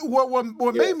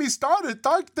 What made me start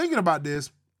thinking about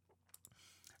this,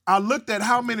 I looked at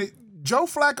how many, Joe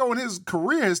Flacco in his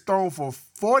career has thrown for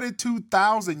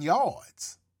 42,000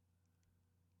 yards.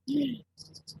 He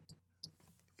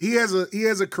has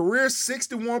a career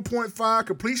 61.5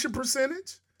 completion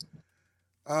percentage.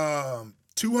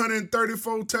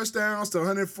 234 touchdowns to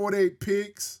 148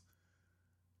 picks.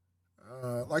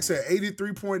 Like I said,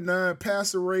 83.9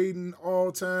 passer rating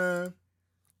all time.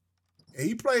 And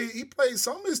he played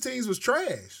some of his teams was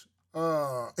trash.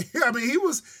 I mean, he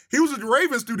was with the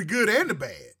Ravens through the good and the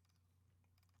bad.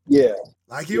 Yeah.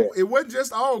 Like it wasn't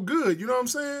just all good, you know what I'm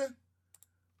saying?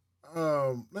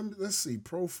 Let's see.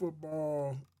 Pro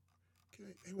football.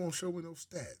 Okay, they won't show me no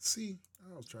stats. See,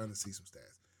 I was trying to see some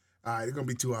stats. All right, it's gonna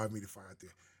be too hard for me to find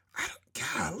there.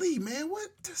 Golly, man, what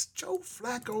does Joe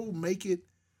Flacco make it?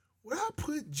 Would I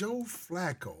put Joe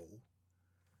Flacco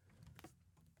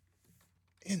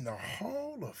in the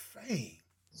Hall of Fame?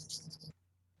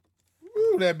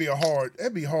 Ooh, that'd be hard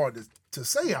to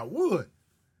say. I would.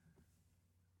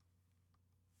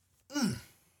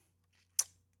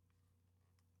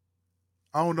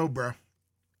 I don't know, bro.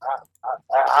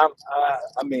 I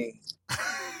mean,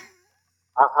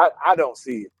 I don't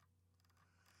see it.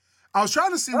 I was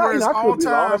trying to see where his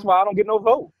all-time. That's why I don't get no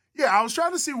vote. Yeah, I was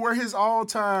trying to see where his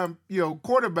all-time,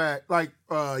 quarterback, like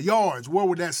yards, where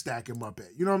would that stack him up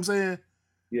at? You know what I'm saying?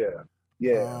 Yeah.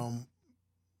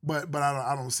 But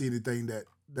I don't see anything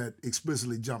that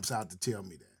explicitly jumps out to tell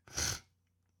me that.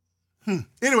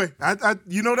 Anyway, I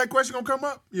that question gonna come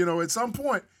up, at some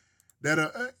point. That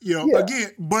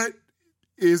again, but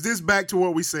is this back to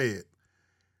what we said?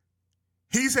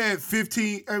 He's had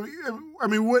 15. I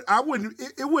mean,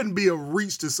 it wouldn't be a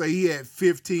reach to say he had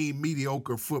 15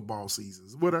 mediocre football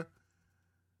seasons, would I?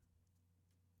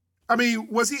 I mean,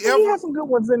 was he ever? He had some good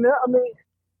ones in there. I mean,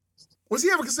 was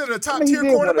he ever considered a top tier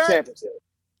quarterback?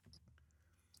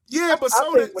 Yeah, but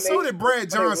so did Brad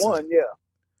Johnson. Won, yeah.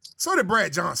 So did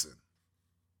Brad Johnson.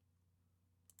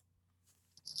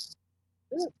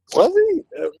 Was he?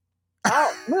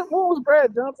 When was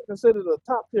Brad Johnson considered a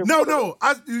top tier? No.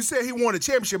 You said he won a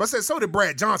championship. I said so did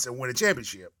Brad Johnson win a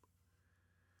championship.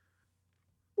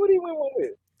 What did he win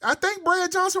with? I think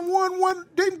Brad Johnson won one.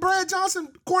 Didn't Brad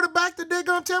Johnson quarterback the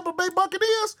daggone Tampa Bay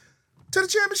Buccaneers to the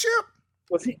championship?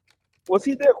 Was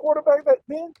he their quarterback back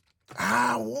then?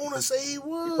 I want to say he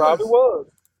was.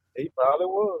 He probably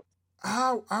was.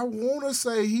 I want to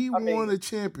say he won a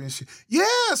championship.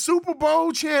 Yeah, Super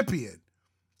Bowl champion.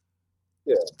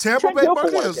 Yeah. Tampa Bay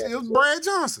Buccaneers. It was Brad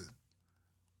Johnson.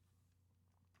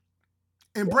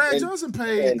 And Brad Johnson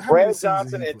paid. And Brad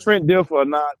Johnson and Trent Dilfer are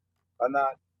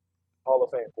not Hall of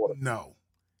Fame quarterbacks. No.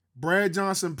 Brad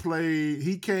Johnson played,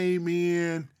 he came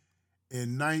in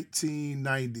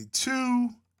 1992.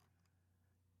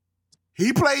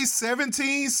 He played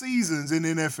 17 seasons in the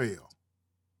NFL.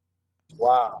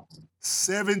 Wow.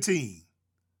 17.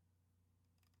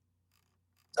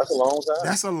 That's a long time.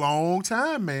 That's a long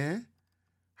time, man.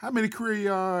 How many career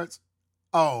yards?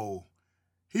 Oh,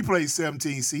 he played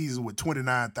 17 seasons with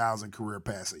 29,000 career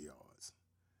passing yards.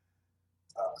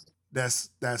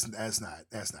 That's not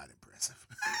impressive.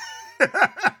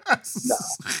 No.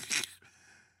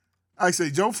 I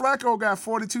say Joe Flacco got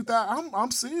 42,000.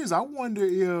 I'm serious. I wonder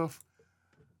if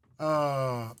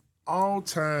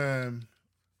all-time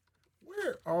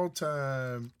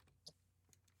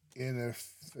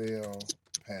NFL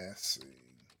passing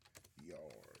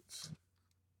yards.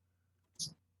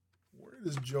 Where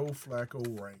does Joe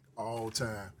Flacco rank all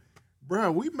time?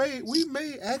 Bro, we may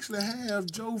actually have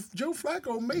Joe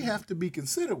Flacco may have to be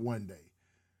considered one day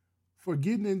for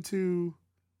getting into,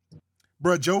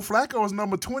 Bro, Joe Flacco is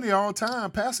number 20 all-time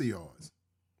passing yards.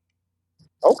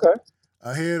 Okay.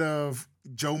 Ahead of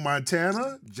Joe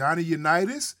Montana, Johnny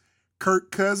Unitas,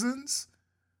 Kirk Cousins,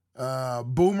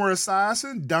 Boomer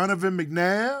Esiason, Donovan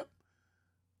McNabb,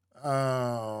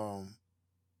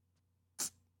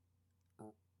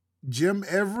 Jim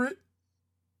Everett,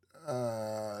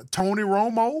 Tony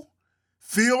Romo,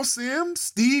 Phil Simms,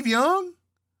 Steve Young.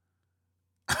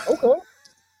 Okay.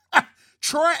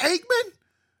 Troy Aikman.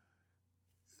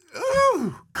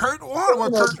 Ooh, Kurt Warner.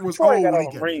 Well, Kurt was Troy old got when he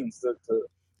all got the rings.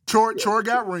 Troy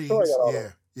got rings. Troy got all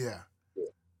Yeah. Yeah.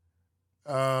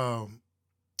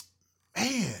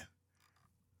 Man,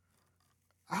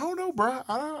 I don't know, bro.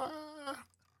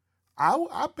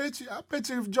 I bet you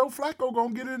if Joe Flacco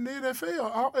gonna get in the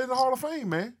NFL, in the Hall of Fame,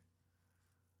 man.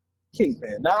 Keith,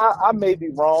 man. Now, I may be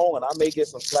wrong, and I may get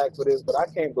some flack for this, but I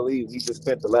can't believe we just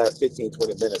spent the last 15,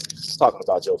 20 minutes talking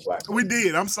about Joe Flacco. We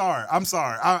did. I'm sorry.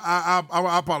 I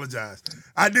apologize.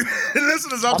 I do.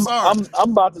 Listeners, I'm sorry.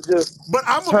 I'm about to just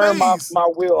turn my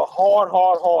wheel hard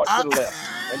to the left,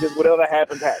 and just whatever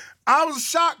happens. I was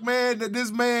shocked, man, that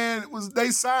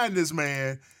they signed this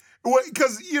man.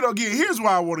 Because, again, here's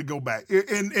why I want to go back.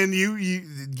 And you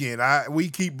again, we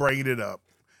keep bringing it up.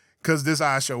 Because this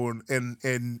eye show and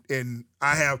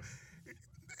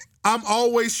I'm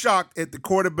always shocked at the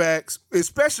quarterbacks,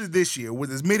 especially this year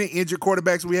with as many injured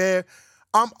quarterbacks we have.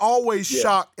 I'm always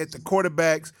shocked at the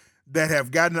quarterbacks that have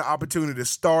gotten the opportunity to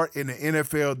start in the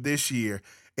NFL this year,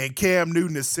 and Cam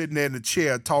Newton is sitting there in the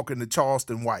chair talking to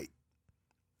Charleston White.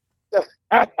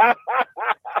 That's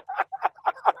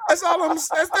all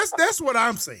that's what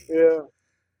I'm saying. Yeah.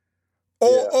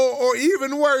 Or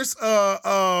even worse,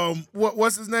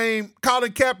 what's his name?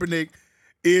 Colin Kaepernick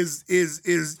is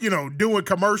doing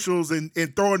commercials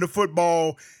and throwing the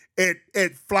football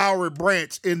at Flowery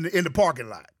Branch in the parking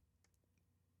lot.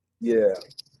 Yeah,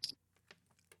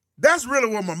 that's really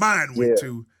where my mind went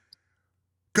to.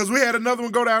 Because we had another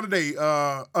one go down today.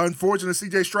 Unfortunately,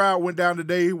 C.J. Stroud went down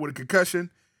today with a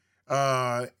concussion.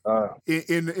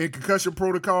 In concussion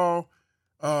protocol.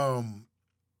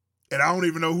 And I don't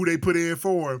even know who they put in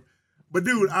for him. But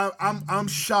dude, I'm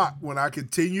shocked when I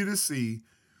continue to see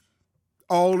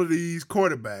all of these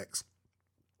quarterbacks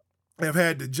have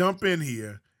had to jump in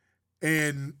here,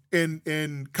 and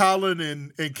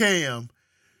Colin and Cam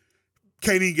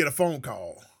can't even get a phone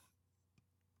call.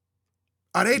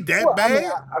 Are they that bad?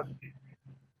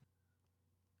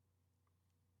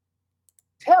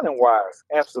 Talent-wise,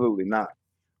 absolutely not.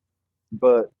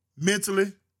 But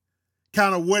mentally,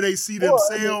 kind of where they see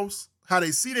themselves, how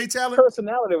they see their talent?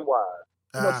 Personality-wise.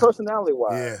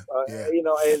 Personality-wise.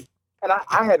 And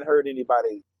I hadn't heard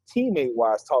anybody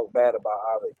teammate-wise talk bad about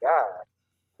either guy.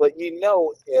 But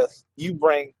if you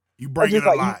bring in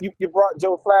a lot. You brought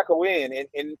Joe Flacco in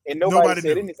and nobody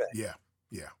said anything. Yeah.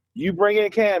 You bring in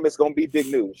Cam, it's going to be big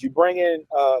news. You bring in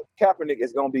Kaepernick,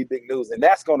 it's going to be big news. And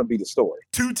that's going to be the story.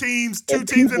 Two teams in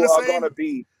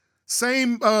the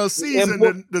same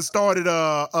season that started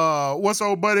what's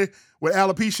old buddy with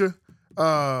alopecia?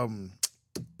 I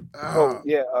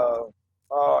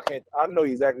know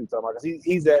exactly what you're talking about, because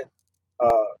he's at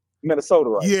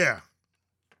Minnesota right now. Yeah.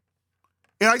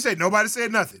 And like I said, nobody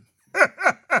said nothing.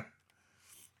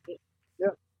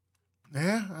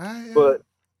 But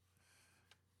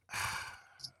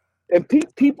and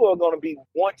people are going to be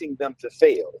wanting them to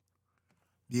fail.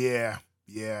 Yeah.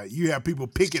 You have people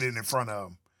picketing in front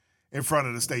of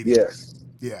the stadium.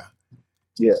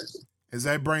 Yes. As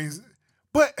that brings,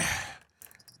 but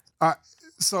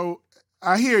so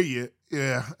I hear you.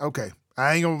 Yeah. Okay.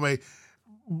 I ain't gonna make,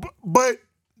 but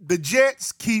the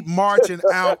Jets keep marching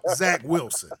out Zach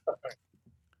Wilson.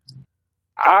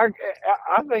 I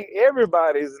think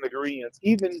everybody's in agreement,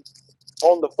 even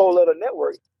on the 4-letter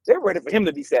network. They're ready for him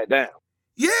to be sat down.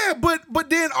 Yeah, but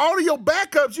then all of your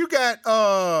backups, you got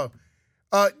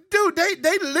dude,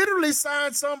 they literally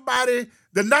signed somebody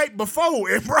the night before,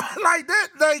 and bro, like that,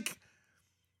 like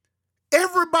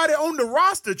everybody on the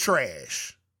roster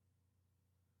trash.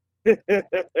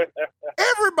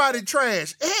 Everybody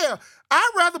trash. Hell,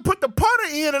 I'd rather put the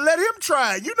punter in and let him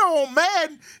try. On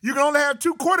Madden, you can only have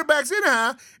 2 quarterbacks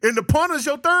anyhow, and the punter's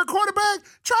your third quarterback.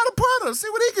 Try the punter, see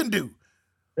what he can do.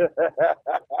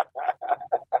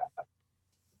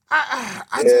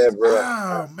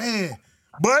 Oh man!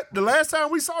 But the last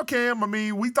time we saw Cam,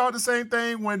 we thought the same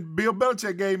thing when Bill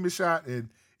Belichick gave him a shot, and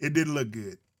it didn't look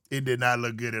good. It did not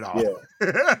look good at all.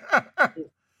 Yeah.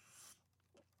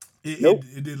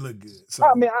 It didn't look good. So.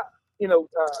 I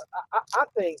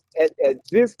think at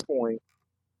this point,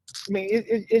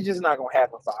 it's just not going to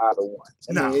happen for either one.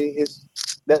 It's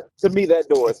that, to me, that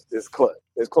door is closed.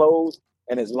 It's closed,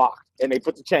 and it's locked, and they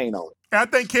put the chain on it. And I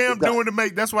think Cam doing to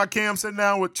make. That's why Cam sitting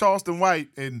down with Charleston White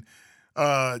and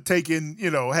taking,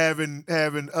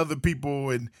 having other people,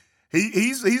 and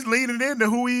he's leaning into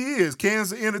who he is.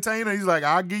 Cam's an entertainer. He's like,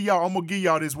 I'm gonna give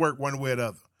y'all this work one way or the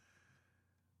other.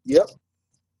 Yep.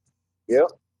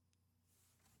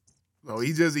 So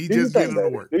he just getting to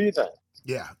work. Do your thing.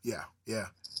 Yeah.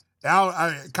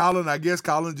 Now, Colin, I guess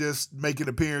Colin just making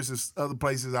appearances other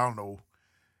places. I don't know.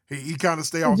 He kind of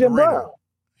stay off the radar. Brown.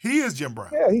 He is Jim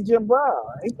Brown. Yeah, he's Jim Brown.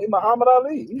 He's Muhammad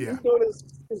Ali. He's doing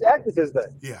his activist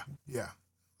thing. Yeah.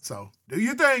 So do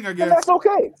your thing, I guess. And that's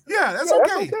okay. Yeah, that's okay.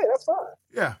 That's okay. That's fine.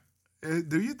 Yeah.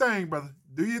 Do your thing, brother.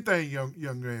 Do your thing,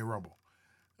 young man Rumble.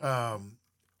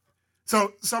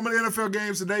 So some of the NFL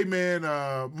games today, man.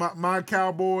 My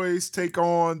Cowboys take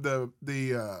on the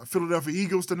Philadelphia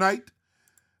Eagles tonight.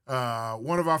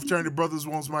 One of our fraternity brothers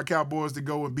wants my Cowboys to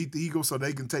go and beat the Eagles so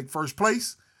they can take first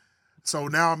place. So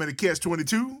now I'm in a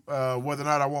catch-22, whether or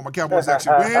not I want my Cowboys to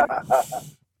actually win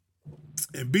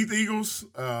and beat the Eagles.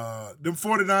 Them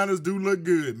 49ers do look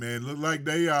good, man. Look like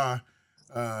they are.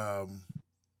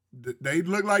 They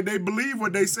look like they believe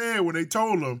what they said when they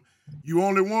told them you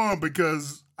only won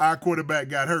because our quarterback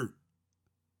got hurt.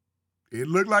 It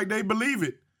looked like they believe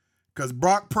it because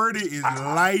Brock Purdy is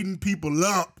lighting people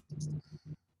up.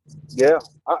 Yeah,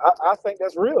 I think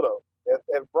that's real though.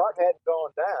 If Brock hadn't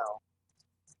gone down,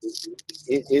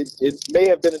 it may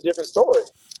have been a different story.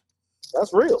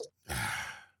 That's real.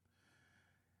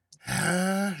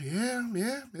 Yeah.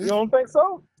 You don't think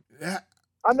so? Yeah.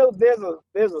 I know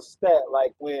there's a stat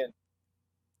like when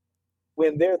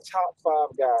their top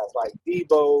 5 guys like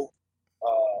Debo,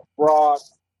 Brock,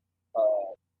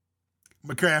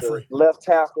 McCaffrey, left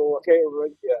tackle,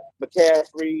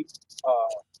 McCaffrey,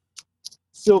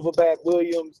 Silverback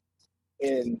Williams,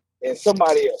 and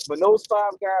somebody else. When those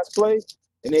 5 guys play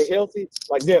and they're healthy,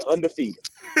 like they're undefeated.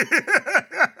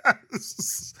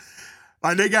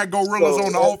 Like they got gorillas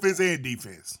on the offense and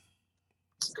defense.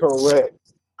 Correct.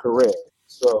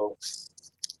 So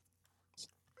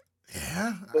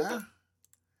yeah,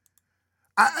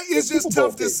 it's just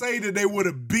tough to say that they would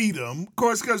have beat them, of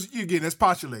course, because again that's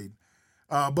postulating.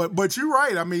 But you're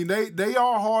right. I mean, they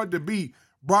are hard to beat.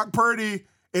 Brock Purdy,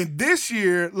 and last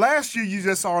year you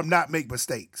just saw him not make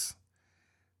mistakes.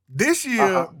 This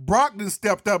year, Brock done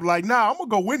stepped up like, I'm gonna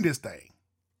go win this thing.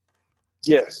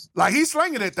 Yes. Like he's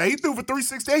slinging that thing. He threw for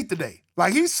 368 today.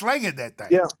 Like he's slinging that thing.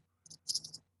 Yeah.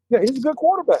 Yeah, he's a good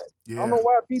quarterback. Yeah. I don't know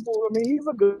why people. I mean, he's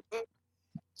a good.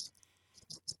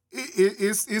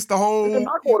 It's the whole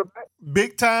my quarterback.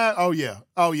 Big time. Oh yeah.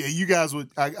 You guys would.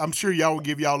 I'm sure y'all would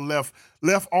give y'all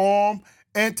left arm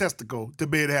and testicle to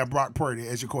be able to have Brock Purdy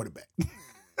as your quarterback.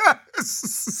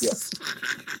 Yes.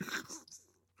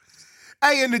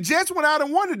 Hey, and the Jets went out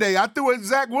and won today. I threw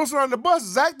Zach Wilson on the bus.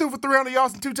 Zach threw for 300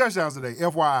 yards and 2 touchdowns today.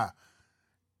 FYI.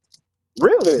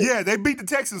 Really? Yeah, they beat the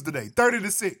Texans today,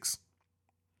 30-6.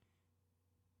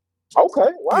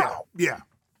 Okay. Wow. Yeah.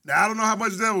 Now, I don't know how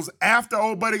much that was after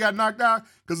old buddy got knocked out,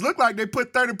 because it looked like they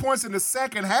put 30 points in the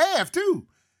second half, too.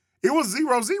 It was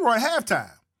 0-0 at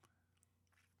halftime.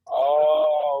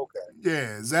 Oh, okay.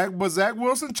 Yeah, Zach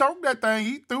Wilson choked that thing.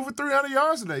 He threw for 300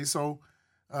 yards today, so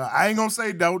I ain't going to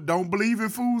say don't believe in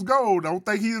fool's gold. Don't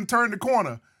think he done turned the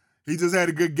corner. He just had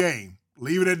a good game.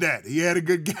 Leave it at that. He had a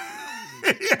good game.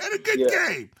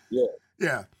 Game. Yeah.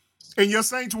 Yeah. And your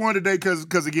Saints won today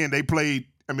because again, they played,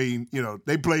 they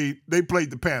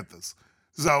played the Panthers.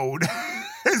 So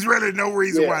there's really no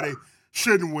reason why they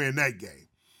shouldn't win that game.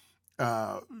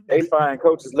 They find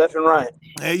coaches left and right.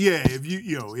 Yeah, if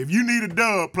you need a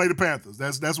dub, play the Panthers.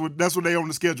 That's what they on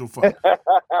the schedule for.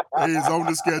 It's on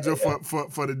the schedule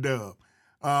for the dub.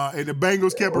 And the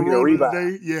Bengals kept it rolling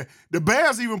today. Yeah, the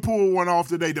Bears even pulled one off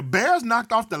today. The Bears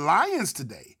knocked off the Lions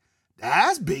today.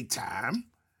 That's big time.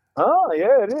 Oh,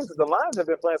 yeah, it is. The Lions have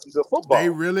been playing some good football. They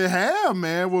really have,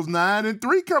 man. It was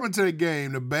 9-3 coming to the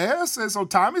game. The Bears said so.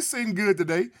 Tommy's sitting good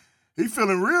today. He's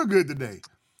feeling real good today.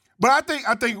 But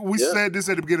I think we said this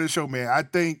at the beginning of the show, man. I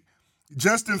think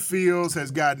Justin Fields has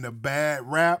gotten a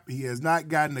bad rap. He has not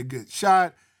gotten a good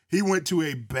shot. He went to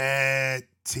a bad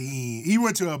team. He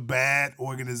went to a bad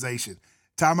organization.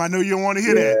 Tom, I know you don't want to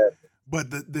hear that, but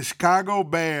the Chicago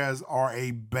Bears are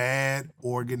a bad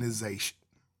organization.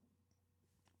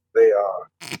 They are.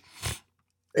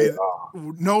 They are.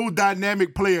 No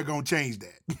dynamic player gonna change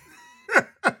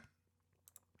that.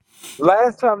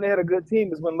 Last time they had a good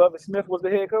team is when Lovie Smith was the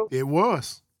head coach. It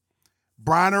was.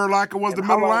 Brian Urlacher was the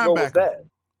how middle long ago linebacker. was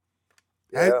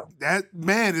that? That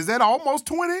man, is that almost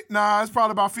 20? Nah, it's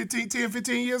probably about 15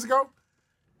 years ago.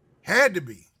 Had to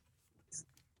be.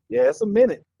 Yeah, it's a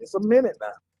minute. It's a minute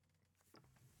now.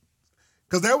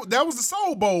 Because that was the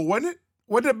Soul Bowl, wasn't it?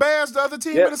 Wasn't the Bears the other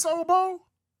team in the Soul Bowl?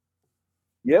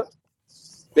 Yep.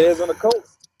 Bears on the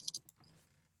Colts.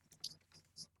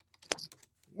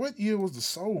 What year was the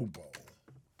Soul Bowl?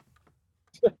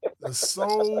 The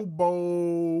Soul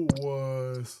Bowl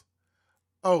was...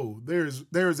 Oh, there's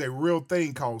a real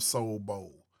thing called Soul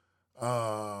Bowl.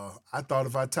 I thought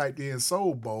if I typed in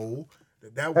Soul Bowl,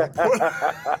 that would put...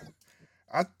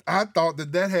 I thought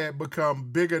that had become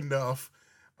big enough.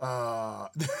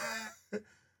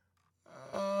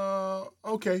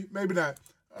 Okay, maybe not.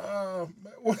 Well,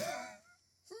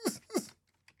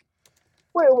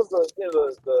 it was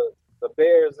the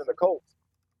Bears and the Colts.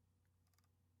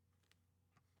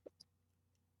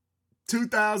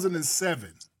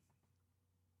 2007.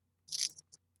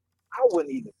 I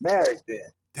wasn't even married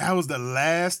then. That was the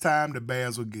last time the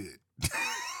Bears were good.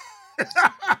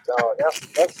 No, that's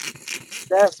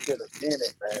been a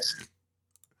minute, man.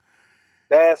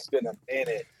 That's been a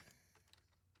minute.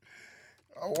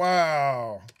 Oh,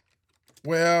 wow.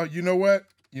 Well, you know what?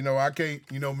 I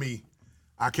can't, me.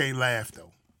 I can't laugh,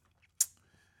 though.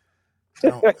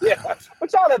 Yeah,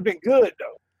 but y'all have been good,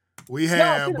 though. We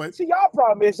have, see, y'all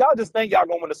problem is y'all just think y'all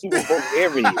gonna win the Super Bowl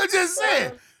every year. I just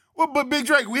said. Well, but Big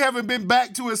Drake, we haven't been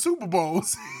back to a Super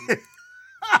Bowls. Like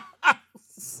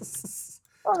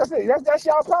I said, that's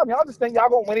y'all problem. Y'all just think y'all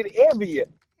gonna win it every year.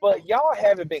 But y'all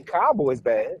haven't been Cowboys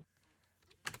bad.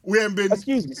 We haven't been.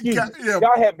 Excuse me. Yeah.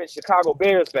 Y'all haven't been Chicago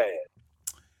Bears bad.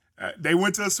 They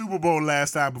went to a Super Bowl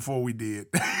last time before we did.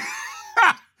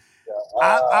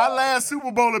 Our last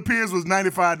Super Bowl appearance was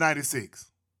 95-96.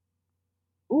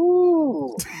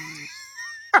 Ooh.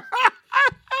 I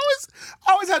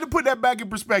always had to put that back in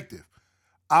perspective.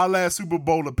 Our last Super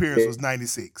Bowl appearance was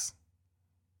 96.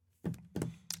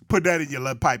 Put that in your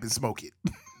lead pipe and smoke it.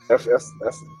 That's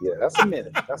a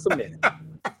minute. That's a minute.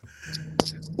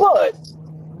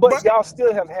 But y'all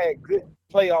still have had good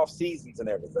playoff seasons and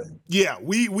everything. Yeah,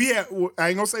 we have. I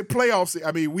ain't gonna say playoffs.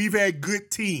 I mean, we've had good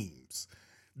teams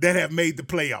that have made the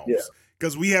playoffs. Yeah.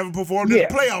 Because we haven't performed in the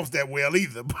playoffs that well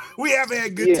either. We have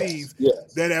had good teams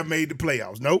that have made the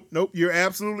playoffs. Nope. You're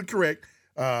absolutely correct.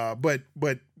 But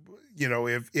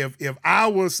if I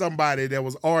was somebody that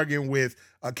was arguing with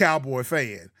a Cowboy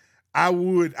fan, I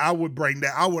would bring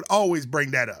that. I would always bring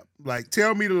that up. Like,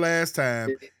 tell me the last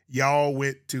time y'all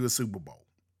went to a Super Bowl.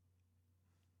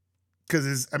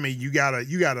 Because you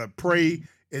gotta pray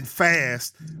and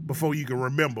fast before you can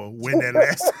remember when that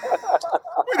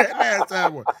last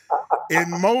time was. And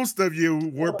most of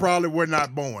you were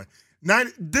not born.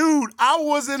 Dude, I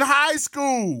was in high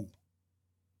school.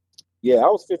 Yeah, I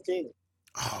was 15.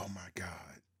 Oh my God.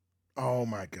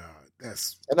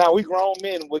 And now we grown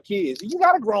men with kids. You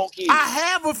got a grown kid. I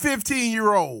have a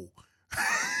 15-year-old.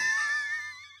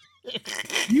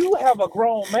 You have a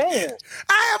grown man.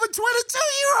 I have a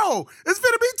 22-year-old. It's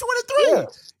gonna be 23.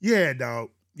 Yeah, dog.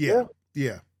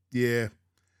 Yeah.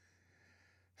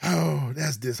 Oh,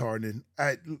 that's disheartening.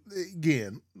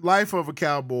 Again, life of a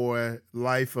Cowboy,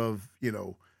 life of,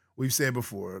 we've said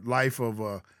before, life of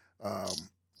a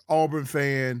Auburn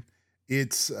fan.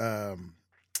 It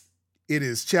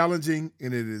is challenging,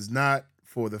 and it is not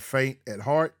for the faint at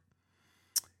heart.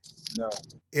 No.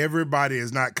 Everybody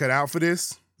is not cut out for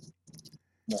this.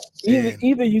 No.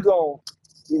 Either you gonna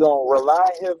rely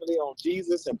heavily on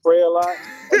Jesus and pray a lot,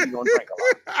 or you gonna drink a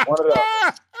lot. One of the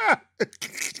other.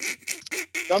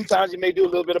 Sometimes you may do a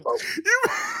little bit of both.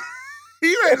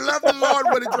 You may love the Lord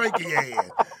with a drink in your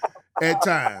hand at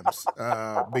times,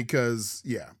 because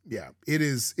it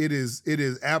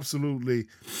is absolutely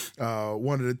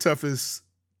one of the toughest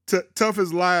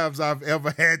lives I've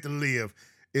ever had to live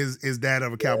is that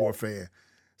of a Cowboy fan.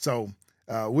 So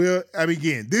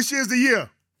again, this year's the year.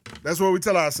 That's what we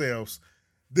tell ourselves.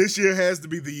 This year has to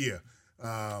be the year.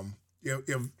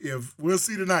 If we'll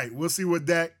see tonight, we'll see what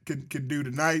Dak can do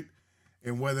tonight,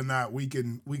 and whether or not we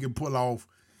can pull off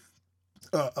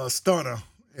a stunner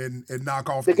and knock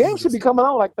off the game. Eagles. Should be coming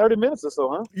on like 30 minutes or so,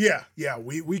 huh? Yeah,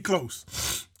 we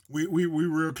close. We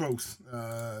real close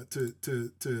to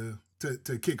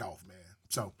kickoff, man.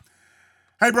 So,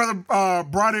 hey, brother,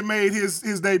 Bronny made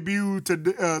his debut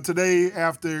today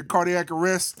after cardiac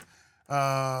arrest.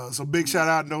 So big shout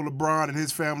out to LeBron and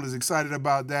his family is excited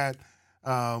about that.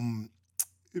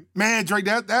 Man, Drake,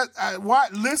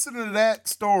 listening to that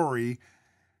story,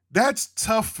 that's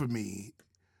tough for me.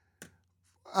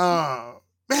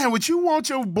 Man, would you want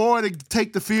your boy to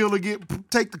take the field again,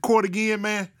 take the court again,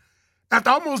 man? After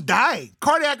almost dying.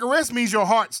 Cardiac arrest means your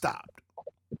heart stopped.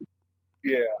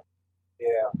 Yeah.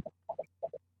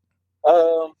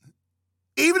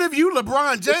 Even if you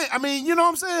LeBron James, you know what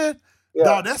I'm saying? Yeah.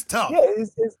 No, that's tough. Yeah,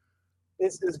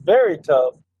 it's very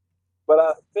tough. But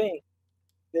I think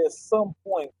there's some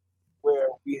point where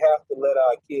we have to let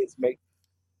our kids make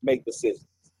decisions,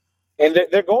 and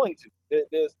they're going to.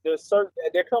 There's certain.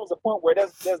 There comes a point where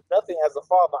there's nothing as a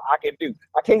father I can do.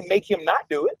 I can't make him not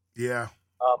do it. Yeah.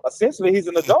 Essentially, he's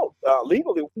an adult.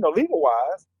 Legally, legal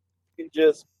wise, you can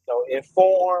just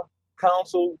inform,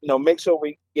 counsel. Make sure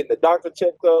we get the doctor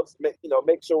checkups. Make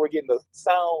sure we're getting the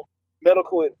sound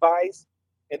medical advice,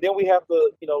 and then we have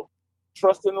to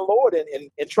trust in the Lord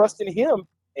and trust in Him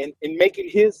and making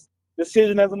His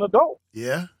decision as an adult.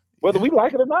 Yeah. Whether we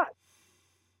like it or not.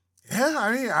 Yeah,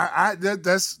 I mean,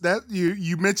 that's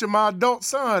you mentioned my adult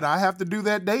son. I have to do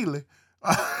that daily.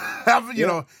 I've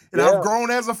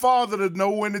grown as a father to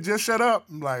know when to just shut up.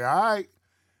 I'm like, all right,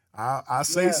 I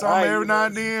say something every now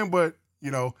and then, but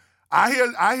I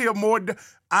hear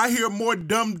more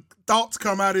dumb thoughts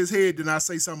come out of his head than I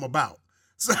say something about.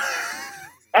 So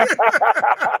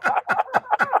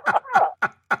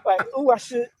like, I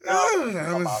should.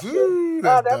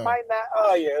 That might not.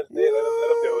 Oh, yeah. That'll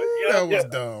do it. That was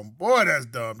dumb. Boy, that's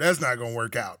dumb. That's not going to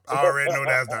work out. I already know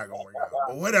that's not going to work out.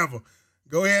 But whatever.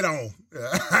 Go ahead on.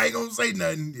 I ain't going to say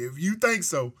nothing if you think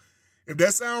so. If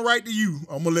that sound right to you,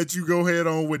 I'm going to let you go ahead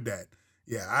on with that.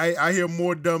 Yeah, I hear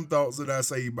more dumb thoughts than I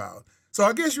say about. So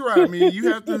I guess you're right. I mean,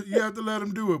 you have to let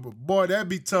them do it. But, boy, that'd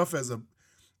be tough as a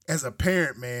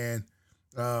parent, man.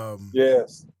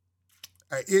 Yes.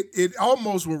 It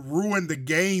almost would ruin the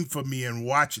game for me in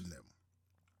watching them.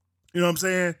 You know what I'm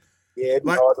saying? Yeah, it'd be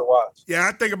hard to watch. Yeah,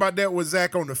 I think about that with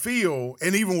Zach on the field,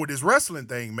 and even with his wrestling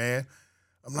thing, man.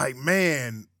 I'm like,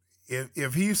 man,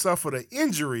 if he suffered an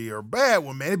injury or a bad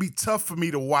one, man, it'd be tough for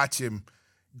me to watch him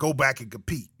go back and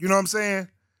compete. You know what I'm saying?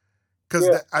 Because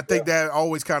I think that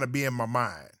always kind of be in my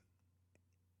mind.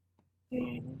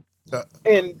 Mm-hmm.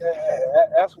 And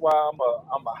that's why I'm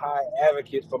a high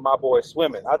advocate for my boy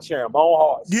swimming. I cheer him on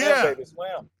hard. Yeah,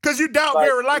 swim. Because you doubt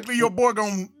very likely your boy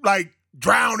gonna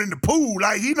drown in the pool.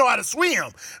 Like he know how to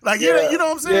swim. Like you know what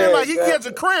I'm saying. Yeah, like he gets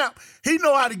a cramp, he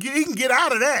know how to get. He can get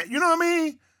out of that. You know what I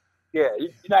mean? Yeah,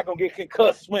 you're not gonna get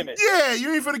concussed swimming. Yeah,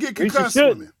 you ain't finna get concussed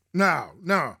swimming. No.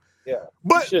 Yeah,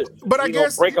 but I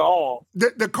guess break an arm.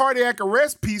 The cardiac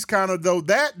arrest piece kind of though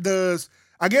that does.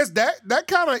 I guess that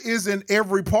kind of is in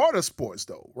every part of sports,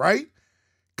 though, right?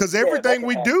 Because everything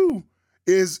we do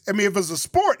is, I mean, if it's a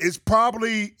sport, it's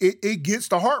probably, it gets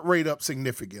the heart rate up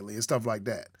significantly and stuff like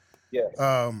that. Yes.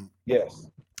 Yes.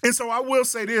 And so I will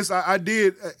say this, I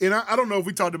did, and I don't know if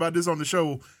we talked about this on the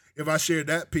show, if I shared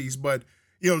that piece, but,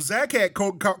 Zach had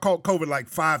caught COVID like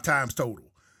 5 times total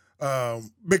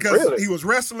because he was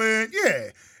wrestling,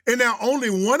 And now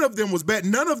only one of them was bad.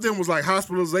 None of them was like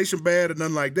hospitalization bad or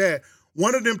nothing like that.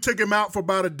 One of them took him out for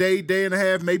about a day and a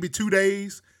half, maybe 2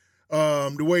 days.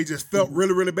 The way he just felt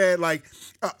really, really bad. Like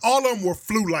all of them were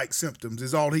flu-like symptoms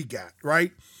is all he got,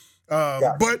 right?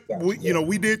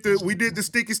 We did the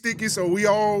sticky, so we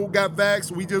all got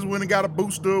vaxxed. We just went and got a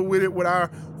booster with it with our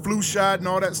flu shot and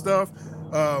all that stuff.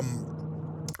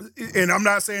 And I'm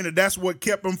not saying that that's what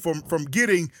kept him from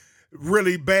getting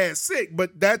really bad sick,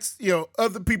 but that's,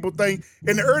 other people think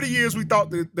in the early years we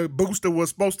thought the booster was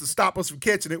supposed to stop us from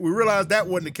catching it. We realized that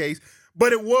wasn't the case,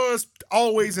 but it was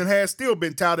always and has still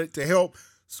been touted to help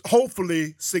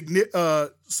hopefully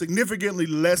significantly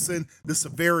lessen the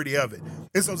severity of it.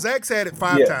 And so Zach's had it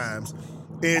 5 times,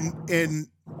 and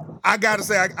I gotta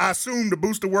say I assume the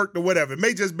booster worked or whatever. It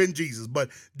may just been Jesus, but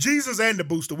Jesus and the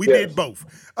booster, we did both.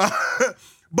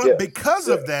 But because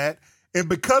of that, and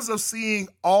because of seeing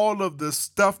all of the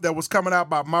stuff that was coming out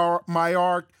about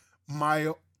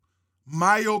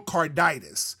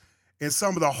myocarditis and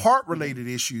some of the heart-related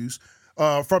issues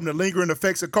from the lingering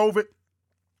effects of COVID,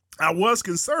 I was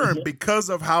concerned because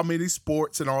of how many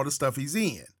sports and all the stuff he's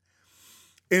in.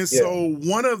 And so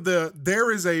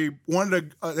there's a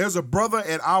brother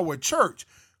at our church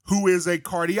who is a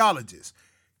cardiologist.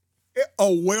 A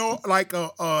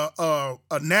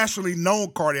nationally known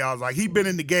cardiologist. Like he's been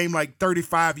in the game like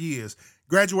 35 years.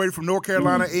 Graduated from North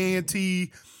Carolina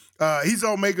A&T. He's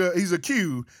a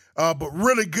Q, but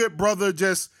really good brother.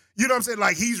 Just, you know what I'm saying?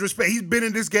 Like he's been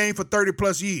in this game for 30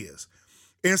 plus years.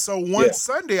 And so one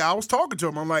Sunday I was talking to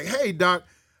him. I'm like, hey, doc,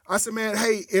 I said, man,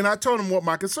 hey, and I told him what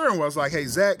my concern was. Like, hey,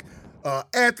 Zach,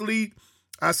 athlete.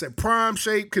 I said, prime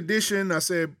shape, condition. I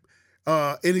said,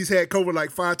 and he's had COVID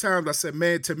like 5 times. I said,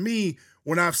 man, to me,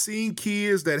 when I've seen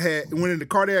kids that went into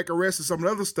cardiac arrest and some of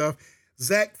the other stuff,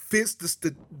 Zach fits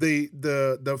the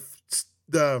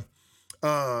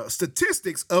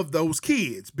statistics of those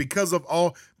kids because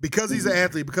he's an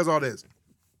athlete, because of all this.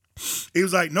 He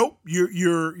was like, nope,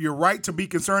 you're right to be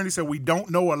concerned. He said, we don't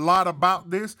know a lot about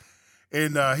this.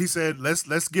 And he said,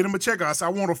 let's get him a checkup. I said, I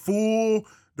want a full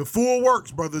the full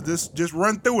works, brother. Just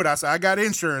run through it. I said, I got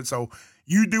insurance, so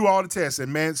you do all the tests.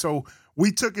 And man, so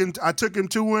I took him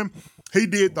to him. He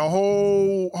did the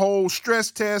whole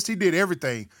stress test. He did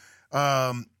everything.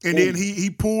 And then he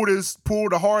pulled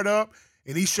the heart up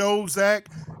and he showed Zach,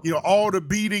 all the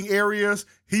beating areas.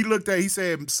 He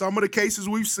said, some of the cases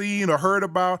we've seen or heard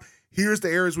about, here's the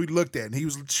areas we looked at. And he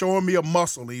was showing me a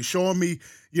muscle. And he was showing me,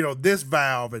 this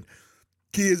valve and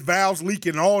kids' valves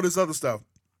leaking and all this other stuff.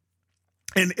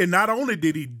 And not only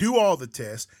did he do all the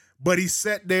tests, but he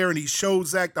sat there and he showed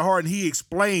Zach the heart and he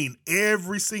explained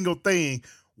every single thing,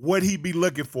 what he'd be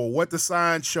looking for, what the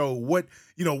signs show, what's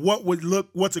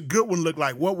a good one look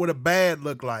like, what would a bad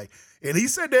look like. And he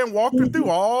sat there and walked him through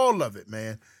all of it,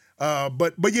 man.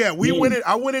 But yeah,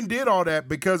 I went and did all that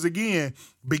because of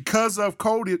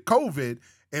COVID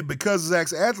and because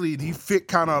Zach's athlete, he fit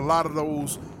kind of a lot of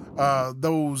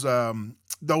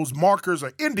those markers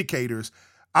or indicators.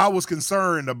 I was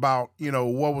concerned about,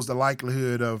 what was the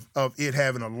likelihood of it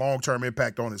having a long-term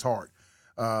impact on his heart.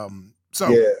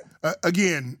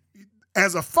 Again,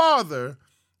 as a father,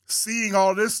 seeing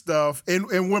all this stuff, and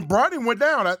when Bronny went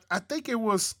down, I think I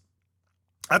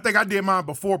did mine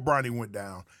before Bronny went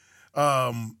down.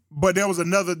 But there was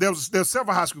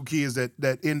several high school kids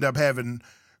that end up having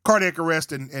cardiac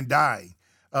arrest and dying.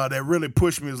 That really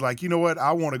pushed me. It was like, you know what?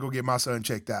 I want to go get my son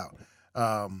checked out.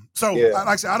 Like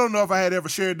I said, I don't know if I had ever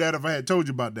shared that, if I had told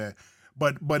you about that,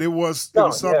 but it was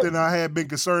something I had been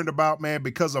concerned about, man,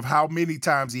 because of how many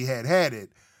times he had it,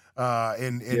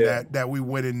 that we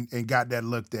went in and got that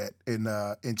looked at and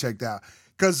checked out.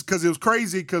 Cause it was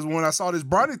crazy. Cause when I saw this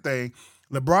Bronny thing,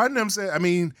 LeBron and them said, I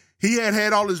mean, he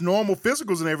had all his normal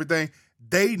physicals and everything.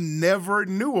 They never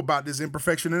knew about this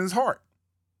imperfection in his heart.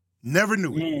 Never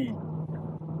knew it.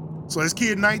 So this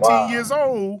kid, 19 years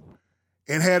old,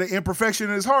 and had an imperfection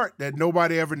in his heart that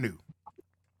nobody ever knew.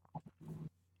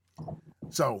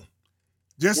 So,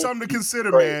 just something to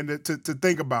consider, man, to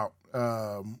think about.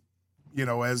 As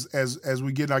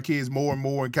we get our kids more and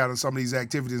more and kind of some of these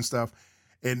activities and stuff,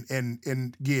 and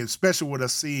again, especially with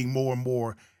us seeing more and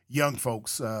more young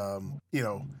folks, coming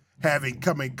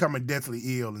deathly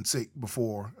ill and sick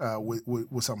before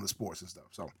with some of the sports and stuff.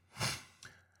 So,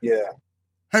 yeah.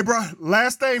 Hey, bro,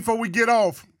 last thing before we get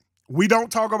off. We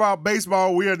don't talk about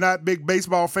baseball. We are not big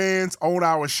baseball fans on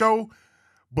our show,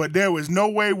 but there was no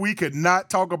way we could not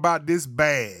talk about this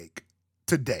bag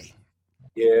today.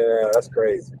 Yeah, that's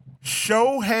crazy.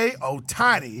 Shohei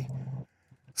Ohtani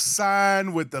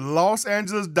signed with the Los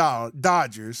Angeles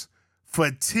Dodgers for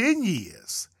 10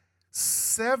 years,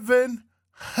 $700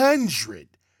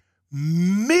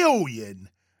 million.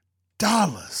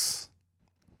 That's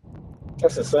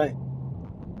insane.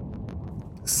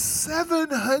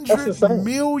 $700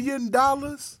 million?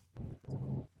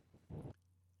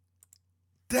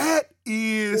 That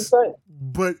is insane.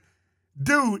 But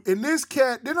dude, in this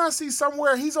cat, didn't I see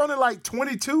somewhere he's only like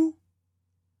 22?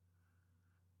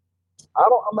 I'm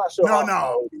not sure.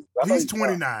 No. He's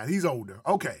 29. He's older.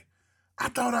 Okay. I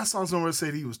thought I saw somewhere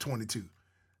said he was 22.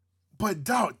 But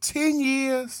dog, 10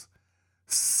 years,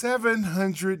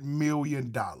 $700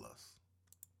 million.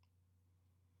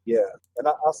 Yeah. And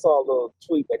I saw a little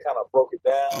tweet that kind of broke it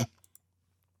down.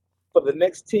 For the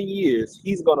next 10 years,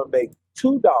 he's going to make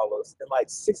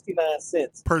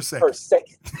 $2.69 per second. Per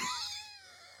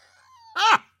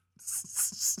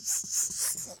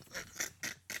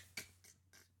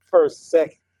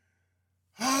second.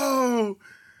 Oh,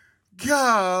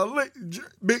 God.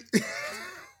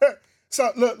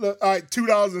 So, look, all right,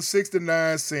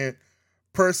 $2.69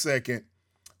 per second.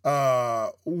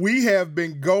 We have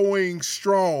been going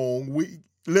strong.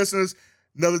 Listeners,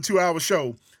 another 2-hour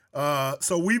show.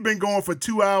 So we've been going for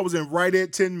 2 hours and right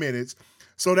at 10 minutes.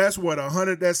 So that's what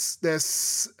 100.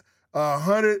 That's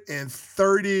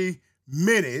 130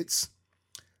 minutes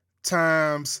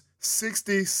times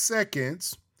 60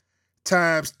 seconds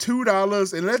times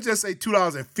 $2, and let's just say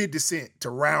 $2.50 to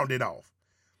round it off.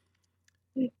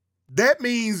 That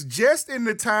means just in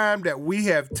the time that we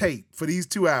have taped for these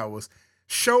 2 hours,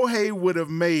 Shohei would have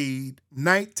made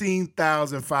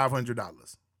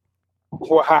 $19,500.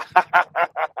 Wow.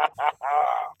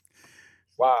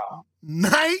 Wow.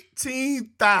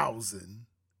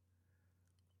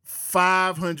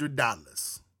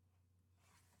 $19,500.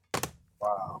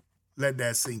 Wow. Let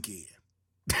that sink in.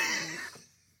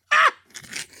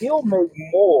 He'll make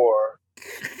more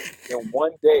in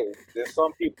one day than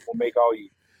some people will make all year.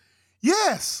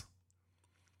 Yes.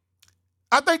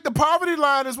 I think the poverty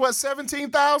line is what,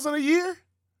 $17,000 a year?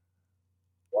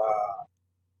 Wow.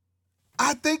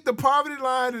 I think the poverty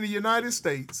line in the United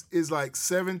States is like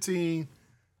 17.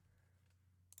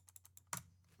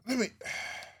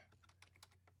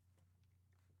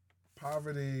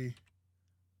 poverty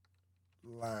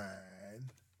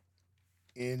line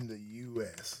in the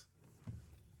U.S.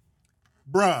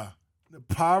 Bruh, the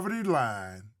poverty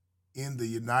line in the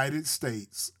United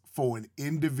States for an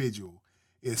individual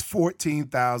is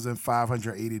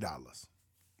 $14,580.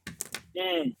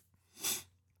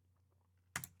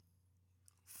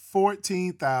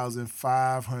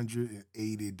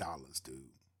 $14,580, dude.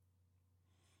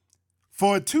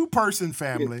 For a two-person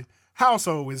family,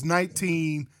 household is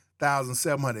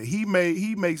 $19,700. He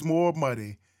makes more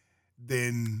money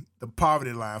than the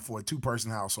poverty line for a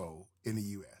two-person household in the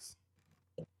U.S.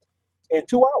 In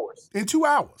 2 hours. In 2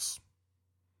 hours.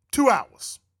 2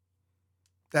 hours.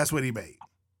 That's what he made.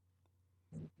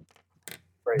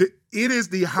 It is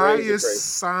the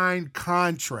highest signed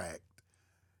contract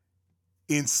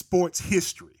in sports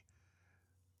history.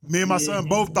 Me and my son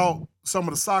both thought some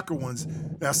of the soccer ones.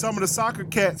 Now, some of the soccer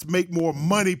cats make more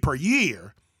money per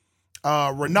year.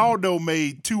 Ronaldo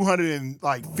made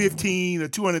 $215 or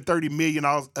 $230 million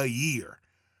a year,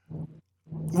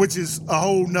 which is a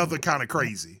whole nother kind of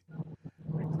crazy.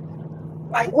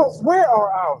 Like, where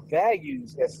are our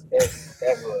values as a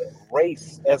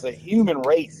race, as a human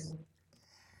race?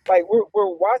 Like,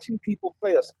 we're watching people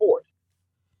play a sport.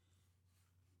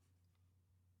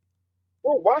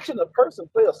 We're watching a person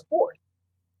play a sport,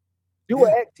 do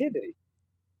an activity.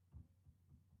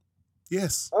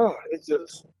 Yes. Oh, it's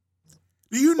just.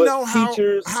 Do you know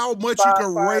teachers, how much you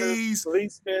can raise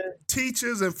policemen,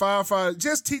 teachers and firefighters?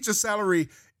 Just teacher salary.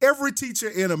 Every teacher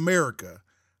in America,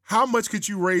 how much could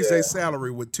you raise their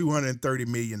salary with $230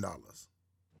 million?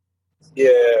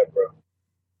 Yeah, bro.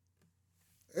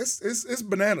 It's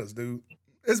bananas, dude.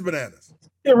 It's bananas.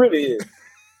 It really is.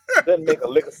 Doesn't make a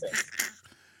lick of sense.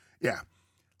 Yeah.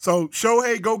 So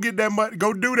Shohei, go get that money.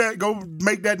 Go do that. Go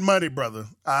make that money, brother.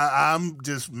 I'm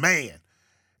just man.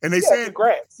 And they said,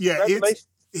 congrats.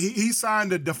 He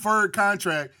signed a deferred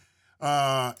contract,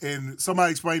 and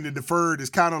somebody explained the deferred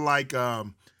is kind of like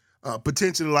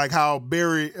potentially like how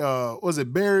Bobby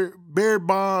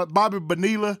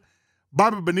Bonilla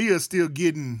is still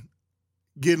getting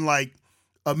like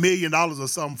 $1 million or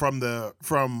something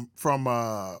from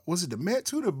was it the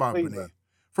Mets? Who did Bobby Bonilla?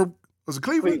 Was it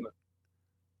Cleveland?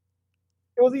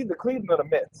 It was either Cleveland or the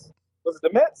Mets. Was it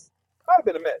the Mets? Might have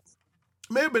been the Mets.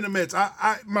 May have been the Mets.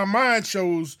 My mind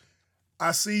shows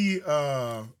I see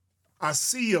a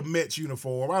Mets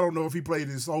uniform. I don't know if he played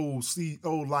his whole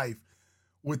life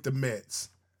with the Mets.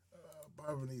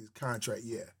 Bobby contract,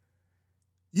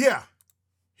 yeah.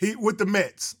 He with the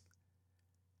Mets.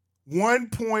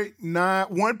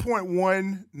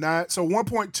 1.19, so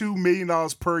 $1.2 million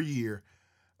per year.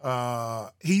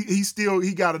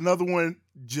 He got another one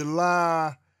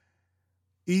July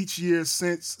each year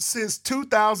since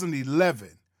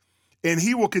 2011, and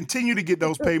he will continue to get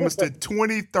those payments to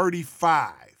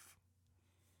 2035.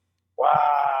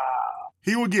 Wow!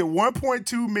 He will get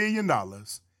 $1.2 million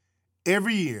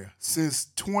every year since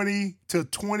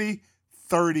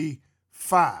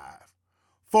 2035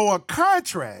 for a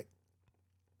contract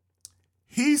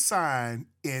he signed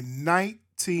in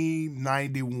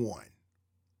 1991.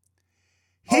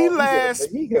 He last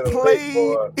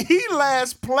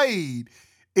played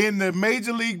in the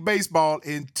Major League Baseball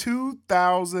in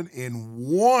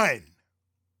 2001.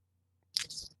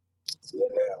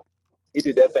 Yeah, he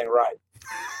did that thing right.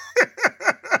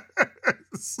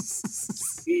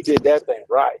 He did that thing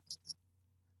right.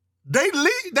 They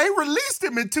released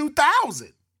him in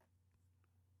 2000.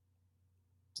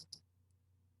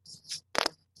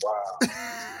 Wow.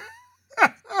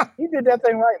 He did that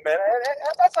thing right, man.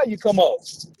 That's how you come up.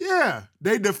 Yeah.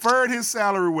 They deferred his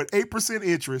salary with 8%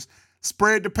 interest,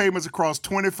 spread the payments across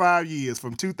 25 years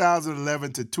from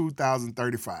 2011 to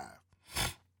 2035.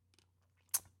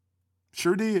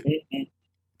 Sure did. Mm-hmm.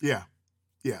 Yeah.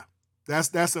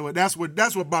 That's what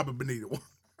Bobby Bonilla wants.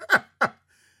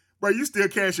 Bro, you still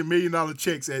cashing $1 million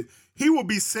checks he will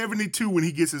be 72 when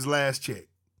he gets his last check.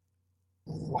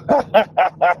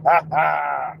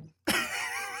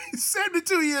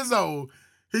 72 years old.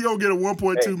 He gonna get a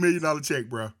 $1.2 million check,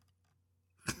 bro.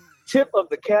 Tip of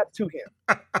the cap to him.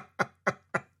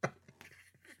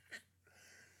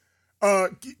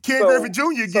 Ken Griffey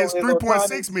Jr. gets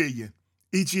 $3.6 million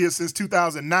each year since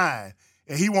 2009,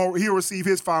 and he'll receive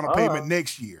his final payment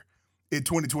next year in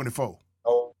 2024.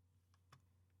 Oh,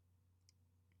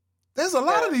 there's a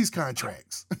lot of these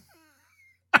contracts.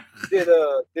 Did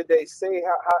they say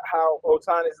how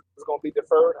Otani is going to be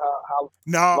deferred? How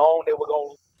long they were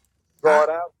going to draw it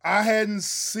out? I hadn't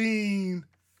seen.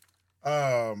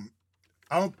 I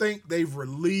don't think they've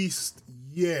released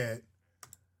yet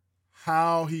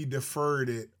how he deferred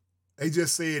it. They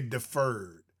just said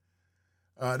deferred.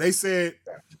 They said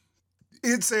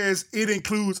it says it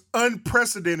includes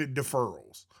unprecedented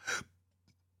deferrals.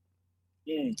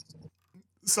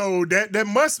 So that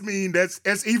must mean that's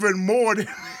even more than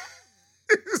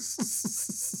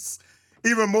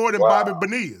Bobby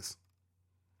Bonilla's.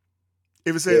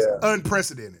 If it says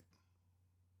unprecedented.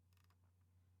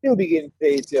 He'll be getting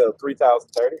paid till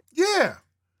 2030. Yeah.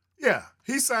 Yeah.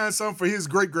 He signed something for his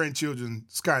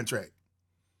great-grandchildren's contract.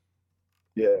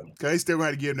 Yeah. Okay, they still gonna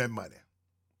have to give him that money.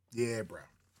 Yeah, bro.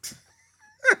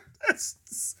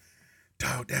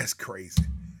 That's crazy.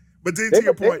 But then to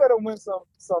your point, they better win some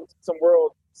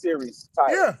World Series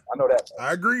titles. Yeah. I know that.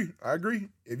 I agree.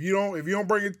 If you don't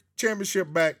bring a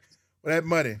championship back with that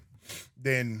money,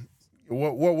 then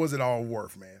what was it all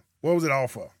worth, man? What was it all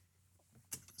for?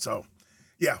 So,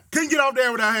 yeah, couldn't get off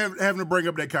there without having to bring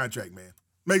up that contract, man.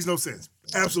 Makes no sense.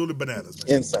 Absolutely bananas,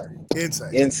 man.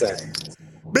 Insane.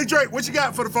 Big Drake, what you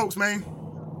got for the folks, man?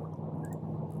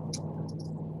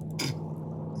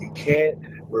 You can't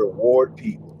reward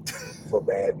people for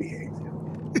bad behavior.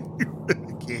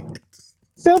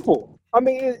 Simple. I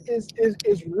mean,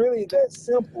 it's really that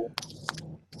simple.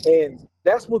 And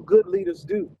that's what good leaders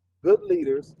do. Good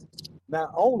leaders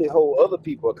not only hold other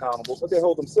people accountable, but they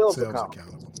hold themselves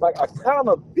accountable. Like,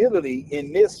 accountability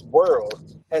in this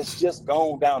world has just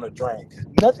gone down the drain.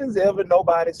 Nothing's ever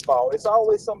nobody's fault. It's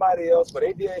always somebody else, but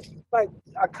they did. Like,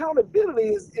 accountability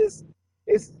is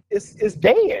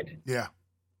dead. Yeah.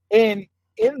 And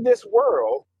in this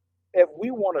world, if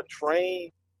we want to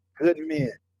train good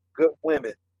men, good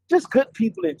women, just good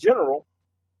people in general,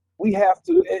 we have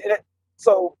to.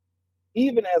 So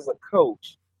even as a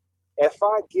coach, if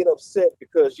I get upset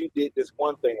because you did this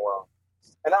one thing wrong,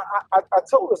 and I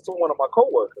told this to one of my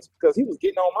coworkers because he was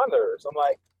getting on my nerves. I'm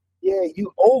like, yeah,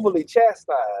 you overly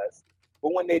chastise,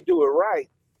 but when they do it right,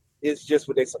 it's just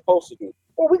what they're supposed to do.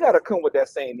 Well, we got to come with that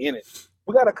same energy.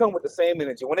 We got to come with the same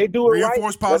energy. When they do it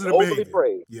reinforce right, positive overly behavior.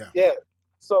 praise. Yeah.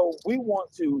 So we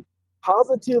want to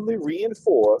positively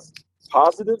reinforce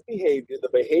positive behavior, the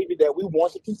behavior that we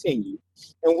want to continue,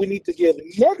 and we need to give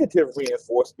negative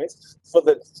reinforcements for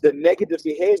the negative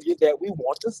behavior that we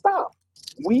want to stop.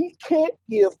 We can't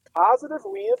give positive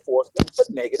reinforcement for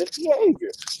negative behavior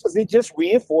because it just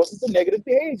reinforces the negative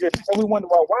behavior. And we wonder,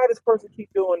 well, why does this person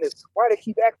keep doing this? Why do they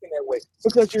keep acting that way?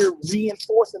 Because you're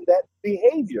reinforcing that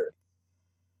behavior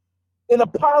in a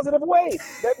positive way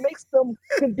that makes them,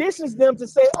 conditions them to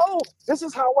say, oh, this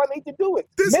is how I need to do it.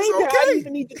 This Maybe is okay. I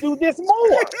even need to do this more.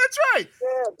 That's right.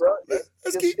 Yeah, bro.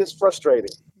 It's frustrating.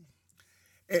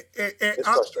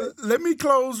 Let me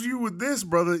close you with this,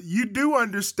 brother. You do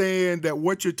understand that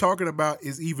what you're talking about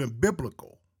is even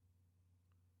biblical.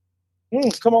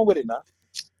 Come on with it now.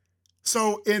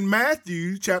 So in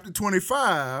Matthew chapter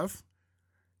 25,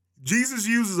 Jesus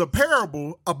uses a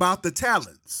parable about the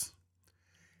talents.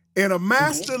 And a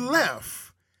master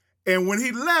left. And when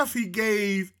he left, he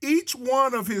gave each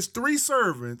one of his 3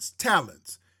 servants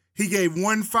talents. He gave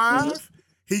one 5,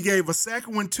 he gave a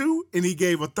second one 2, and he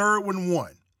gave a third one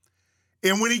 1.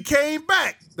 And when he came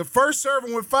back, the first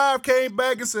servant with 5 came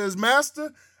back and says,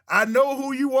 Master, I know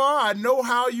who you are. I know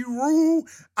how you rule.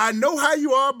 I know how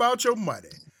you are about your money.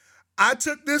 I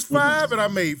took this 5 and I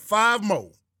made 5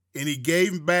 more. And he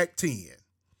gave him back 10.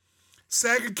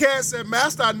 Second cat said,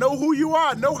 Master, I know who you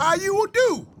are. I know how you will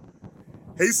do.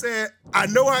 He said, I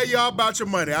know how you are about your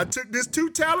money. I took this 2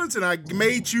 talents and I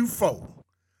made you 4.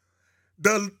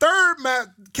 The third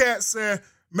cat said,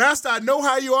 Master, I know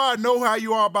how you are. I know how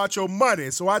you are about your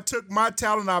money. So I took my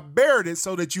talent, I buried it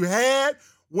so that you had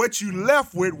what you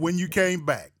left with when you came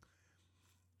back.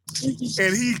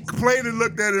 And he plainly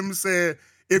looked at him and said,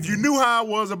 if you knew how I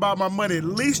was about my money, at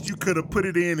least you could have put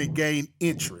it in and gained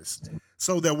interest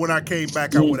so that when I came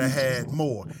back, I would have had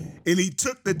more. And he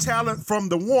took the talent from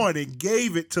the 1 and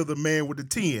gave it to the man with the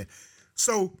 10.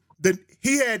 So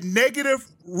he had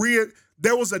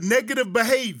there was a negative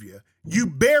behavior. You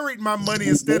buried my money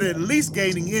instead of at least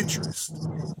gaining interest.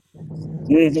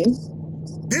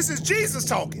 This is Jesus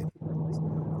talking.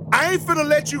 I ain't finna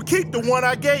let you keep the 1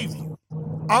 I gave you.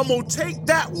 I'm gonna take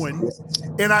that one,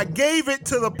 and I gave it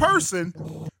to the person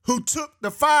who took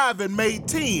the 5 and made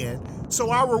 10. So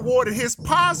I rewarded his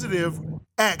positive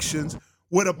actions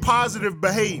with a positive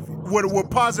behavior, with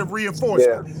positive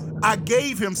reinforcement. Yeah. I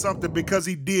gave him something because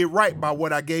he did right by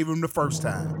what I gave him the first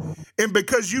time. And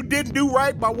because you didn't do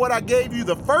right by what I gave you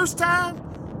the first time,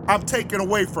 I'm taking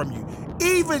away from you.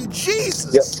 Even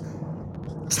Jesus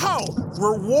taught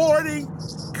rewarding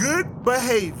good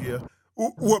behavior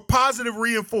with positive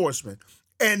reinforcement.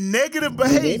 And negative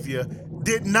behavior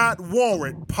did not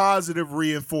warrant positive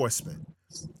reinforcement.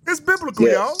 It's biblical,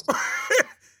 y'all.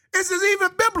 This is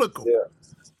even biblical. Yeah.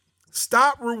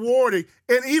 Stop rewarding.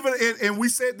 And we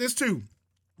said this too.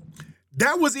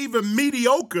 That was even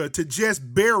mediocre to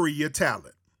just bury your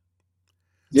talent.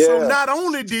 Yeah. So not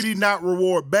only did he not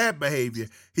reward bad behavior,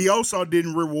 he also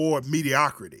didn't reward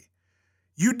mediocrity.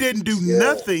 You didn't do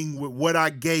nothing with what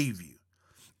I gave you.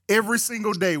 Every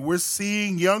single day, we're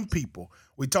seeing young people.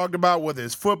 We talked about whether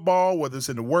it's football, whether it's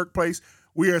in the workplace.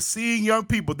 We are seeing young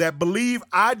people that believe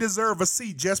I deserve a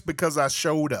seat just because I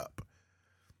showed up.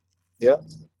 Yeah.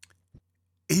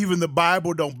 Even the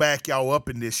Bible don't back y'all up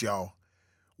in this, y'all.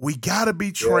 We got to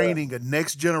be training a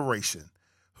next generation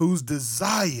whose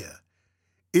desire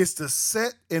is to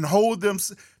set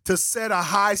a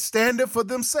high standard for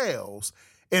themselves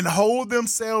and hold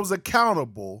themselves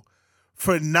accountable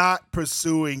for not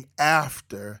pursuing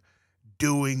after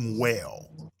doing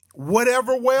well.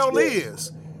 Whatever well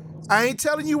is. I ain't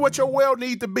telling you what your well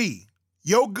need to be.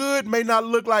 Your good may not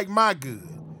look like my good,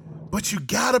 but you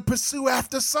got to pursue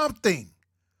after something.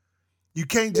 You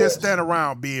can't just stand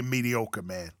around being mediocre,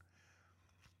 man.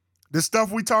 The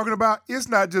stuff we talking about, it's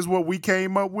not just what we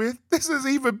came up with. This is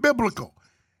even biblical.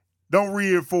 Don't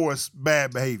reinforce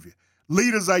bad behavior.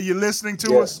 Leaders, are you listening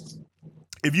to us?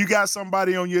 If you got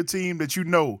somebody on your team that you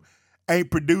know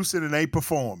ain't producing and ain't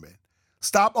performing,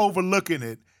 stop overlooking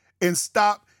it and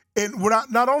stop. And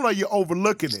not only are you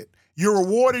overlooking it, you're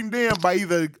rewarding them by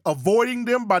either avoiding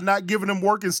them by not giving them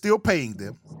work and still paying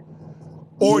them,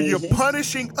 or you're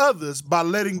punishing others by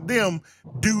letting them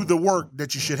do the work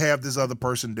that you should have this other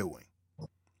person doing.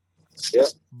 Yep.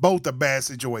 Both are bad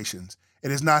situations,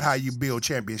 and it's not how you build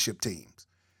championship teams.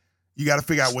 You got to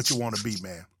figure out what you want to be,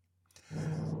 man.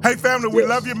 Hey, family, we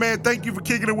love you, man. Thank you for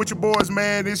kicking it with your boys,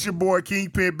 man. It's your boy,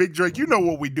 Kingpin, Big Drake. You know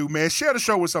what we do, man. Share the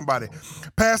show with somebody.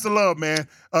 Pass the love, man.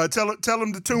 Tell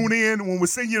them to tune in. When we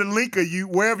send you the link of you,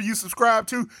 wherever you subscribe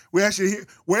to,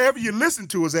 wherever you listen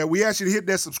to us at, we ask you to hit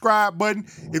that subscribe button.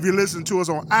 If you listen to us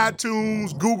on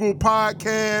iTunes, Google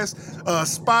Podcasts,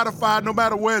 Spotify, no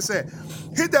matter where it's at,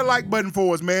 hit that like button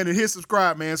for us, man, and hit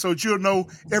subscribe, man, so that you'll know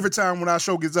every time when our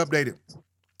show gets updated.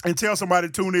 And tell somebody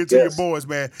to tune in to your boys,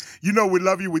 man. You know we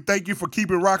love you. We thank you for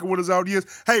keeping rocking with us all years.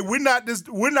 Hey, we're not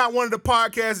one of the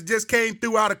podcasts that just came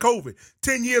through out of COVID.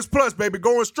 10 years plus, baby,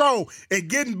 going strong and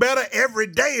getting better every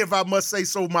day, if I must say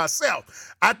so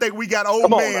myself. I think we got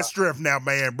old man strength now,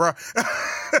 man, bro.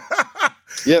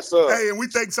 Yes, sir. Hey, and we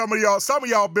thank some of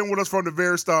y'all been with us from the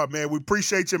very start, man. We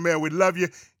appreciate you, man. We love you.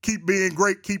 Keep being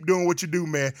great. Keep doing what you do,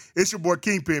 man. It's your boy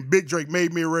Kingpin, Big Drake,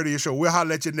 MadeMen Radio Show. We'll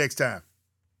holler at you next time.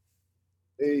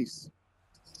 Peace.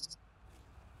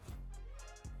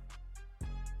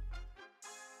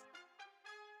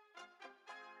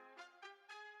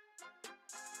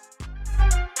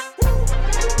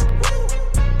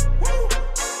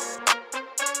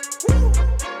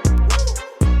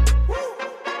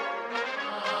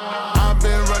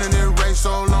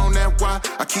 So long, that why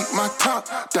I keep my top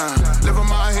down. Live on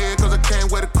my head cause I can't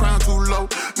wear the crown too low.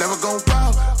 Never gon' bow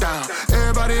down.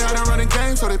 Everybody out there running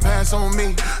games so they pass on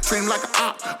me. Treat 'em like a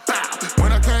op, bow.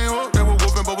 When I came up, they were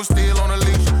whooping but was still on a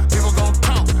leash. People gon'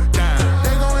 talk down.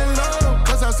 They goin' low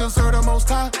cause I still serve the most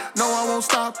high. No, I won't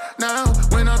stop now.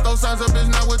 When I throw signs up, it's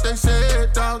not what they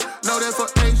said, dog. Know that for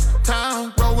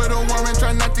H-Town. Roll with a warrant,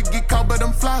 try not to get caught, but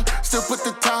I'm fly. Still put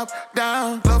the top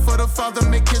down. Love for the father,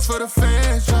 make kiss for the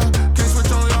fans, child. Switch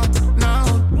on y'all now.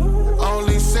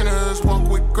 Only sinners walk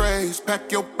with grace. Pack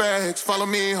your bags, follow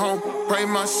me home. Pray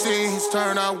my seeds,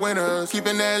 turn out winners.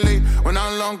 Keeping that lead when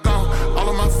I'm long gone. All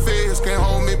of my fears can't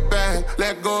hold me back.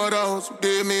 Let go of those who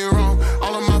did me wrong.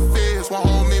 All of my fears won't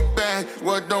hold me back.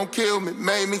 What don't kill me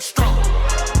made me strong.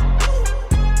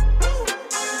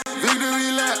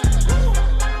 Victory lap.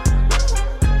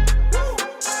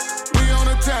 We on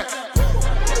attack.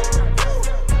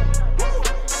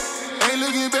 Ain't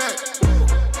looking back.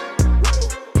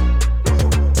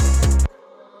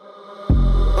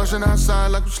 Rushing outside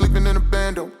like I'm sleeping in a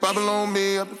bando. Bible on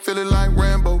me, I've been feeling like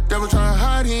Rambo. Devil trying to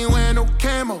hide, he ain't wearing no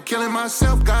camo. Killing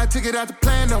myself, God took it out the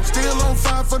plan though. Still on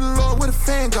fire for the Lord, where the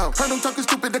fan go? Heard them talking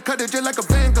stupid, to cut it just like a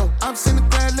Van Gogh. I'm seen the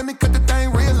glad, let me cut the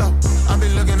thing real low. I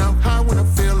been looking up high when I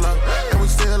feel low. And we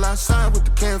still outside with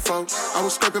the kinfolk. I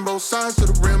was scraping both sides to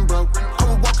the rim, bro. I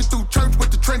was walking through church with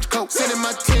the trench coat. Sending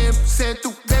my 10%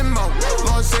 through Venmo.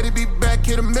 Lord said he'd be back,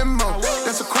 hit a memo.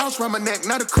 That's a cross around my neck,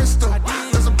 not a crystal.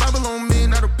 There's a Bible on me,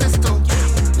 not a pistol.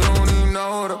 You don't even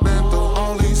know what I've been through.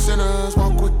 All these sinners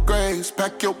walk with grace.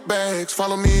 Pack your bags,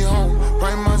 follow me home.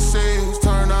 Pray my seeds,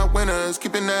 turn out winners.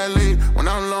 Keeping that lead when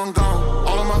I'm long gone.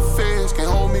 All of my fears can't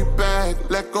hold me back.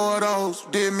 Let go of those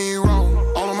who did me wrong.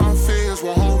 All of my fears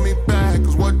won't hold me back.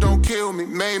 Cause what don't kill me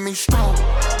made me strong.